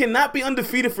 This guy cannot be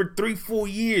undefeated for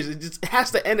 3-4 years. It just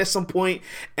has to end at some point,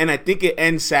 and I think it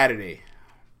ends Saturday.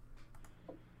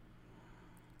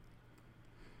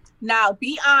 Now,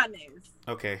 be honest.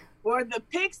 Okay. For the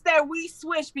picks that we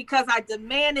switched because I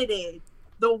demanded it,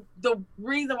 the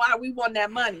reason why we won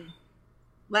that money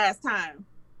last time.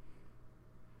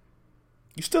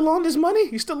 You still on this money?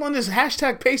 You still on this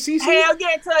hashtag PayCC? Hell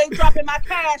yeah, until they dropping my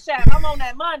cash out. I'm on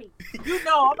that money. You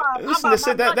know,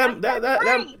 Listen,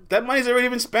 that money's already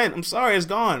been spent. I'm sorry, it's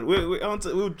gone.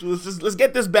 Let's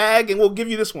get this bag and we'll give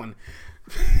you this one.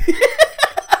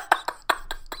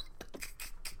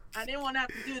 I didn't want to have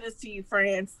to do this to you,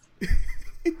 friends.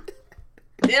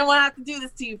 Didn't want to have to do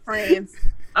this to you, friends.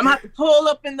 I'm going to have to pull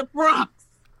up in the Bronx.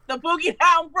 The Boogie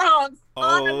Down Bronx.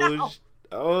 Where's my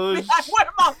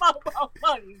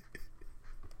money?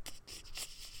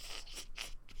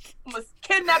 I'm going to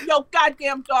kidnap your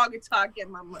goddamn dog until I get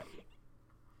my money.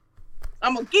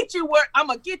 I'm going to get you where I'm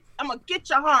going to get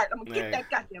your heart. I'm going to get that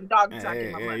goddamn dog until I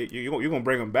get my money. You're going to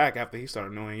bring him back after he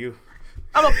started knowing you.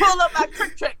 I'm going to pull up my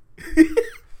trick.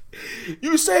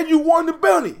 You said you won the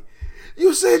bounty.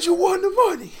 You said you won the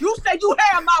money. You said you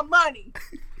had my money.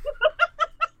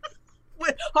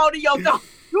 With holding your dog.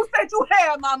 You said you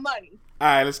had my money. All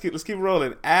right, let's keep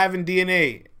rolling. Av and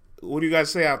DNA. What do you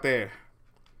guys say out there?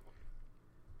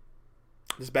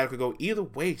 This battle could go either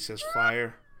way, says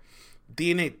Fire.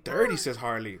 DNA 30 says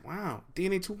Harley. Wow.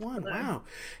 DNA 2-1. Wow.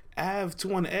 Av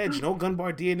 2-1 edge. No gun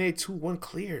bar. DNA 2-1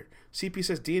 clear. CP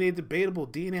says DNA debatable.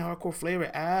 DNA hardcore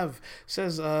flavor. Av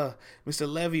says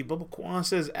Mr. Levy. Bubba Quan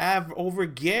says Av over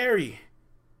Gary.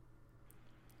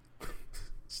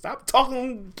 Stop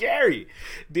talking Gary.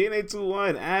 DNA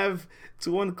 2-1. Av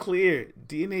 2-1 clear.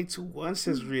 DNA 2-1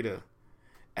 says Rita.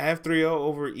 Av 3-0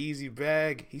 over Easy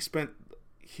Bag.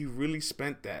 He really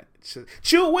spent that.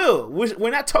 Chill Will.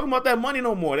 We're not talking about that money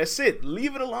no more. That's it.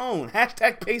 Leave it alone.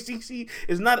 Hashtag PayCC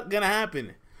is not gonna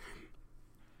happen.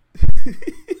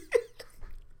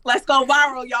 Let's go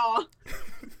viral, y'all.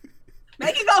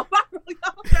 Make it go viral,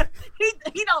 y'all.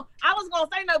 He don't. I was gonna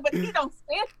say no, but he don't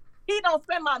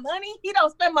spend my money. He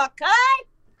don't spend my cut.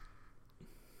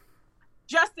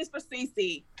 Justice for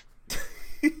CC.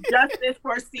 Justice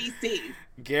for CC.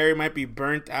 Gary might be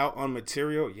burnt out on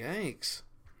material. Yikes.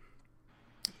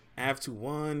 Av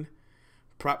 2-1.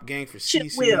 Prop gang for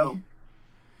CC. Will.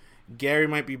 Gary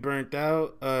might be burnt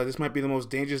out. This might be the most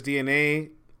dangerous DNA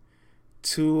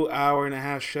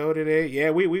 2.5-hour show today. Yeah,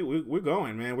 we're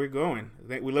going, man. We're going.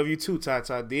 We love you too,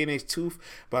 Tata. DNA's Tooth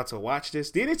about to watch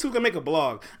this. DNA Tooth gonna make a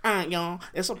blog. Y'all,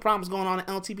 there's some problems going on at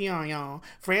LTBR, y'all.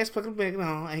 France fucking big,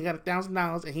 y'all, and he got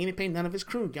 $1,000 and he didn't pay none of his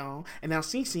crew, y'all. And now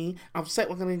CC, I'm upset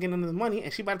we're gonna get none of the money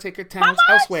and she about to take her talents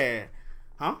elsewhere.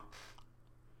 Huh?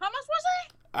 How much was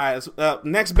it? All right,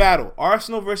 next battle.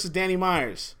 Arsenal versus Danny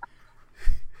Myers.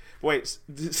 Wait,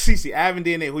 CC, Av and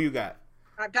DNA, who you got?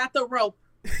 I got the rope.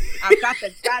 I got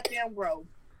the goddamn rope.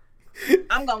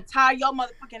 I'm gonna tie your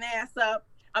motherfucking ass up.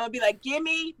 I'm gonna be like, give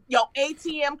me your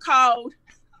ATM code.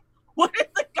 What is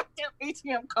the goddamn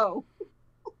ATM code?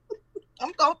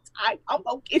 I'm gonna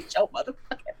get your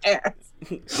motherfucking ass.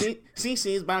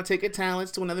 CC is about to take her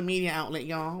talents to another media outlet,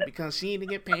 y'all, because she need to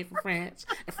get paid for France.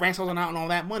 And France holding out on all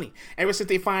that money. Ever since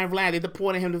they fired Vlad, they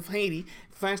deported him to Haiti.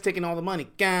 France taking all the money.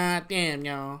 God damn,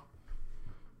 y'all.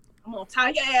 I'm gonna tie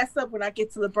your ass up when I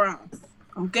get to the Bronx.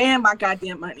 I'm getting my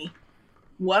goddamn money.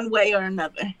 One way or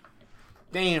another.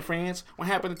 Damn, France. What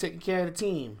happened to taking care of the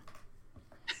team?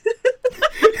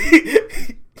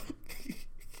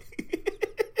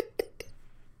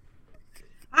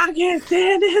 I can't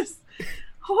stand this.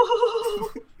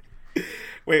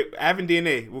 Wait, Av and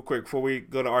DNA, real quick, before we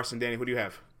go to Arson. Danny, who do you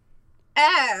have?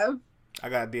 Av. I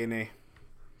got DNA.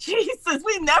 Jesus,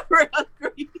 we never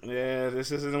agree. Yeah,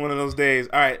 this isn't one of those days.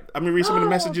 All right, let me read some of the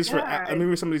messages let me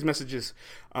read some of these messages.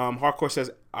 Hardcore says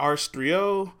Ars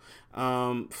 3-0.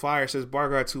 Flyer says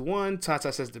Bargard 2-1.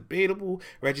 Tata says debatable.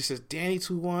 Reggie says Danny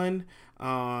 2-1.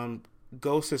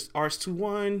 Ghost says Ars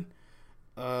 2-1.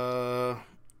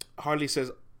 Harley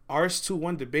says Ars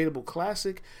 2-1 debatable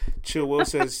classic. Chill Will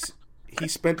says he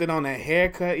spent it on a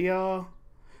haircut, y'all.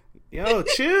 Yo,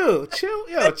 chill.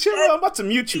 Yo, chill. I'm about to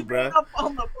mute you, bro. Up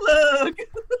on the plug.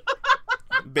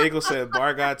 Bagel said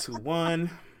Bar got 2-1.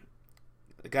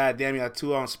 God damn, you got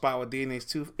 2 on spot with DNA's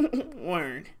 2.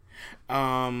 Word.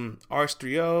 Ars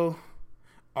 30.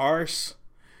 Ars.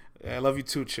 I love you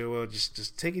too, chill. Well,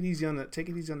 just take it easy on the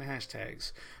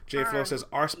hashtags. J Flow says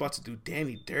Ars about to do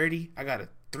Danny dirty. I got a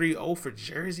 3-0 for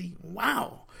Jersey.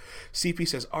 Wow. CP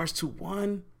says Ars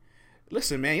 2-1.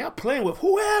 Listen, man, y'all playing with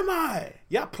who am I?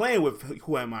 Y'all playing with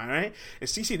who am I, right? And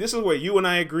CC, this is where you and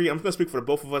I agree. I'm gonna speak for the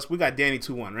both of us. We got Danny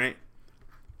 2-1, right?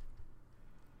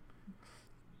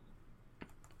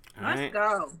 Let's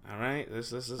go. All right.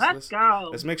 Let's go.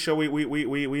 Let's make sure we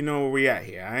know where we at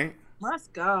here. All right. Let's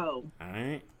go. All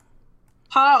right.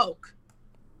 Poke.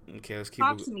 Okay. Let's keep.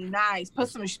 Talk to me nice. Put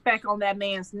some respect on that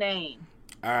man's name.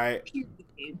 All right.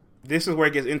 Period. This is where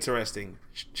it gets interesting.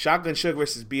 Shotgun Suge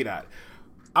versus B-Dot.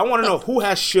 I want to know who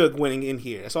has Suge winning in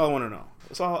here. That's all I want to know.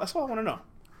 That's all I want to know.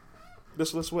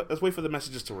 Let's wait for the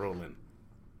messages to roll in.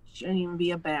 Shouldn't even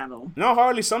be a battle. No,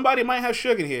 hardly. Somebody might have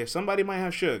Suge in here. Somebody might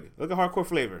have Suge. Look at Hardcore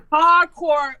Flavor.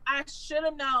 Hardcore. I should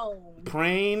have known.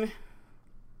 Prane.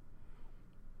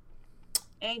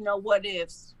 Ain't no what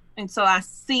ifs until I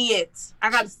see it. I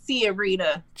got to see it,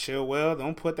 Rita. Chill well.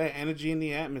 Don't put that energy in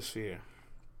the atmosphere.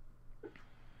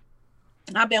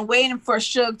 I've been waiting for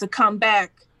Suge to come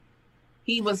back.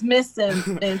 He was missing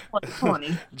in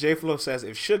 2020. J Flow says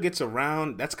if Suge gets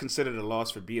around, that's considered a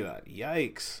loss for B-Dot.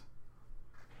 Yikes.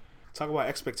 Talk about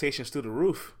expectations through the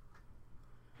roof.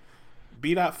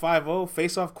 B-Dot 5-0,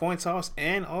 face-off, coin toss,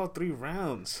 and all 3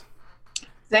 rounds.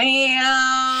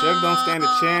 Damn. Suge don't stand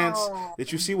a chance.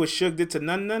 Did you see what Suge did to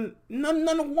Nun Nun? Nun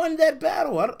Nun won that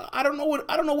battle. I don't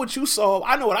know what you saw.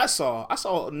 I know what I saw. I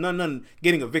saw Nun Nun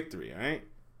getting a victory. All right.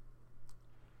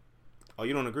 Oh,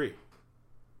 you don't agree?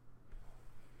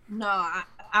 No,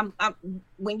 I'm.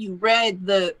 When you read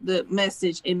the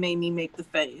message, it made me make the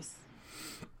face.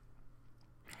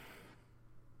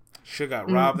 Suge got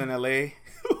robbed in LA.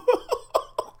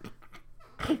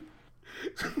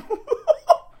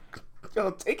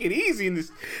 Yo, take it easy in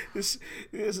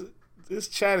this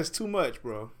chat is too much,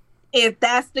 bro. If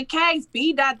that's the case,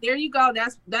 B-Dot, there you go.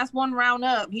 That's 1 round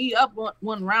up. He up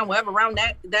one round, whatever round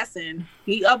that's in.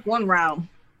 He up 1 round.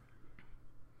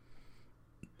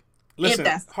 Listen,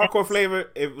 Hardcore Flavor,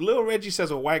 if Lil Reggie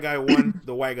says a white guy won,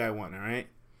 the white guy won, all right?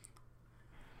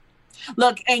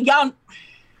 Look, and y'all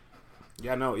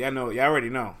already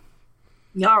know.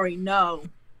 Y'all already know.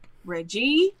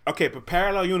 Reggie? Okay, but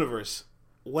parallel universe.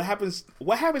 What happens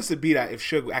to B-Dot if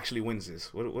Suge actually wins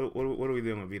this? What are we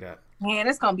doing with B-Dot? Man,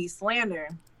 it's gonna be slander.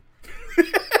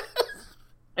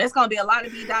 It's gonna be a lot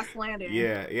of B-Dot slander.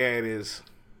 Yeah, it is.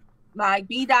 Like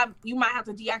B-Dot, you might have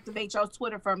to deactivate your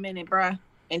Twitter for a minute, bruh.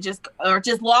 And just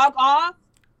log off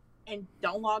and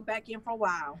don't log back in for a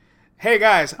while. Hey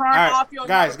guys, turn off your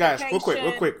guys, real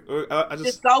quick.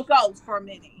 Just go ghost for a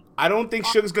minute. I don't think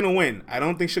Suge's gonna win.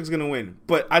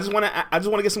 But I just want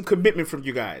to get some commitment from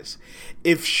you guys.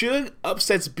 If Suge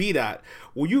upsets B-Dot,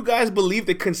 will you guys believe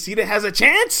that Conceited has a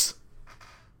chance?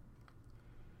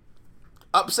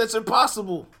 Upsets are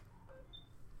possible.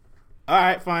 All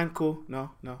right, fine, cool.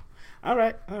 No. All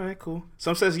right, cool.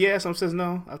 Some says yeah, some says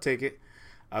no. I'll take it.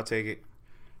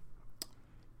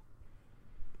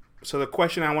 So the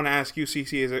question I want to ask you,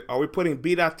 CC, is: are we putting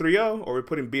B-Dot 3-0 or are we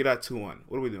putting B-Dot 2-1?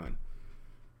 What are we doing?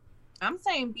 I'm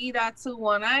saying B-Dot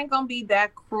 2-1. I ain't gonna be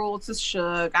that cruel to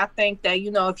Suge. I think that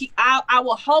I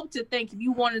will hope to think if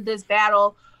you wanted this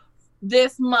battle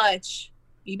this much,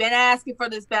 you've been asking for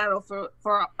this battle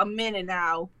for a minute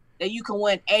now, that you can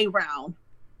win a round.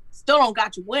 Still don't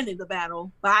got you winning the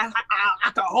battle, but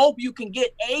I can hope you can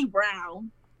get a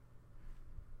round.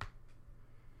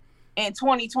 In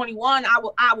 2021,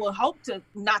 I will hope to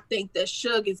not think that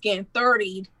Suge is getting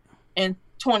 30'd in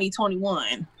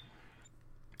 2021.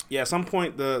 Yeah, at some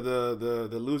point the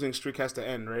losing streak has to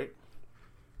end, right?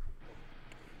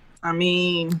 I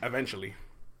mean, eventually.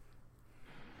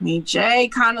 Jay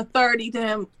kind of 30'd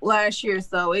him last year,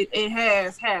 so it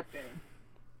has happened.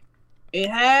 It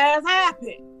has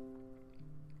happened.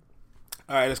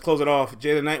 All right, let's close it off.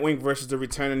 Jay the Nightwing versus the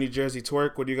return of New Jersey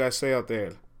Twerk. What do you guys say out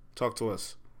there? Talk to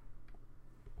us.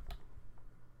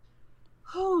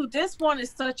 Oh, this one is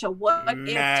such a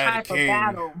what-if type of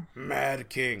battle. Mad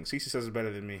King. Cece says it's better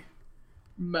than me.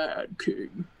 Mad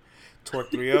King.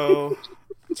 Twerk 3-0.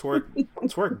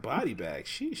 Twerk body bag.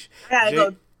 Sheesh. I gotta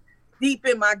go deep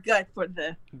in my gut for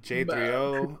the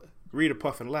J3O. Rita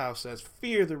Puffin Loud says,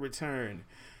 fear the return.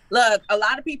 Look, a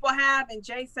lot of people have, and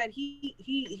Jay said he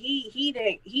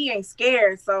ain't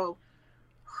scared, so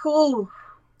who?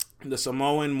 The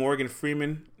Samoan Morgan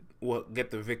Freeman will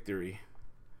get the victory.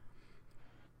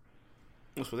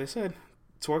 That's what they said.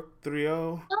 Twerk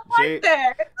 3-0. I like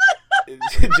that.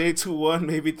 J2-1,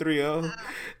 maybe 3-0.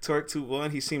 Twerk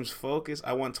 2-1. He seems focused.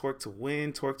 I want Twerk to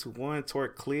win. Twerk 2-1.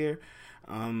 Twerk clear.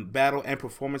 Battle and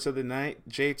performance of the night.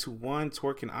 J2-1.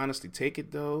 Twerk can honestly take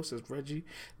it though, says Reggie.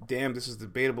 Damn, this is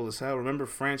debatable as hell. Remember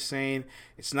French saying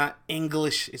it's not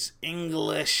English, it's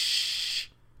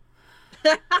English.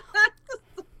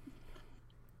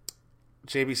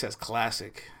 JB says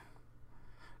classic.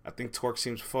 I think Twerk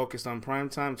seems focused on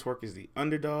primetime. Twerk is the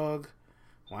underdog.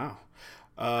 Wow.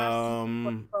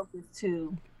 Focus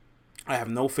too. I have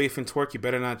no faith in Twerk. You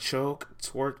better not choke.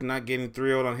 Twerk not getting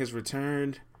 3-0 on his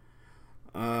return.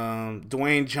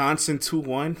 Dwayne Johnson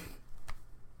 2-1.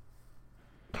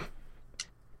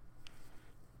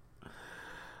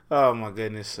 Oh my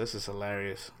goodness, this is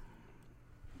hilarious.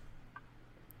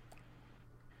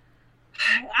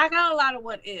 I got a lot of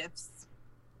what ifs.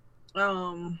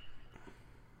 And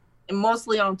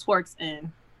mostly on Twerk's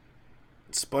end.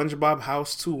 SpongeBob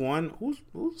House 2-1.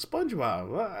 Who's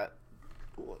SpongeBob?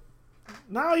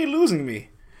 Now you're losing me.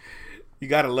 You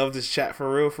gotta love this chat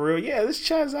for real, for real. Yeah, this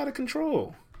chat is out of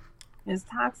control. It's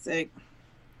toxic.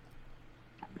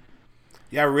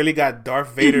 Y'all really got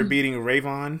Darth Vader beating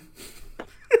Rayvon?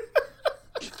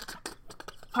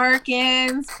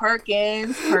 Perkins.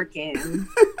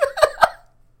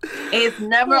 It's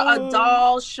never a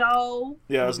doll show.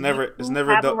 Yeah, it's never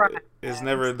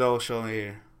a dull show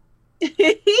here.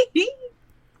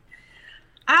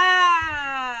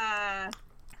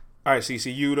 All right,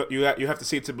 CC, you have to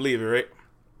see it to believe it, right?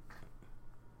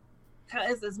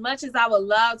 Because as much as I would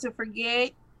love to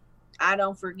forget, I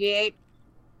don't forget.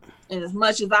 And as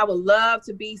much as I would love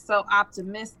to be so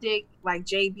optimistic, like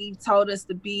JB told us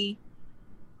to be,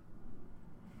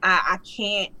 I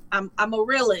can't. I'm a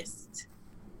realist.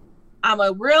 I'm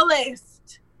a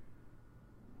realist.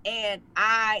 And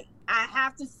I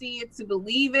have to see it to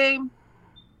believe it.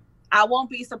 I won't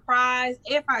be surprised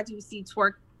if I do see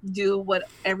Twerk do what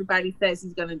everybody says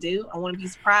he's going to do. I want to be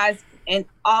surprised. In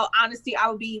all honesty, I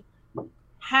would be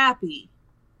happy.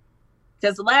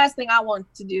 Because the last thing I want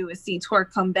to do is see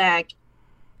Twerk come back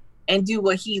and do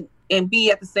and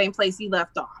be at the same place he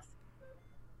left off.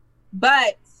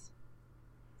 But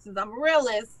since I'm a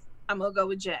realist, I'm going to go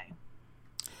with Jay.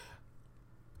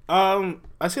 I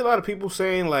see a lot of people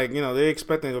saying, like, they're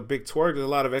expecting a big Twerk. There's a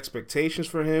lot of expectations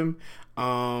for him.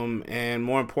 And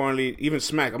more importantly, even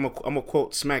Smack. I'm gonna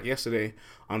quote Smack yesterday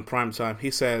on Primetime.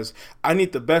 He says, "I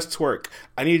need the best Twerk.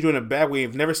 I need you in a bad way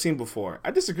you've never seen before."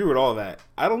 I disagree with all that.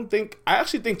 I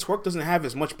actually think Twerk doesn't have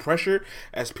as much pressure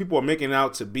as people are making it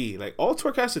out to be. Like, all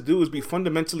Twerk has to do is be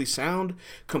fundamentally sound,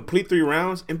 complete 3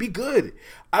 rounds, and be good.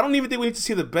 I don't even think we need to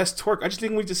see the best Twerk. I just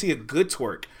think we need to see a good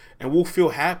Twerk. And we'll feel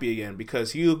happy again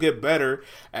because he'll get better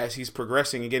as he's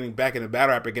progressing and getting back in the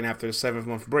battle rap again after a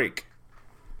 7-month break.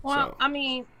 Well, I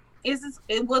mean,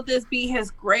 will this be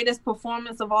his greatest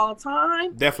performance of all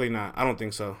time? Definitely not. I don't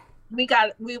think so.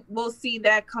 We'll see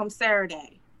that come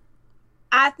Saturday.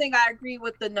 I think I agree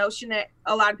with the notion that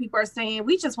a lot of people are saying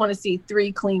we just want to see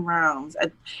 3 clean rounds.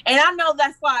 And I know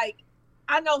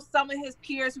I know some of his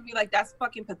peers would be like, that's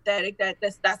fucking pathetic.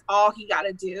 That's all he got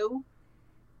to do,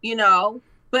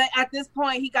 But at this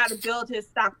point, he got to build his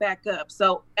stock back up.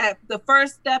 So the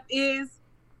first step is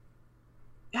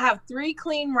have 3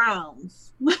 clean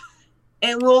rounds,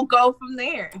 and we'll go from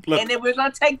there. Look, and then we're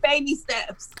gonna take baby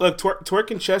steps. Look,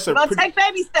 Twerk and Chess are take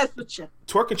baby steps with you.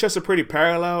 Twerk and Chess are pretty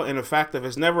parallel in the fact that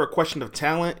it's never a question of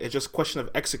talent; it's just a question of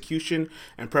execution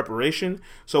and preparation.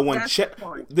 So when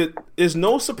there's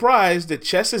no surprise that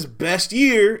Chess's best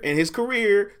year in his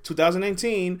career,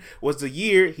 2019, was the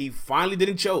year he finally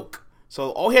didn't choke.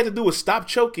 So all he had to do was stop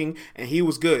choking, and he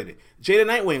was good. Jada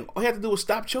Nightwing, all he had to do was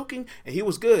stop choking, and he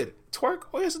was good. Twerk,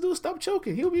 all he has to do is stop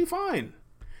choking. He'll be fine.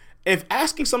 If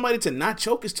asking somebody to not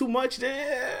choke is too much,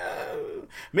 then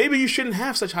maybe you shouldn't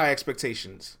have such high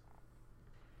expectations.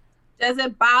 Does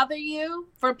it bother you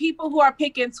for people who are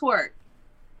picking Twerk?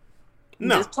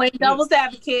 No. Just plain devil's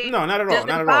advocate. No, not at all.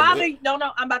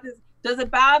 Does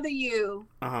it bother you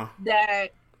that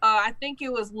I think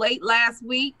it was late last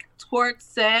week, Twerk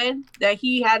said that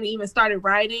he hadn't even started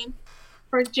writing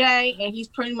for Jay, and he's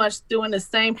pretty much doing the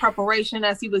same preparation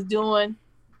as he was doing.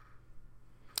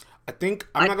 I think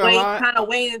I'm not gonna lie. Kind of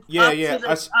waiting up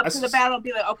to the battle and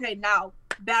be like, okay, now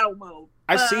battle mode.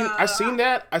 I seen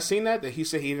that he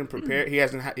said he didn't prepare.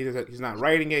 He's not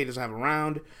writing it. He doesn't have a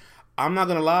round. I'm not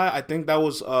gonna lie. I think that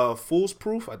was fool's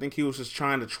proof. I think he was just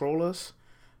trying to troll us.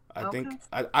 I think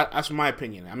that's my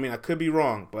opinion. I mean, I could be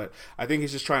wrong, but I think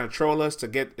he's just trying to troll us to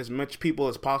get as much people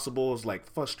as possible as like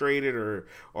frustrated or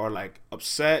like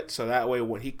upset. So that way,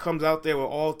 when he comes out there with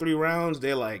all 3 rounds,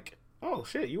 they're like, "Oh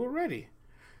shit, you were ready."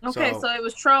 Okay, so it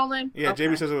was trolling. Yeah, okay.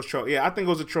 JB says it was troll. Yeah, I think it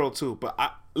was a troll too. But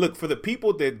look, for the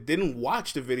people that didn't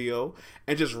watch the video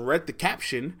and just read the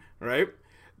caption, right?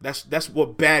 That's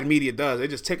what bad media does. They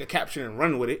just take a caption and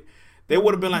run with it. They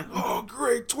would have been like, "Oh,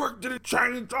 great, Twork did it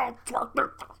change? Oh, Twork did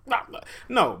it."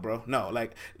 No, bro, no.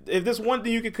 Like, if there's one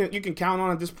thing you can count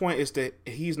on at this point is that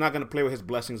he's not gonna play with his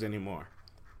blessings anymore.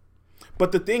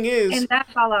 But the thing is, and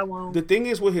that's all I want. The thing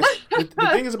is with his, the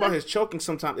thing is about his choking.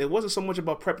 Sometimes it wasn't so much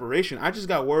about preparation. I just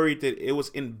got worried that it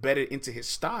was embedded into his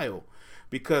style,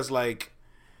 because like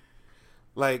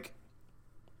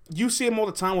you see him all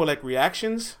the time with like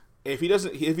reactions. If he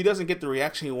doesn't get the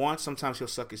reaction he wants, sometimes he'll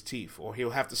suck his teeth or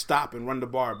he'll have to stop and run the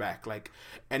bar back. Like,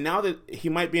 and now that he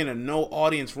might be in a no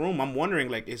audience room, I'm wondering,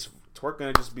 like, is Twork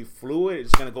gonna just be fluid?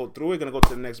 It's gonna go through it, gonna go to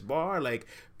the next bar. Like,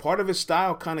 part of his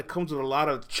style kind of comes with a lot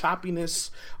of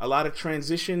choppiness, a lot of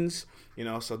transitions, you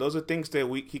know. So those are things that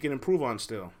he can improve on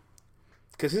still.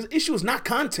 Because his issue is not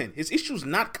content. His issue is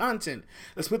not content.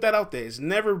 Let's put that out there. It's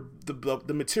never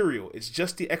the material. It's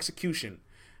just the execution.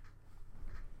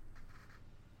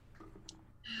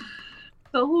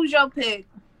 So who's your pick?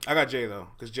 I got Jay though,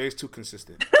 because Jay's too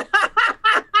consistent.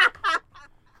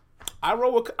 I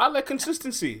like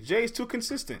consistency. Jay's too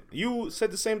consistent. You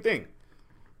said the same thing.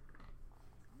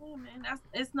 Oh man,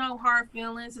 it's no hard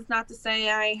feelings. It's not to say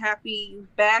I ain't happy you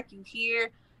back, you here,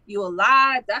 you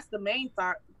alive. That's the main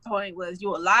point was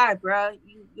you alive, bro.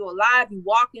 You alive. You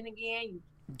walking again.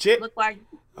 You look like.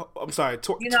 I'm sorry.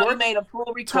 You made a full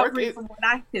recovery from what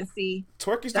I can see.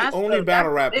 Twork is the only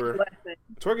battle rapper.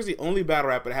 Twork is the only battle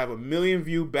rapper to have 1 million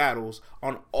view battles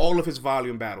on all of his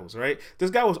volume battles, right?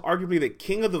 This guy was arguably the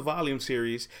king of the volume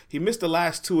series. He missed the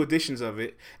last 2 editions of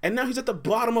it, and now he's at the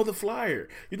bottom of the flyer.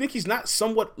 You think he's not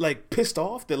somewhat like pissed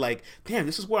off that like, damn,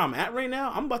 this is where I'm at right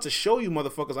now? I'm about to show you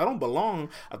motherfuckers I don't belong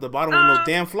at the bottom of no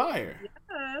damn flyer.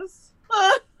 Yes.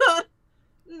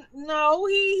 No,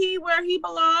 he where he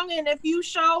belong, and if you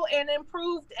show and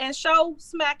improve and show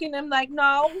smacking him like,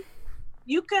 no,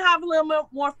 you can have a little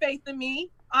more faith in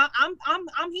me.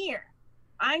 I'm here.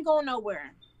 I ain't going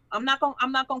nowhere. I'm not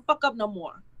gonna fuck up no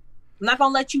more. I'm not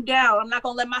gonna let you down. I'm not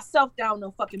gonna let myself down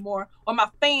no fucking more, or my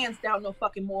fans down no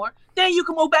fucking more. Then you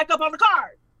can move back up on the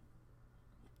card.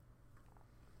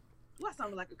 That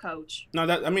sounded like a coach. No,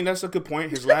 that's a good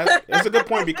point. That's a good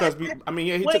point because he when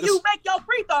you make your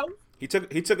free throws. He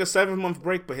took a 7-month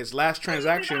break, but his last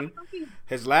transaction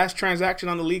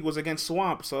on the league was against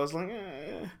Swamp. So I was like,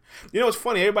 You know, it's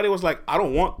funny. Everybody was like, I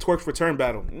don't want Twork's return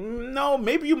battle. No,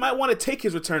 maybe you might want to take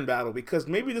his return battle because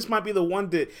maybe this might be the one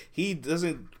that he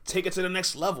doesn't take it to the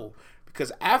next level.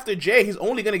 Because after Jay, he's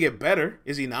only going to get better,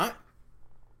 is he not?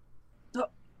 No.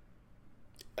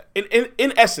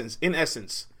 In essence,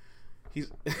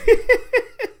 he's.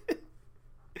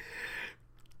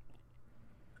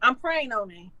 I'm praying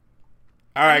on it.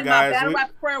 All right, guys. Battle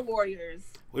Rap Prayer Warriors.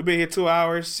 We've been here 2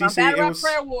 hours. CC, Battle Rap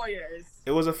Prayer Warriors.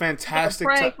 It was a fantastic.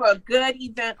 Pray for a good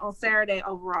event on Saturday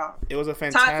overall. It was a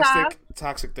fantastic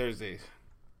Toxic Thursdays.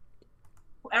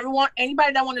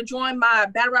 Anybody that want to join my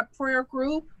Battle Rap Prayer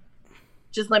group,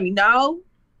 just let me know.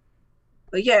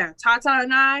 But yeah, Tata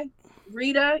and I,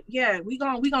 Rita, yeah, we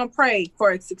gonna pray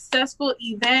for a successful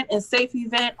event and safe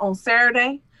event on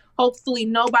Saturday. Hopefully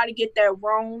nobody get that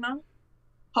Rona.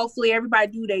 Hopefully everybody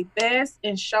do their best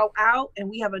and show out, and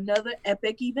we have another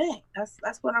epic event.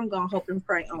 That's what I'm gonna hope and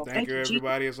pray on. Thank you,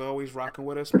 everybody, as always, rocking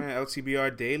with us, man.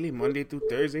 LTBR Daily, Monday through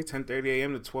Thursday, 10:30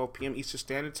 a.m. to 12 p.m. Eastern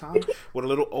Standard Time, with a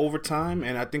little overtime.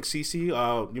 And I think CC,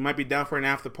 you might be down for an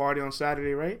after party on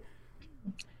Saturday, right?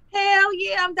 Hell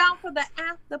yeah, I'm down for the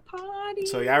after party.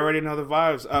 So y'all already know the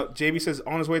vibes. JB says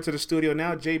on his way to the studio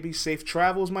now. JB, safe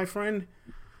travels, my friend.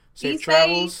 Safe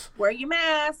travels. Wear your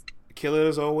mask. Kill it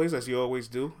as always, as you always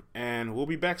do. And we'll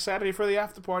be back Saturday for the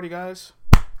after party, guys.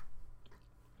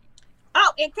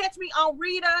 Oh, and catch me on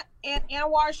Rita and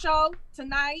Anwar show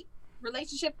tonight.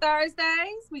 Relationship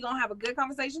Thursdays. We're gonna have a good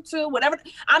conversation too. Whatever.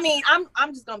 I mean,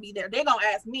 I'm just gonna be there. They're gonna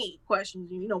ask me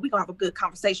questions. You know, we're gonna have a good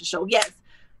conversation show. Yes.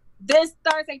 This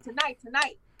Thursday tonight.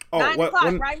 Oh, 9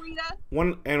 o'clock, right, Rita?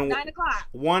 9 o'clock.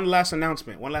 One last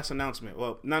announcement. Well,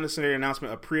 not necessarily an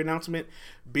announcement, a pre-announcement.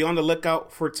 Be on the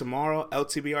lookout for tomorrow.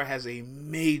 LTBR has a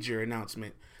major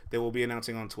announcement that we'll be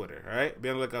announcing on Twitter. All right? Be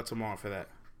on the lookout tomorrow for that.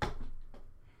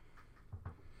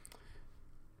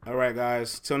 All right,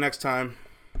 guys. Till next time.